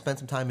 and I spent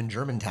some time in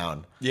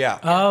Germantown. Yeah.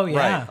 Oh,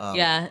 yeah. Right.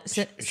 Yeah,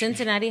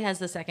 Cincinnati has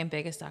the second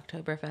biggest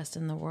Oktoberfest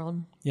in the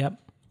world. Yep.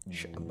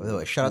 By the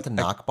way, shout out to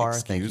Knock Bar.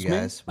 Thank you excuse me?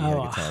 guys. We had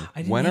a good time. I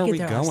didn't When make are it we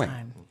there last going?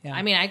 time. Yeah.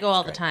 I mean, I go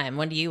all the time.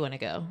 When do you want to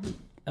go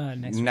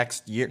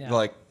Next year,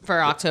 like, for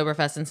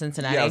Oktoberfest in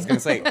Cincinnati? yeah, I was going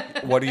to say,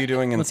 what are you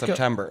doing in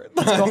September?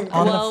 Go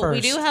on well, the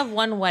we first. do have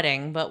one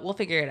wedding, but we'll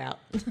figure it out.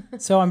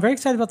 So I'm very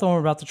excited about the one we're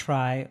about to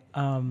try.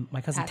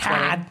 My cousin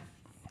Pat's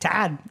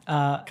Tad,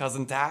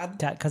 Cousin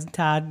Tad? cousin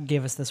Todd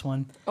gave us this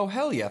one. Oh,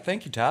 hell yeah.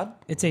 Thank you, Tad.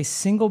 It's a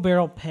single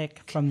barrel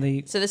pick from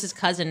the. So this is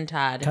Cousin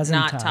Todd, Cousin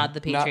not Todd. Todd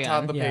the Patreon. Not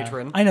Todd the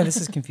patron. I know this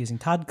is confusing.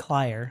 Todd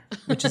Klyer,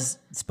 which is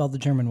spelled the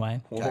German way.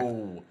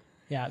 Whoa.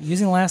 Yeah,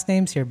 using last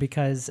names here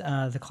because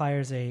the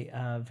Clyers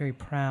a very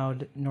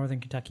proud Northern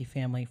Kentucky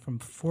family from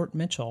Fort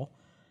Mitchell.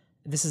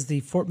 This is the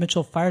Fort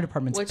Mitchell Fire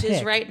Department's Which pick.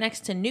 is right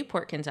next to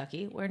Newport,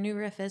 Kentucky, where New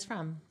Riff is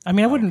from. I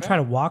mean, I wouldn't try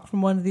to walk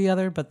from one to the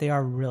other, but they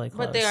are really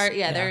close. But they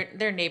are,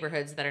 they're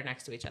neighborhoods that are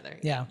next to each other.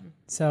 Yeah.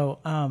 So,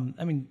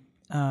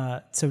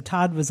 so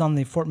Todd was on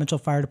the Fort Mitchell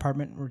Fire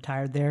Department,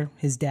 retired there.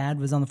 His dad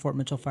was on the Fort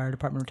Mitchell Fire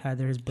Department, retired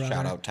there. His brother.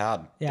 Shout out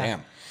Todd. Yeah.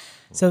 Damn.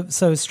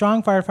 So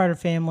strong firefighter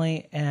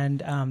family,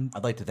 and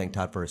I'd like to thank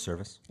Todd for his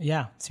service.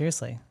 yeah,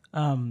 seriously.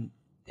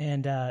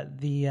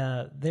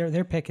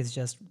 Their pick is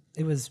just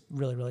it was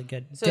really really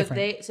good. So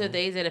different.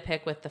 they did a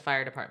pick with the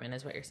fire department,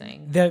 is what you're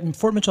saying. The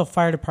Fort Mitchell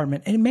Fire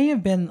Department, and it may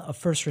have been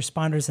first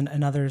responders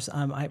and others.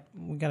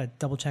 We got to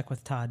double check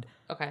with Todd.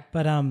 Okay.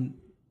 But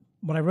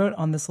what I wrote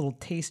on this little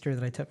taster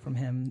that I took from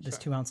him, this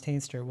 2-ounce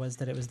taster, was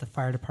that it was the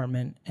fire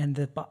department.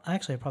 And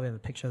actually, I probably have a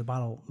picture of the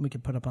bottle. We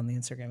could put up on the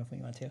Instagram if we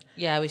want to.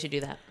 Yeah, we should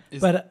do that.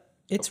 But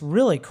it's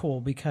really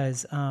cool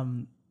because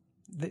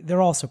they're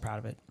all so proud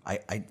of it.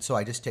 So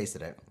I just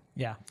tasted it.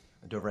 Yeah.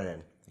 I dove right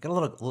in. Got a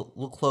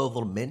little clove, a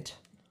little mint.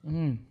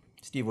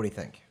 Steve, what do you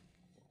think?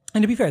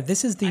 And to be fair,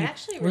 this is the I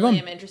actually we're really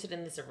going am interested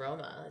in this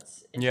aroma.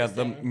 It's Yeah,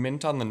 the interesting.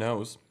 mint on the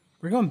nose.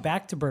 we're going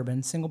back to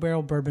bourbon, single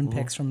barrel bourbon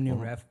picks from New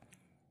Riff.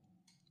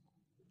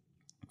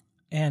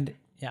 And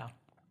yeah.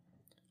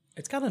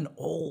 It's got an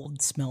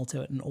old smell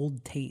to it, an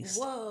old taste.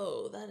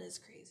 Whoa, that is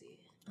crazy.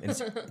 And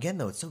it's, again,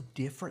 though, it's so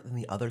different than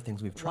the other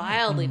things we've tried.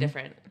 Wildly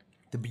different.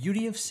 The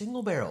beauty of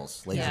single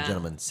barrels, ladies and Yeah.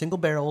 gentlemen. Single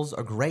barrels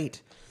are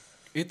great.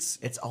 It's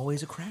It's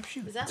always a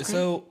crapshoot. Is that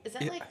So,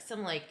 like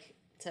some like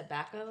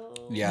tobacco?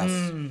 yes,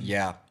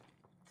 yeah.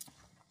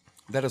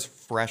 That is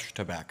fresh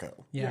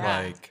tobacco.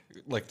 Yeah.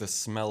 Like the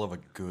smell of a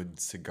good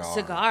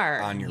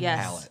Cigar, on your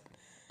yes. palate.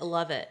 I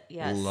love it.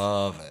 Yes.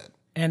 Love it.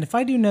 And if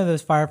I do know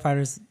those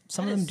firefighters,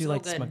 some That of them is do so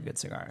like to good. smoke a good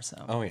cigar.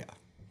 So Oh yeah.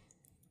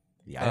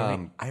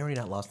 Yeah, I already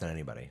not lost on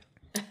anybody.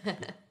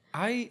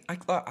 I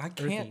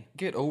can't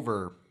get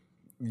over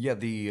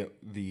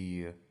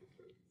the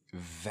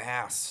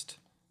vast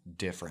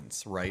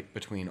difference, right,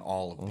 between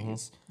all of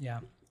these. Yeah.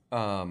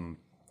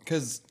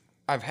 Because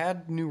I've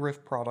had new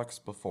Riff products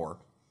before,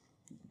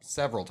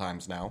 several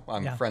times now.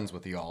 I'm Yeah. friends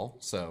with y'all,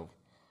 so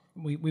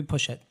We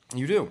push it.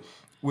 you do,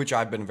 which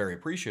I've been very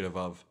appreciative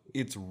of.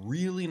 It's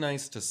really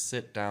nice to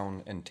sit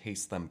down and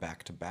taste them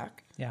back to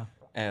back, Yeah.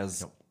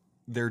 as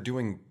they're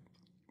doing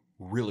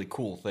really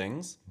cool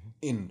things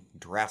in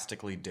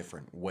drastically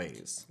different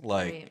ways.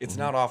 Like, Right. it's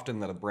not often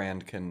that a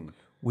brand can,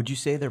 Would you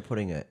say they're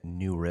putting a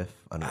new riff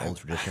on an old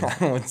tradition?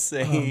 I would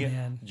say,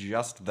 man.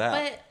 just that.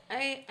 But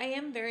I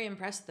am very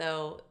impressed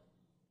though.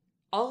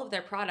 All of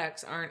their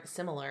products aren't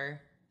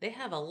similar. They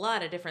have a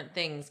lot of different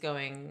things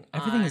going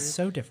Everything on. is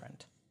so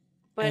different.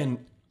 But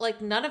And-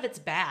 like none of it's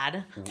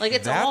bad. Like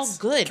it's all That's-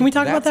 good. Can we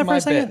talk about That's that for my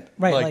a second? bit.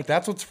 Right. Like, Like,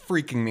 that's what's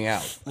freaking me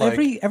out. Like,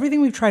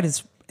 everything we've tried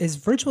is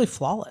virtually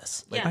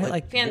flawless. Yeah, right? like,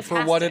 Like fantastic.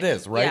 for what it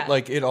is, right? Yeah.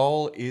 Like, it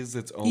all is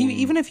its own.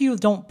 even if you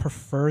don't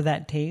prefer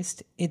that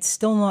taste, it's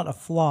still not a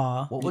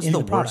flaw. What was in the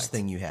the product. worst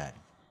thing you had?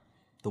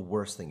 The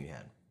worst thing you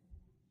had?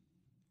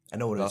 I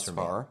know what it is Thus for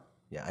far. me.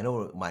 Yeah, I know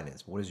what mine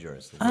is. What is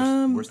yours?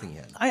 The worst thing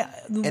you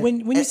had? When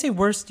you say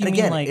worst, you and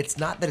mean again, like it's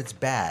not that it's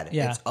bad.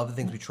 Yeah. It's other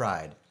things we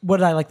tried. what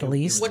did I like the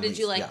least? What did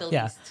you like Yeah. the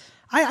Yeah, least?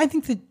 I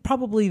think that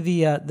probably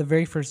the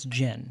very first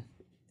gin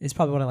is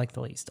probably what I like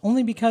the least.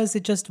 Only because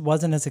it just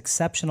wasn't as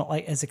exceptional,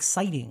 like as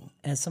exciting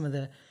as some of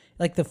the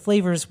the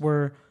flavors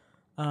were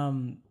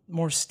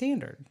more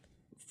standard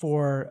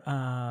for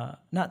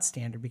not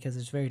standard because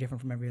it's very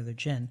different from every other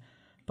gin,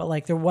 but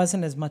like there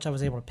wasn't as much I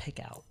was able to pick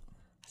out.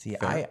 See,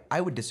 I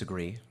would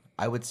disagree.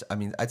 I'd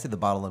say the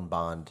Bottle and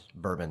Bond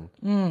bourbon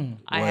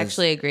I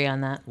actually agree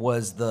on that.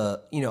 was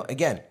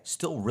again,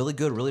 still really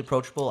good, really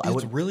approachable.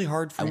 It's really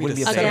hard for me wouldn't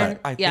to be say. upset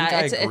about I it. think Yeah,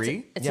 I it's-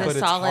 agree, it's but a it's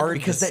solid- hard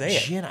because to that say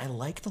it. gin, I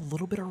liked the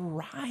little bit of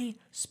rye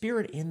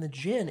spirit in the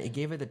gin. It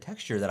gave it the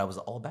texture that I was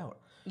all about.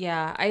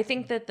 Yeah, I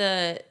think that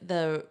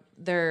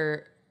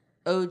their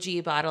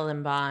OG Bottle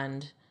and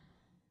Bond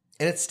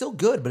And it's still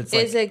good, but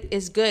it's like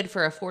is good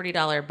for a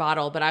 $40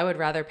 bottle, but I would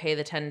rather pay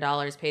the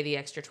 $10, pay the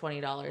extra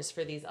 $20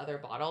 for these other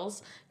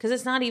bottles because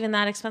it's not even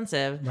that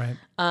expensive. Right.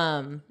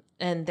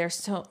 And they're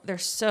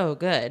so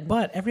good.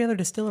 But every other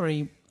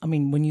distillery, I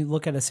mean, when you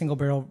look at a single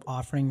barrel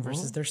offering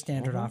versus their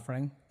standard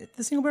offering,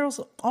 the single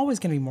barrel's always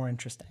going to be more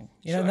interesting.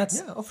 You know, and that's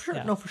yeah, oh, for sure.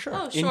 yeah. No, for sure.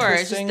 Oh, sure.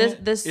 It's just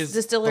Interesting this is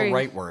distillery. the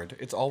right word.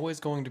 It's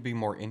always going to be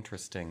more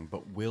interesting,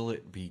 but will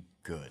it be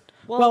good?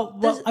 Well,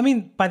 I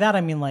mean, by that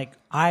I mean like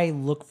I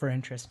look for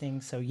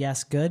interesting, so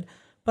yes, good,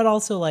 but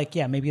also like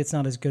yeah, maybe it's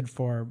not as good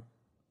for,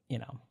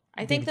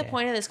 I think the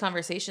point of this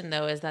conversation,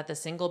 though, is that the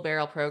single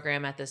barrel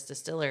program at this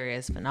distillery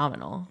is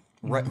phenomenal.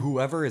 Right,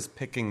 whoever is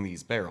picking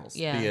these barrels,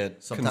 Yeah. be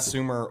it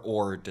consumer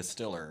or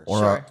distiller,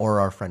 Or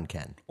our friend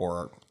Ken.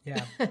 or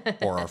Yeah.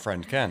 or our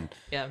friend Ken.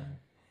 Yeah.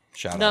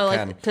 Shout No, out like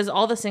Ken. because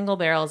all the single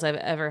barrels I've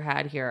ever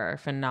had here are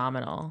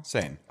phenomenal.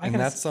 Same, and gotta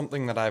that's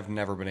something that I've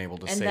never been able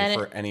to And say then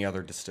for any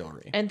other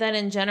distillery. And then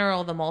in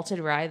general, the malted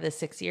rye, the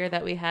 6-year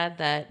that we had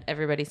that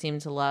everybody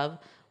seemed to love,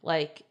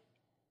 like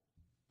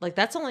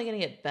that's only going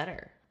to get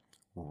better.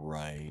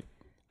 Right.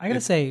 I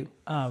gotta say,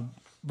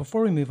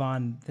 before we move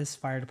on, this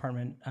fire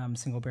department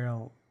single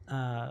barrel,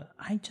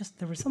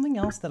 there was something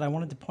else that I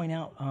wanted to point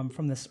out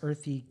from this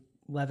earthy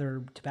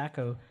leather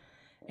tobacco,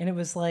 and it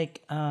was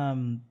like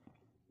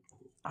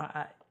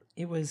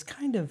it was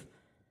kind of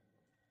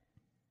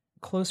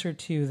closer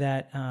to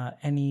that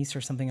anise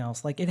or something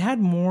else. Like it had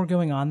more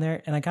going on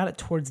there, and I got it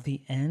towards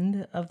the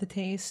end of the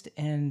taste,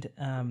 and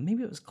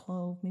maybe it was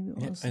clove, maybe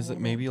it was. Is it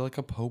maybe like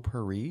a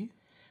potpourri?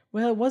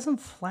 Well, it wasn't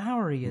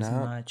flowery as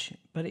much,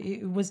 but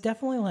it was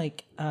definitely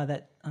like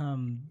that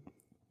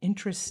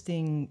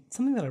interesting,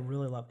 something that I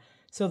really love.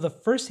 So the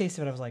first taste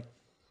of it, I was like,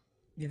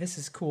 yeah, this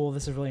is cool.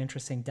 This is really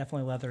interesting.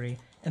 Definitely leathery.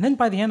 And then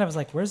by the end, I was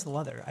like, where's the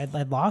leather? I'd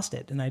lost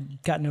it, and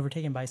I'd gotten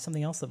overtaken by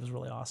something else that was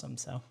really awesome.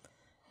 So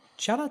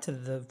shout out to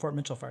the Fort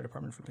Mitchell Fire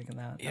Department for picking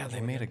that. Yeah,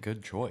 they made a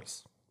good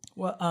choice.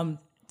 Well,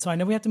 so I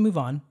know we have to move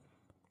on.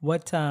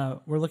 What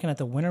we're looking at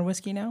the winter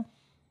whiskey now.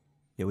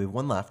 Yeah, we have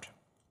one left.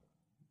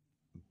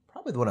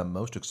 Probably the one I'm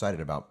most excited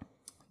about.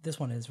 This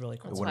one is really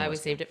cool. That's why we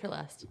saved it for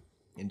last.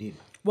 Indeed.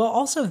 Well,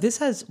 also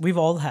we've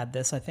all had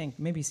this. I think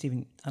maybe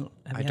Stephen.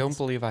 I don't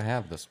believe I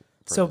have this.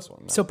 For So, this one,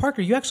 no. so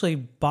Parker, you actually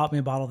bought me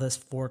a bottle of this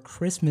for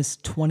Christmas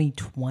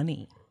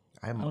 2020.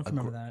 I don't know if you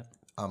remember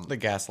that. The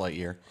gaslight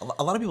year.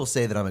 A lot of people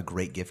say that I'm a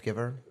great gift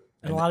giver,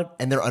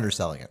 And they're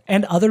underselling it.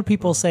 And other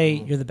people say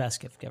you're the best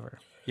gift giver.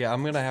 Yeah,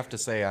 I'm gonna have to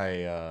say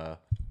I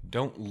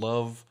don't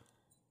love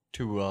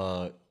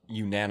to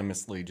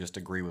unanimously just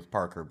agree with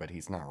Parker, but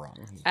he's not wrong.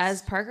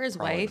 As Parker's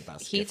Probably the wife,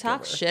 best he gift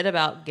talks giver. shit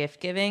about gift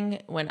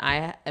giving when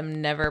I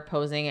am never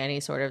posing any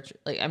sort of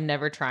I'm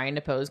never trying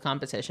to pose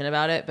competition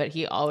about it, but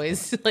he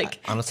always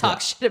Honestly,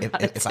 talks shit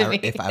about it to me.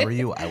 if I were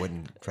you, I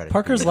wouldn't try to.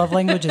 Parker's love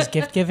language is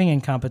gift giving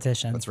and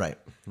competition. That's right.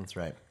 That's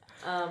right.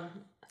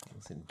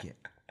 Listen,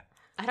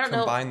 I don't know.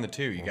 Combine the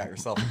two, you got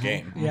yourself a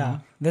game. Yeah,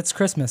 that's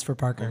Christmas for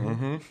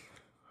Parker.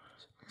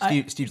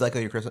 Steve, you like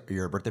all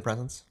your birthday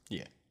presents?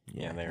 Yeah,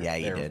 yeah, Yeah,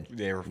 you did.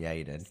 They were Yeah,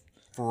 you did.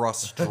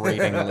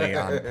 frustratingly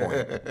on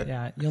point.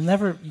 Yeah,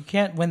 you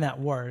can't win that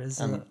war.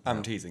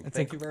 I'm teasing.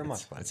 Thank you very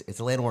much, bud. It's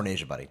a land war in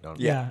Asia, buddy. Don't,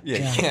 Yeah.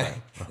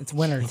 It's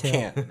winter too.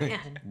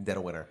 Can't. Dead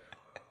of winter.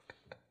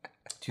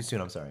 Too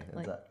soon. I'm sorry.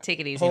 Take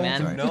it easy,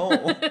 man. No.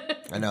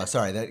 I know.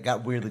 Sorry, that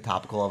got weirdly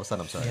topical all of a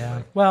sudden. I'm sorry. Yeah.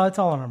 everybody. Well, it's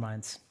all on our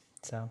minds.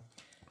 So,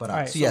 But All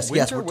right, so so yes,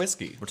 winter we're,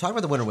 whiskey. We're talking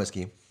about the winter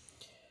whiskey.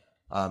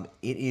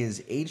 It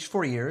is aged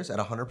 4 years at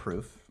 100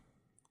 proof.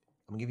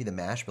 I'm gonna give you the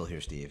mash bill here,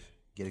 Steve.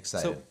 Get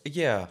excited. So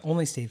yeah,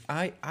 only Steve.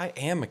 I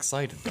am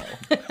excited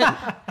though.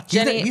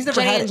 Jenny, he's never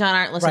Jenny had and it. John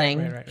aren't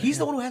listening. Right. He's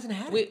the one who hasn't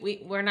had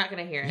it. We're not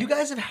going to hear it. You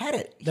guys have had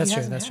it. He That's true.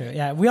 hasn't That's had true. it.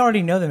 Yeah, we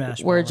already know the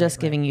mash. We're bill, just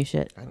right? giving you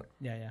shit.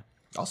 Yeah.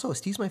 Also,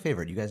 Steve's my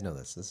favorite. You guys know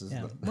this. This is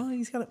Yeah.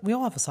 Well, we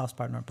all have a soft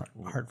spot in our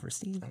heart for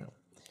Steve.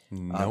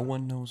 No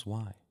one knows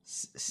why.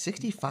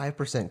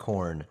 65%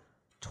 corn,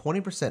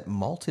 20%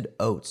 malted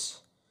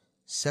oats,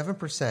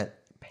 7%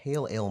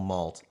 pale ale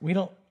malt, We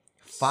don't.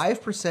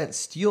 5%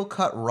 steel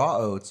cut raw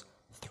oats,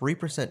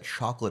 3%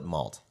 chocolate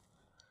malt.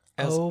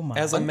 Oh my.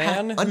 As a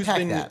man who's unpack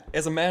been that.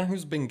 as a man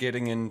who's been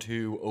getting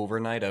into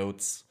overnight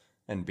oats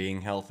and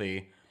being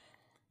healthy,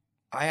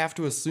 I have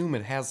to assume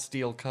it has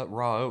steel cut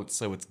raw oats,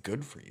 so it's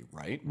good for you,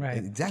 right? Right.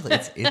 Exactly.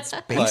 It's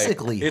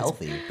basically Like,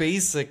 healthy. It's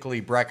basically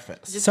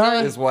breakfast. Sorry.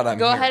 is what I'm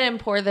Go hearing. ahead and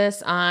pour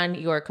this on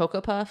your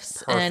Cocoa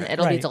Puffs, and Perfect.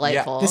 it'll be Right.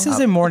 delightful. This is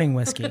a morning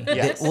whiskey.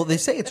 Yes. Well, they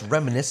say it's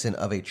reminiscent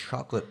of a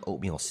chocolate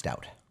oatmeal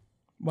stout.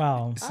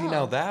 Wow. See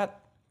now that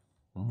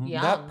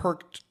Yum.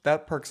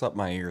 perks up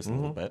my ears a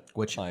little bit.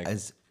 Which, like,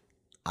 as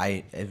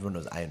everyone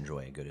knows, I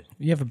enjoy a good.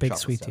 You have a big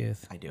chocolate sweet stout.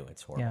 tooth. I do.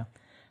 It's horrible. Yeah.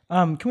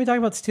 Can we talk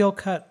about steel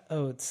cut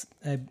oats?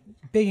 A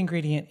big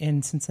ingredient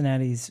in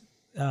Cincinnati's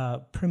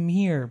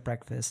premier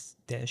breakfast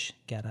dish,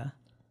 Geta.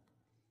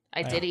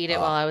 I did eat it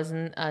while I was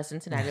in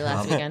Cincinnati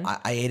last weekend. I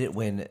ate it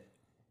when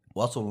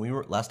last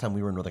time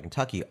we were in Northern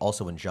Kentucky.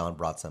 Also, when John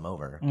brought some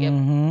over.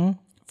 Yep.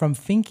 From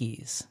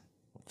Finky's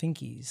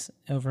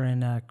over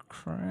in I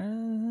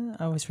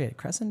always forget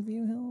Crescent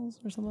View Hills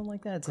or something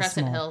like that. It's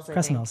Crescent Hills, I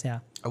Crescent think. Hills, yeah.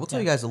 I will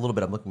tell you guys a little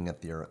bit. I'm looking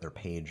at their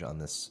page on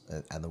this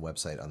and the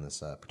website on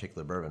this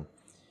particular bourbon.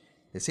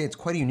 They say it's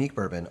quite a unique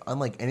bourbon,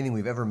 unlike anything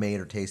we've ever made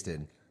or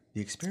tasted.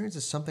 The experience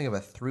is something of a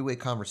three-way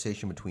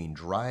conversation between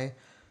dry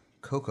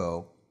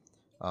cocoa,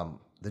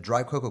 the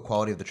dry cocoa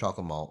quality of the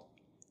chocolate malt,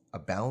 a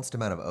balanced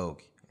amount of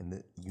oak, and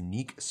the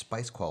unique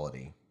spice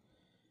quality,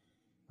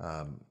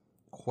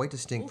 quite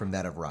distinct from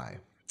that of rye.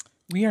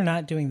 We are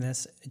not doing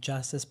this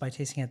justice by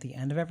tasting at the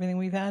end of everything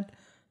we've had.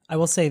 I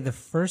will say the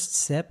first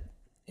sip,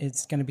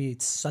 it's going to be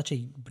such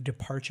a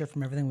departure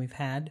from everything we've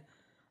had,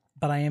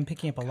 but I am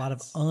picking up a lot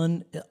of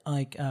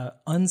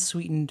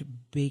unsweetened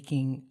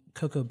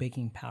cocoa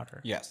baking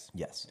powder. yes.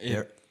 Yes.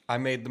 I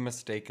made the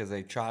mistake as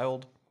a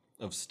child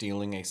of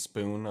stealing a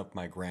spoon of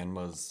my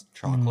grandma's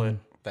chocolate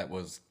that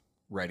was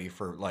ready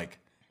for like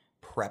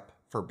prep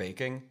for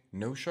baking.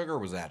 No sugar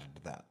was added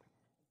to that.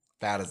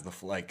 That is the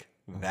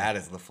that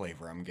is the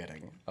flavor I'm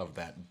getting of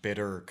that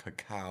bitter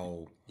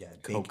cacao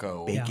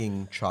cocoa.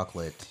 baking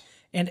chocolate.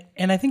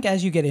 And I think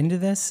as you get into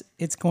this,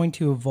 it's going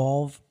to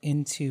evolve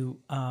into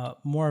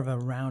more of a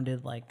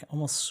rounded, like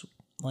almost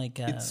like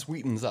It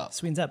sweetens up.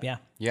 sweetens up. Yeah,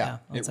 Yeah,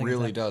 it it's like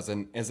really that. does.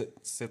 And as it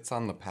sits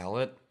on the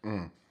palate,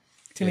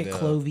 It's gonna get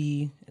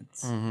clovey.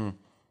 It's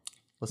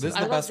this is I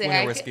the will best say,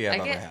 winter I whiskey get-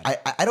 I've I ever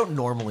get- had. I don't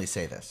normally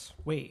say this,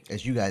 wait,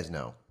 as you guys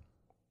know.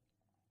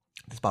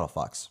 This bottle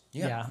fucks.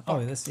 yeah.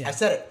 Oh, this yeah. I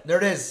said it. There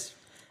it is.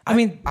 I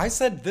mean, I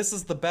said this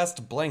is the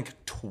best blank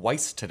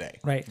twice today.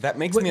 right. That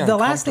makes Wait, me the uncomfortable.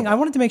 last thing I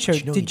wanted to make sure.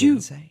 You know Did you you?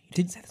 didn't say? You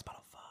Did say this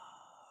bottle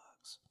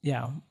fucks.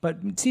 Yeah,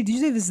 but see, did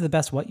you say this is the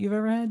best what you've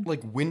ever had?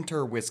 like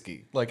winter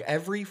whiskey. Like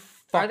every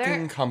Are there-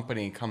 fucking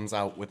company comes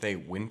out with a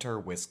winter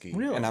whiskey.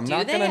 Really? And I'm Do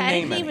not they? gonna I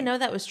name didn't any. even know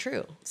that was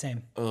true.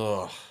 Same.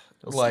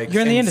 Like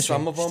You're in the and industry.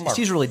 Some of them are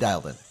Steve's really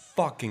dialed in.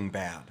 fucking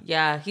bad.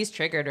 Yeah, he's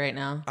triggered right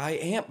now. I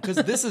am because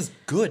this is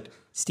good.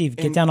 Steve,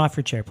 get down off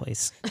your chair,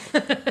 please.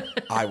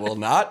 I will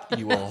not.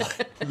 You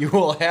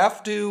will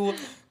have to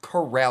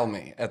corral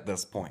me at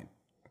this point.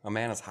 A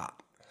man is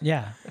hot.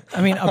 Yeah,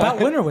 I mean about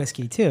winter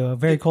whiskey too. A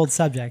very cold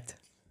subject.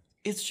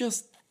 It's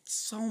just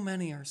so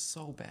many are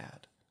so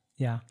bad.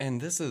 Yeah.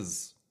 And this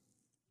is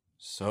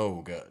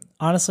so good.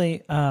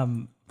 Honestly,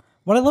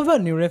 what I love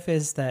about New Riff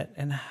is that,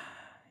 and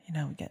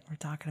we're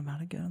talking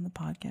about it good on the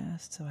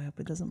podcast, so I hope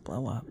it doesn't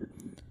blow up.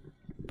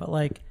 But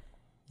like,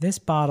 this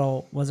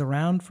bottle was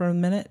around for a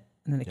minute,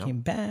 and then it came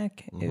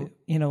back.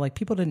 Like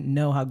people didn't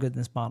know how good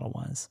this bottle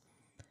was.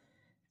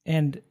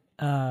 And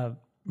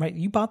right,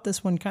 you bought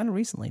this one kind of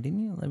recently, didn't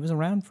you? It was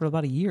around for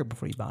about a year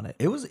before you bought it.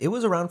 It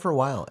was around for a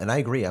while, and I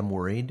agree. I'm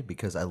worried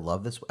because I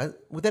love this.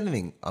 With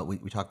anything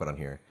we talk about on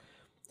here.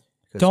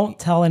 Don't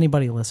tell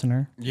anybody,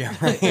 listener. Yeah.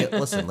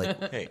 Listen,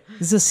 Hey,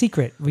 This is a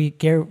secret we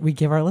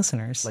give our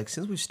listeners. like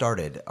since we've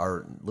started,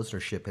 our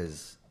listenership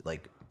has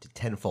like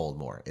tenfold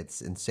more.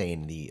 It's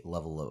insane the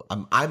level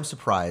of. I'm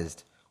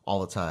surprised all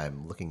the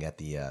time looking at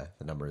the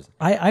numbers.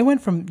 I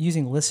went from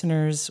using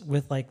listeners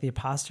with like the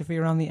apostrophe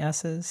around the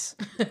S's.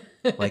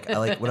 Like I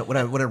like when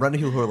I run to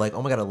people who are like,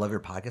 "Oh my god, I love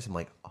your podcast." I'm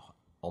like,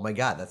 "Oh my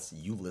god, that's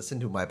you listen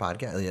to my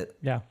podcast."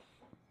 Yeah.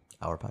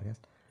 our podcast.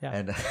 Yeah.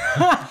 And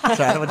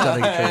sorry, I don't want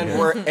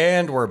to jump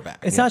And we're back.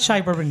 It's not Shy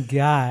Bourbon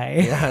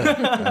Guy.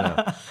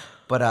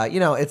 But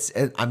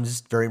I'm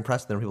just very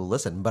impressed that people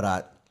listen.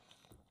 But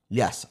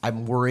yes,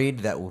 I'm worried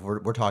that if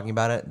we're talking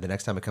about it, the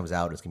next time it comes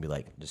out, it's gonna be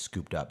like just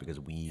scooped up because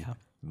we,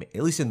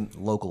 at least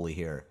locally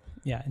here.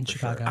 Yeah, in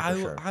Chicago.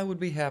 I would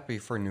be happy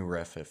for New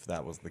Riff if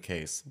that was the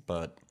case,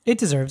 but It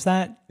deserves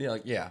that. yeah,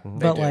 they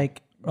But do.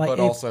 like but if-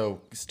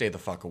 also stay the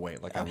fuck away.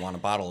 Like I want a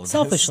bottle of this.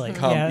 Selfishly,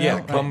 Come, yeah,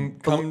 right.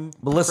 come.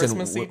 But listen,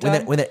 Christmas when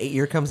time, that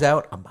 8-year comes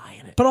out, I'm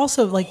buying it. But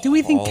also, like, do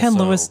we think Ken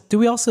Also- Lewis? Do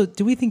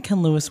we think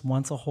Ken Lewis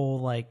wants a whole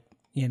like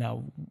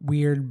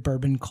weird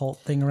bourbon cult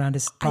thing around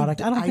his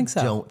product? I don't think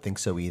so. I don't think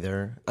so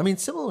either. I mean,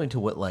 similarly to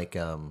what like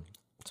some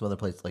other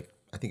places, like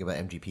I think about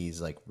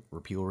MGP's like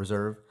Repeal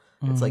Reserve.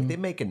 It's like they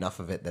make enough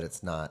of it that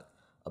it's not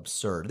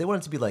absurd. They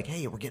want it to be like,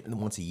 hey, we're getting it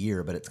once a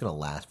year, but it's gonna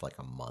last for like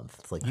a month.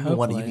 It's like you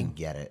can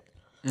get it.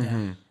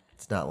 Mm-hmm.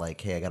 It's not like,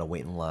 hey, I gotta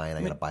wait in line.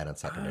 I gotta buy it on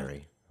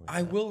secondary.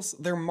 I will.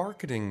 Their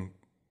marketing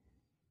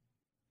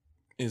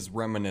is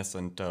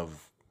reminiscent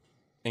of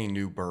a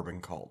new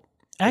bourbon cult.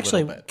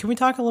 Actually, bit. can we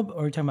talk a little bit?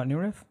 Are we talking about New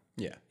Riff?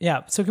 Yeah.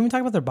 Yeah. So can we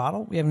talk about their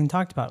bottle? We haven't even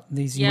talked about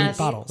these unique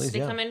bottles. They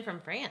come in from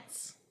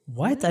France.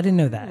 What? I didn't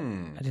know that.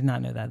 I did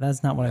not know that.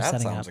 That's not what I was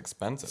That setting sounds up.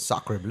 expensive.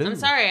 Sacre bleu. I'm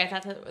sorry, I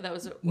thought that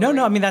was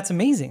No, I mean that's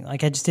amazing.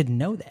 Like I just didn't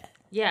know that.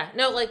 Yeah,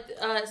 no, like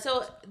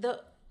so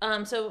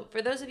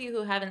for those of you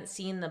who haven't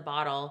seen the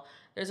bottle,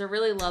 there's a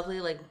really lovely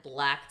like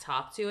black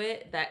top to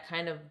it that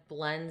kind of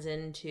blends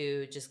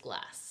into just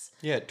glass.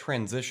 Yeah, it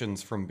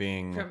transitions from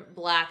being From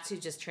black to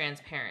just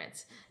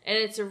transparent. And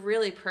it's a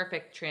really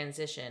perfect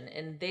transition.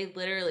 And they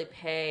literally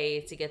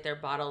pay to get their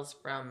bottles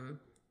from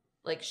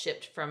like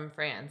shipped from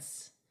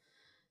France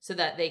so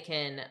that they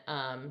can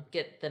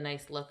get the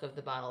nice look of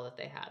the bottle that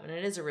they have. And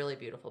it is a really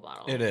beautiful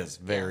bottle. It is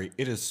very.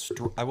 It is.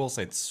 I will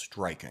say it's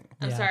striking.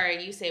 I'm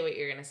sorry, you say what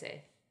you're going to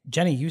say.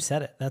 Jenny, you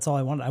said it. That's all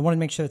I wanted. I wanted to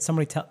make sure that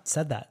somebody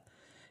said that.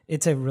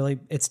 It's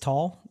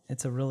tall.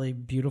 It's a really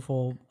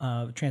beautiful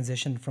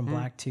transition from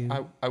black to.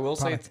 I will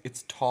product. say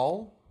it's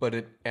tall, but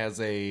it as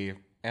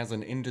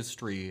an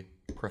industry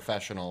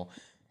professional,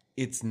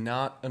 it's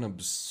not an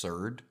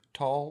absurd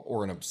tall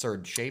or an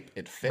absurd shape.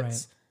 It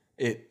fits. Right.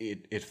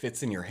 It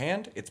fits in your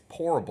hand. It's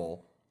pourable,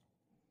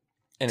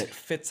 and it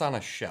fits on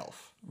a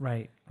shelf.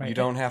 Right. You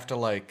don't have to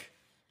like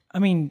I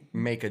mean,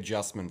 make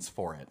adjustments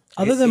for it.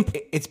 other than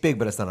it's big,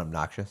 but it's not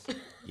obnoxious.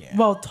 Yeah.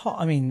 well, tall.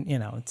 I mean,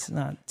 it's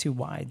not too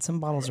wide. Some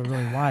bottles are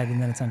really wide,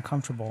 and then it's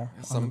uncomfortable.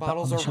 Some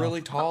bottles are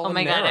really tall. Oh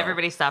my and God, narrow.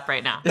 everybody stop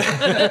right now.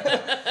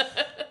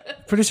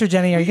 Producer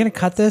Jenny, are you going to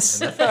cut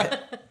this? And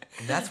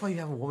that's why you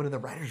have a woman in the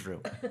writer's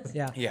room.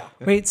 Yeah. Yeah.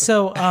 Wait.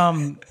 So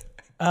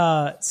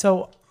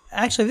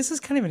actually, this is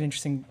kind of an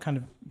interesting kind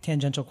of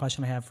tangential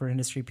question I have for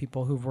industry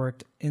people who've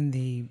worked in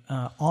the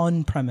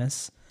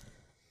on-premise.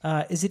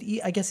 Is it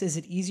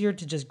easier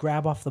to just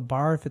grab off the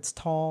bar if it's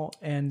tall?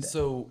 And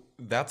So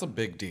that's a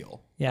big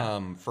deal. Yeah.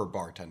 For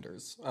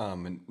bartenders.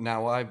 And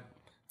now I'm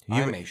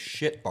a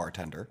shit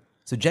bartender.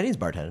 So Jenny's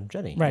bartending.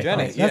 Jenny. right,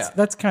 Jenny, right. yeah.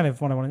 That's kind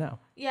of what I want to know.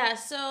 Yeah,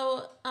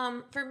 so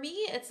for me,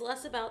 it's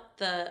less about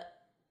the.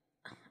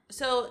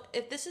 So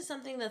if this is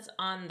something that's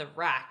on the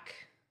rack,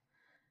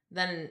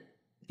 then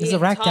Is the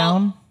being rack tall-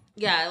 down?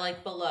 Yeah,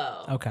 like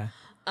below. Okay.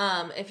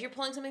 If you're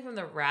pulling something from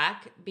the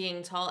rack,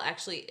 being tall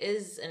actually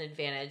is an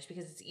advantage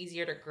because it's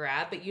easier to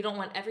grab, but you don't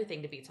want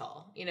everything to be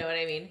tall. You know what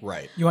I mean?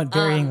 Right. You want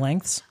varying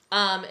lengths?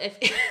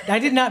 If I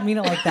did not mean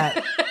it like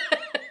that.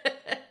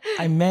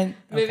 I meant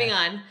moving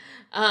on.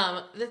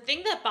 The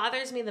thing that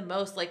bothers me the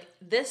most, like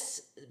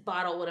this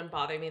bottle wouldn't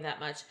bother me that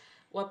much.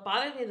 What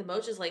bothers me the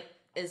most is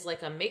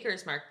like a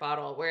Maker's Mark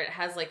bottle where it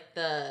has like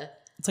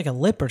It's like a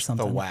lip or The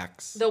something.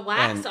 wax. the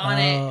wax And on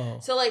Oh.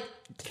 it. So like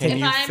Can if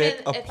you I'm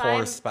fit in, a if pour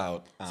I'm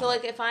spout? on so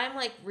like it? if I'm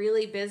like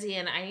really busy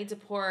and I need to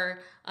pour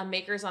a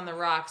Maker's on the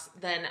rocks,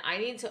 then I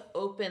need to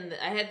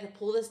I had to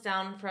pull this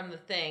down from the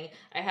thing.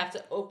 I have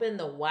to open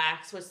the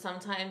wax, which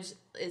sometimes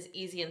is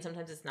easy and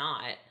sometimes it's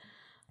not.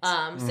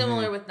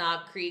 Similar with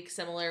Knob Creek,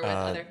 similar with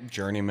other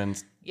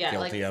Journeyman's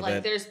guilty of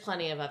it. there's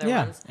plenty of other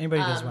Yeah. ones.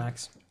 Anybody does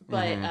wax.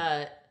 But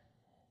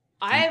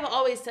I've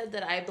always said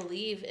that I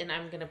believe, and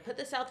I'm going to put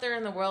this out there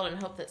in the world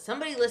and hope that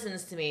somebody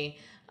listens to me,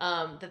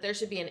 that there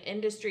should be an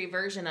industry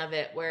version of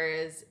it,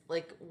 whereas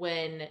like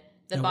when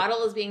the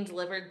bottle is being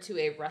delivered to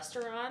a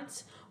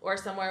restaurant or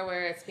somewhere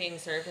where it's being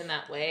served in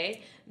that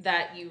way,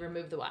 that you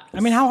remove the wax. I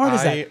mean, how hard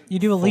is I that? You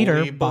do a liter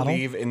fully bottle.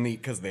 believe in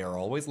because they are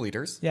always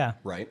liters. Yeah.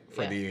 Right?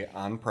 For Yeah. the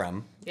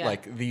on-prem. Yeah.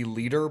 Like, the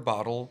liter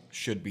bottle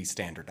should be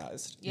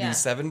standardized. Yeah. The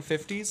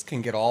 750s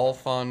can get all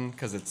fun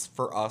because it's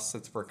for us,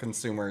 it's for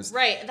consumers.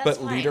 Right, that's But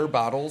fine. liter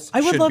bottles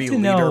I would should love be to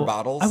liter know.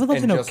 bottles. I would love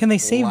to and know. just Can they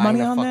save line money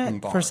a on fucking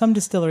that? bar. For some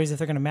distilleries, if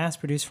they're going to mass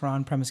produce for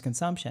on-premise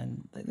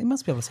consumption, they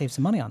must be able to save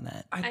some money on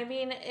that. I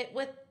mean,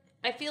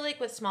 I feel like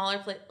with smaller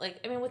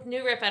with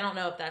New Riff, I don't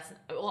know if that's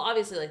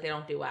obviously like they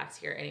don't do wax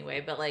here anyway,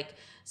 but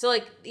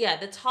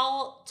the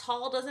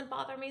tall doesn't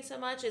bother me so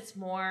much. It's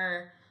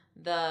more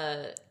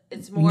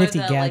Nifty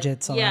the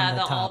gadgets like, on yeah,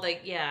 the the top.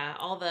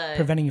 all the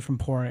Preventing you from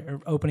pouring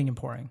or opening and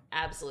pouring.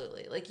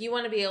 absolutely, like you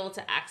want to be able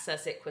to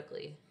access it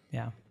quickly.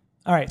 Yeah.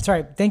 All right.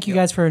 Sorry. Thank you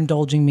guys for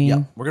indulging me.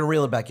 Yeah, we're gonna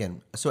reel it back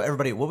in. So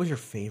everybody, what was your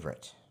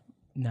favorite?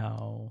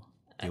 No.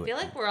 I feel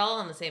like we're all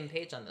on the same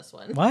page on this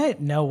one.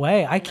 What? No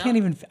way. I can't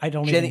even. I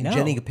don't even know.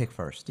 Jenny, pick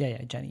first.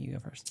 Yeah. Jenny, you go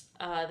first.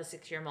 The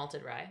 6-year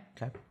malted rye.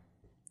 Okay.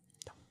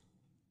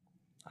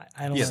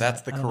 I don't. Yeah, know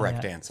that's that. the I don't know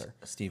correct that. answer.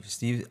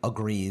 Steve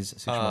agrees.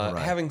 6-year malted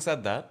rye. Having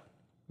said that,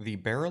 the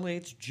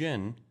barrel-aged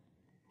gin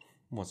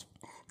was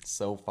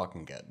so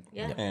fucking good.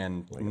 Yeah.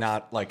 And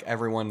not like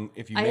everyone,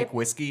 if you make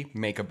whiskey,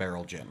 make a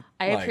barrel gin.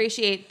 I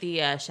appreciate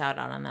the shout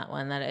out on that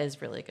one. That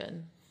is really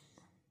good.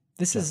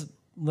 This is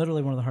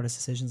literally one of the hardest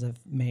decisions I've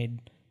made.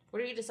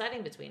 What are you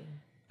deciding between?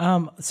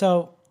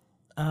 So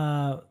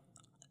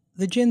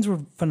the gins were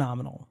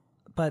phenomenal,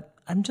 but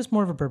I'm just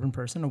more of a bourbon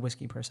person, a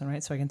whiskey person,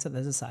 right? So I can set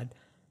those aside.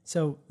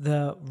 So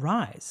the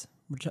ryes,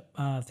 which,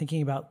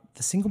 thinking about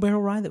the single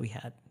barrel rye that we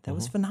had, that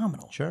was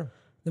phenomenal. Sure.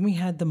 Then we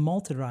had the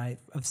malted rye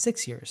of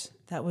 6 years.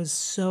 That was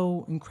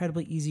so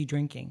incredibly easy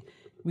drinking.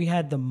 We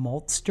had the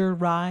maltster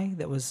rye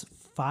that was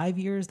 5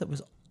 years. That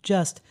was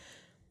just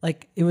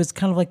like, it was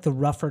kind of like the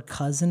rougher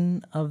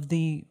cousin of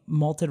the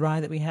malted rye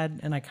that we had.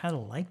 And I kind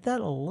of like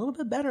that a little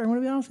bit better. I'm going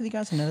to be honest with you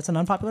guys. I know that's an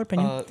unpopular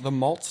opinion. The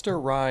maltster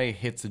rye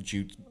hits a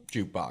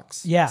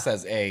jukebox. Yeah.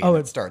 Says A, Oh,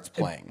 and it starts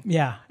playing.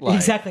 Yeah, Like-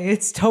 exactly.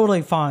 It's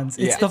totally Fonz.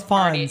 It's the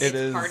Fonz. It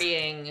is-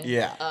 partying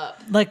Yeah.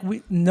 up. Like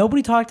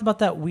nobody talked about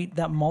that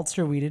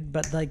maltster wheated,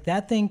 but like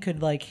that thing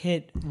could like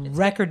hit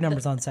record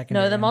numbers on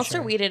secondary. No, the I'm maltster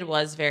sure. wheated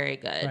was very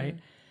good. Right.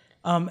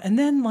 And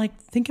then like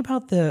think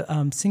about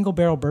the single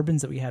barrel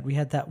bourbons that we had. We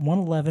had that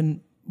 111,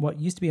 what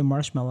used to be a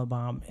marshmallow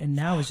bomb, and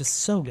now is just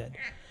so good.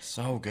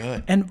 So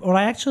good. And what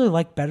I actually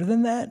like better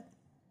than that,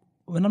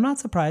 and I'm not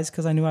surprised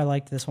because I knew I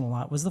liked this one a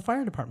lot, was the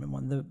fire department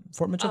one, the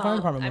Fort Mitchell Fire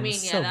Department I one. mean,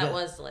 was yeah, so that good.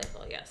 was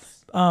delightful.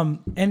 Yes.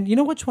 And you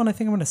know which one I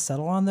think I'm going to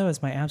settle on though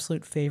is my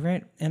absolute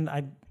favorite, and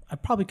I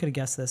probably could have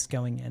guessed this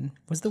going in,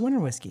 was the winter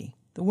whiskey.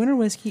 The winter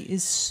whiskey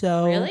is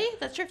so Really?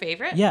 That's your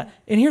favorite? Yeah,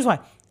 and here's why.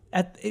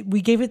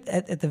 We gave it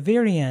at the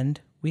very end.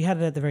 We had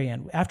it at the very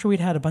end after we'd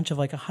had a bunch of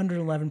like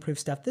 111 proof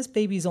stuff. This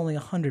baby's only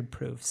 100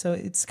 proof, so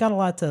it's got a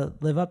lot to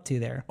live up to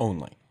there.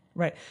 Only.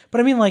 Right, but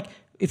I mean, like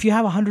if you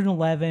have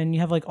 111, you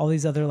have like all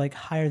these other like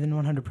higher than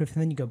 100 proof,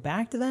 and then you go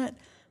back to that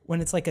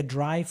when it's like a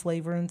dry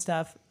flavor and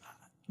stuff.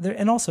 There,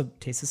 and also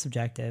taste is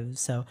subjective.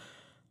 So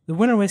the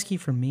winter whiskey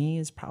for me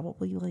is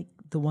probably like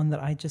the one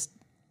that I just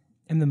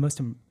am the most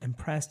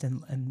impressed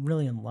and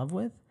really in love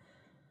with.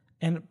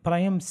 But I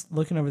am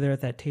looking over there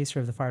at that taster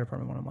of the fire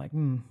department one. I'm like,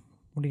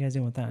 what are you guys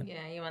doing with that?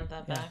 Yeah, you want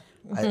that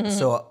back.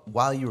 So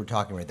while you were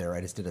talking right there,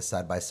 I just did a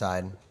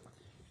side-by-side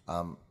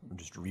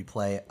just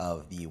replay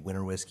of the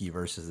winter whiskey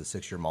versus the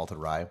 6-year malted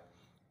rye,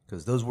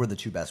 because those were the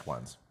two best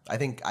ones. I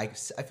think I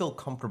feel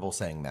comfortable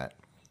saying that.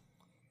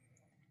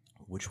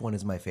 Which one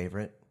is my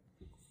favorite?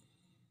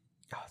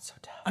 Oh, it's so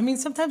tough. I mean,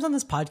 sometimes on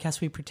this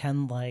podcast we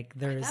pretend like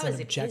there's That an was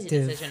an easy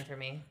objective, decision for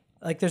me.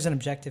 like there's an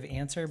objective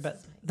answer,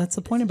 but that's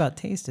the point about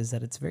taste is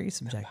that it's very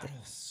subjective.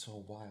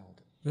 So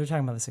wild. We were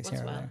talking about the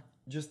 6-year wild? earlier.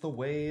 Just the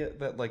way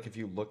that, like, if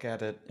you look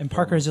at it. And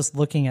Parker's just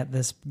looking at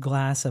this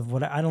glass of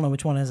what I don't know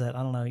which one is it.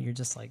 I don't know. You're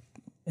just like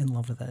in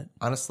love with it.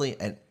 Honestly,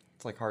 and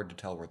It's like hard to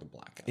tell where the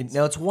black is.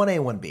 now it's 1A,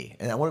 1B,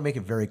 and I want to make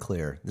it very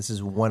clear. This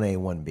is 1A,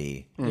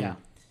 1B. Yeah.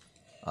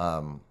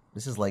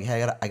 This is like,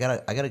 hey, I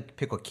gotta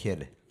pick a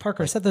kid.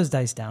 Parker, set those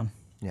dice down.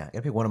 Yeah, I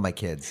gotta pick one of my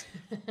kids.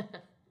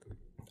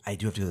 I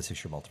do have to go to the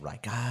 6-year malted rye.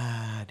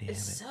 God damn it.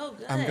 It's so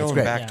good. I'm going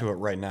great. back Yeah. to it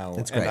right now.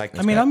 It's and great.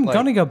 I mean, I'm like,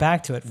 going to go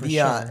back to it for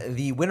sure.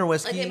 The winter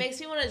whiskey. Like, it makes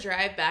me want to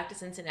drive back to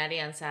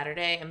Cincinnati on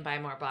Saturday and buy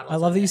more bottles. I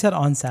love of that you it. said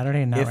on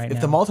Saturday and not if right if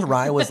now. the malted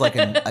rye was like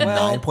a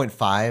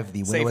 9.5,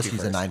 the winter safety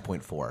whiskey's a first.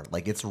 9.4.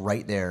 Like it's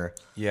right there.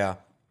 Yeah.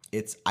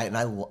 It's I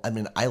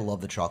mean I love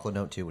the chocolate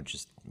note too, which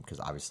is because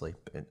obviously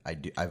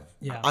I've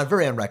Yeah. I'm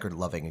very on record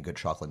loving a good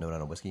chocolate note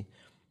on a whiskey.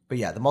 But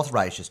yeah, the malted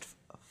rye is just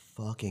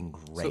fucking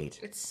great.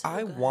 It's so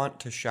I good. want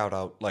to shout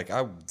out, like,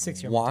 I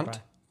 6-year want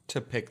multiply. to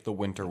pick the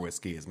winter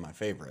whiskey as my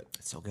favorite.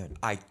 It's so good.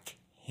 I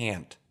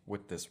can't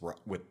with this.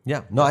 With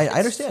Yeah, no, I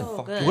understand. so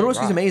The good. winter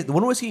whiskey is amazing. The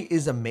winter whiskey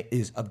is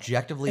is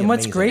objectively And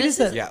what's amazing. great This is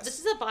that is, Yes. this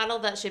is a bottle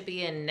that should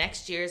be in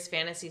next year's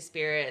Fantasy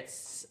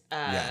Spirits.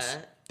 Yes.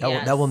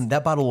 Yes.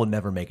 That bottle will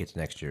never make it to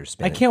next year's.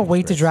 I can't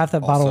wait to draft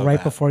that bottle Also right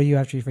that. before you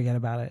after you forget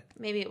about it.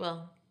 Maybe it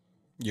will.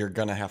 You're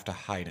gonna have to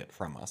hide it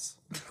from us.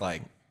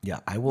 Like Yeah,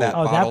 I will.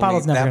 Oh, that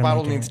bottle's never that gonna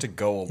bottle make it. needs to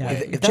go Yeah.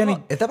 away.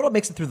 Jenny- if that bottle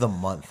makes it through the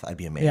month, I'd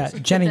be amazed. Yeah,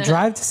 Jenny,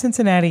 drive to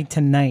Cincinnati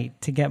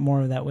tonight to get more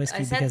of that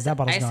whiskey because that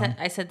bottle's gone.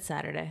 I said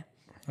Saturday.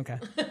 Okay.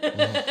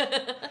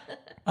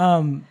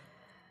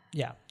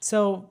 Yeah.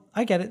 So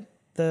I get it.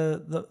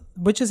 The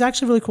which is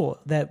actually really cool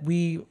that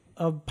we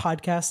a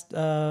podcast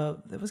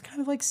that was kind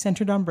of like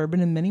centered on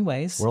bourbon in many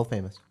ways. World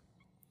famous.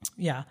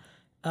 Yeah.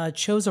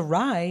 Chose a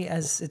rye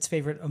as its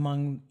favorite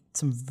among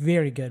some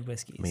very good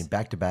whiskeys. I mean,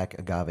 back-to-back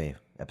agave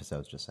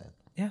episodes, just saying.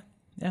 Yeah.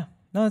 Yeah.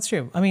 No, that's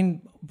true. I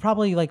mean,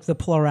 probably like the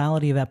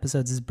plurality of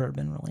episodes is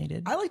bourbon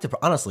related. I like to,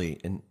 honestly,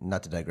 and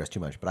not to digress too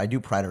much, but I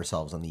do pride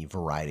ourselves on the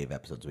variety of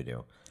episodes we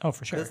do. Oh,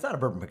 for sure. It's not a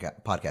bourbon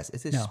podcast.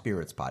 It's a No.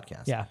 spirits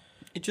podcast. Yeah.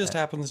 It just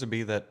happens to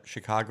be that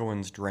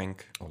Chicagoans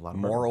drink lot of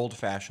more old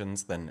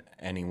fashions than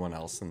anyone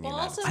else in the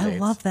United also- States. I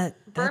love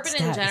that. Bourbon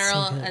stat in is so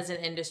general good. as an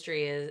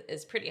industry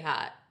is pretty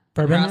hot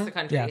Bourbon? across the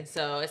country. Yeah.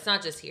 So it's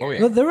not just here. Oh, yeah.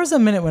 Well, there was a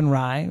minute when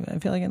rye. I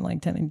feel like in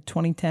like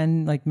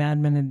 2010, like Mad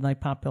Men had like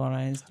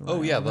popularized. Oh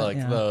rye. yeah,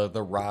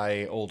 the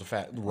rye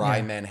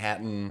rye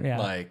Manhattan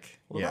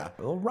Yeah.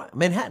 Well,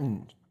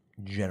 Manhattan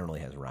generally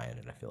has rye in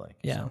it, I feel like.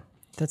 yeah. So,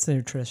 That's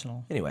their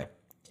traditional. anyway,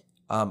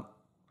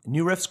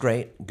 New Riff's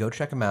great. Go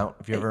check them out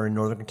if you're ever in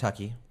Northern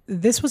Kentucky.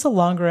 This was a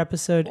longer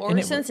episode. Or and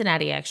it,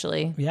 Cincinnati,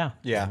 actually. yeah.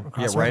 Yeah,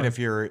 Across right.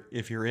 river.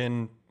 If you're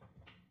in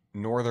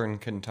northern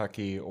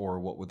Kentucky, or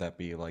what would that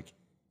be, like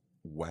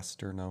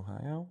western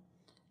Ohio?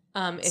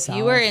 If South.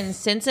 you were in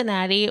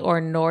Cincinnati or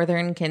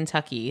Northern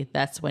Kentucky,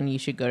 that's when you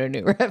should go to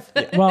New Riff.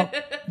 Well,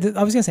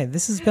 I was gonna say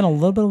this has been a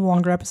little bit of a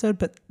longer episode,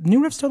 but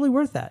New Riff's totally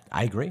worth that.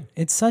 I agree.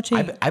 It's such a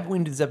I've been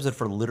waiting to this episode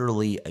for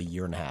literally a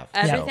year and a half.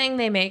 Everything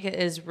they make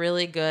is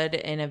really good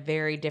in a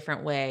very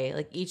different way.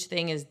 Like each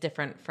thing is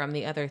different from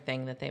the other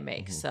thing that they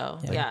make. So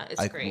yeah,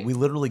 it's great. We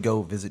literally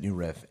go visit New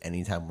Riff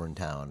anytime we're in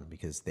town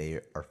because they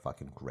are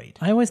fucking great.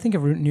 I always think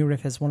of New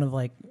Riff as one of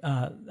like,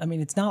 I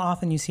mean, it's not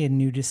often you see a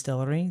new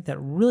distillery that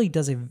really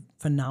does a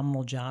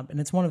phenomenal job, and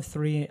it's one of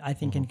three I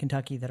think in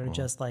Kentucky that are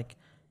just like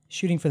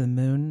shooting for the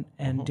moon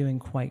and doing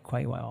quite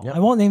well. I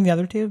won't name the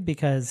other two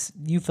because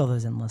you fill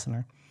those in,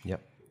 listener.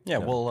 Yep. Yeah,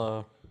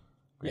 well,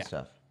 Great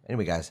stuff.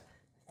 Anyway, guys,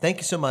 thank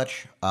you so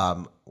much.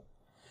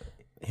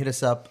 Hit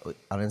us up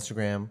on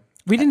Instagram.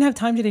 We didn't have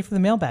time today for the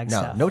mailbag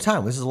stuff. No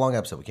time. This is a long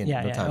episode. We can't.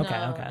 Yeah, no yeah.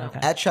 time. Okay.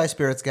 At Chai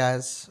Spirits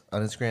Guys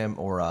on Instagram,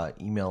 or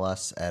email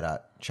us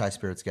at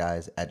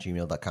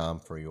chaispiritsguys@gmail.com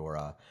for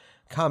your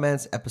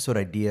comments, episode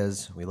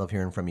ideas. We love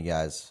hearing from you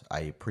guys.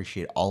 I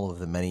appreciate all of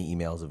the many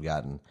emails we've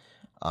gotten.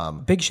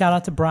 Big shout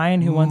out to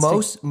Brian who wants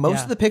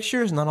Most of the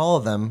pictures, not all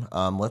of them.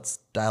 Let's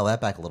dial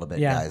that back a little bit,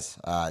 Yeah. guys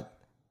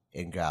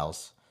and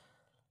gals.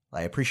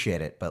 I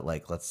appreciate it, but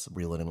like let's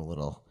reel it in a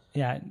little.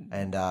 Yeah.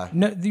 And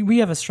No, we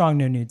have a strong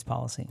no nudes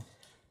policy.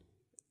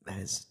 that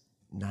is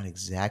not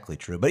exactly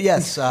true, but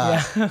yes. I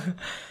was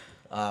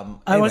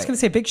anyway. going to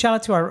say big shout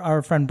out to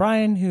our friend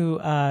Brian who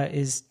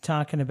is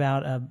talking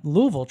about a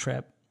Louisville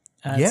trip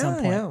at some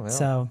point. Yeah.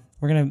 So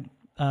we're going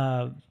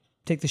to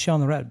take the show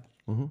on the road.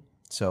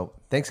 So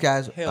thanks,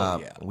 guys.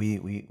 Hell yeah.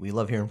 We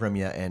love hearing from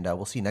you, and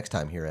we'll see you next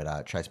time here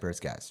at Chai Spirits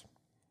Guys.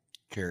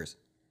 cheers.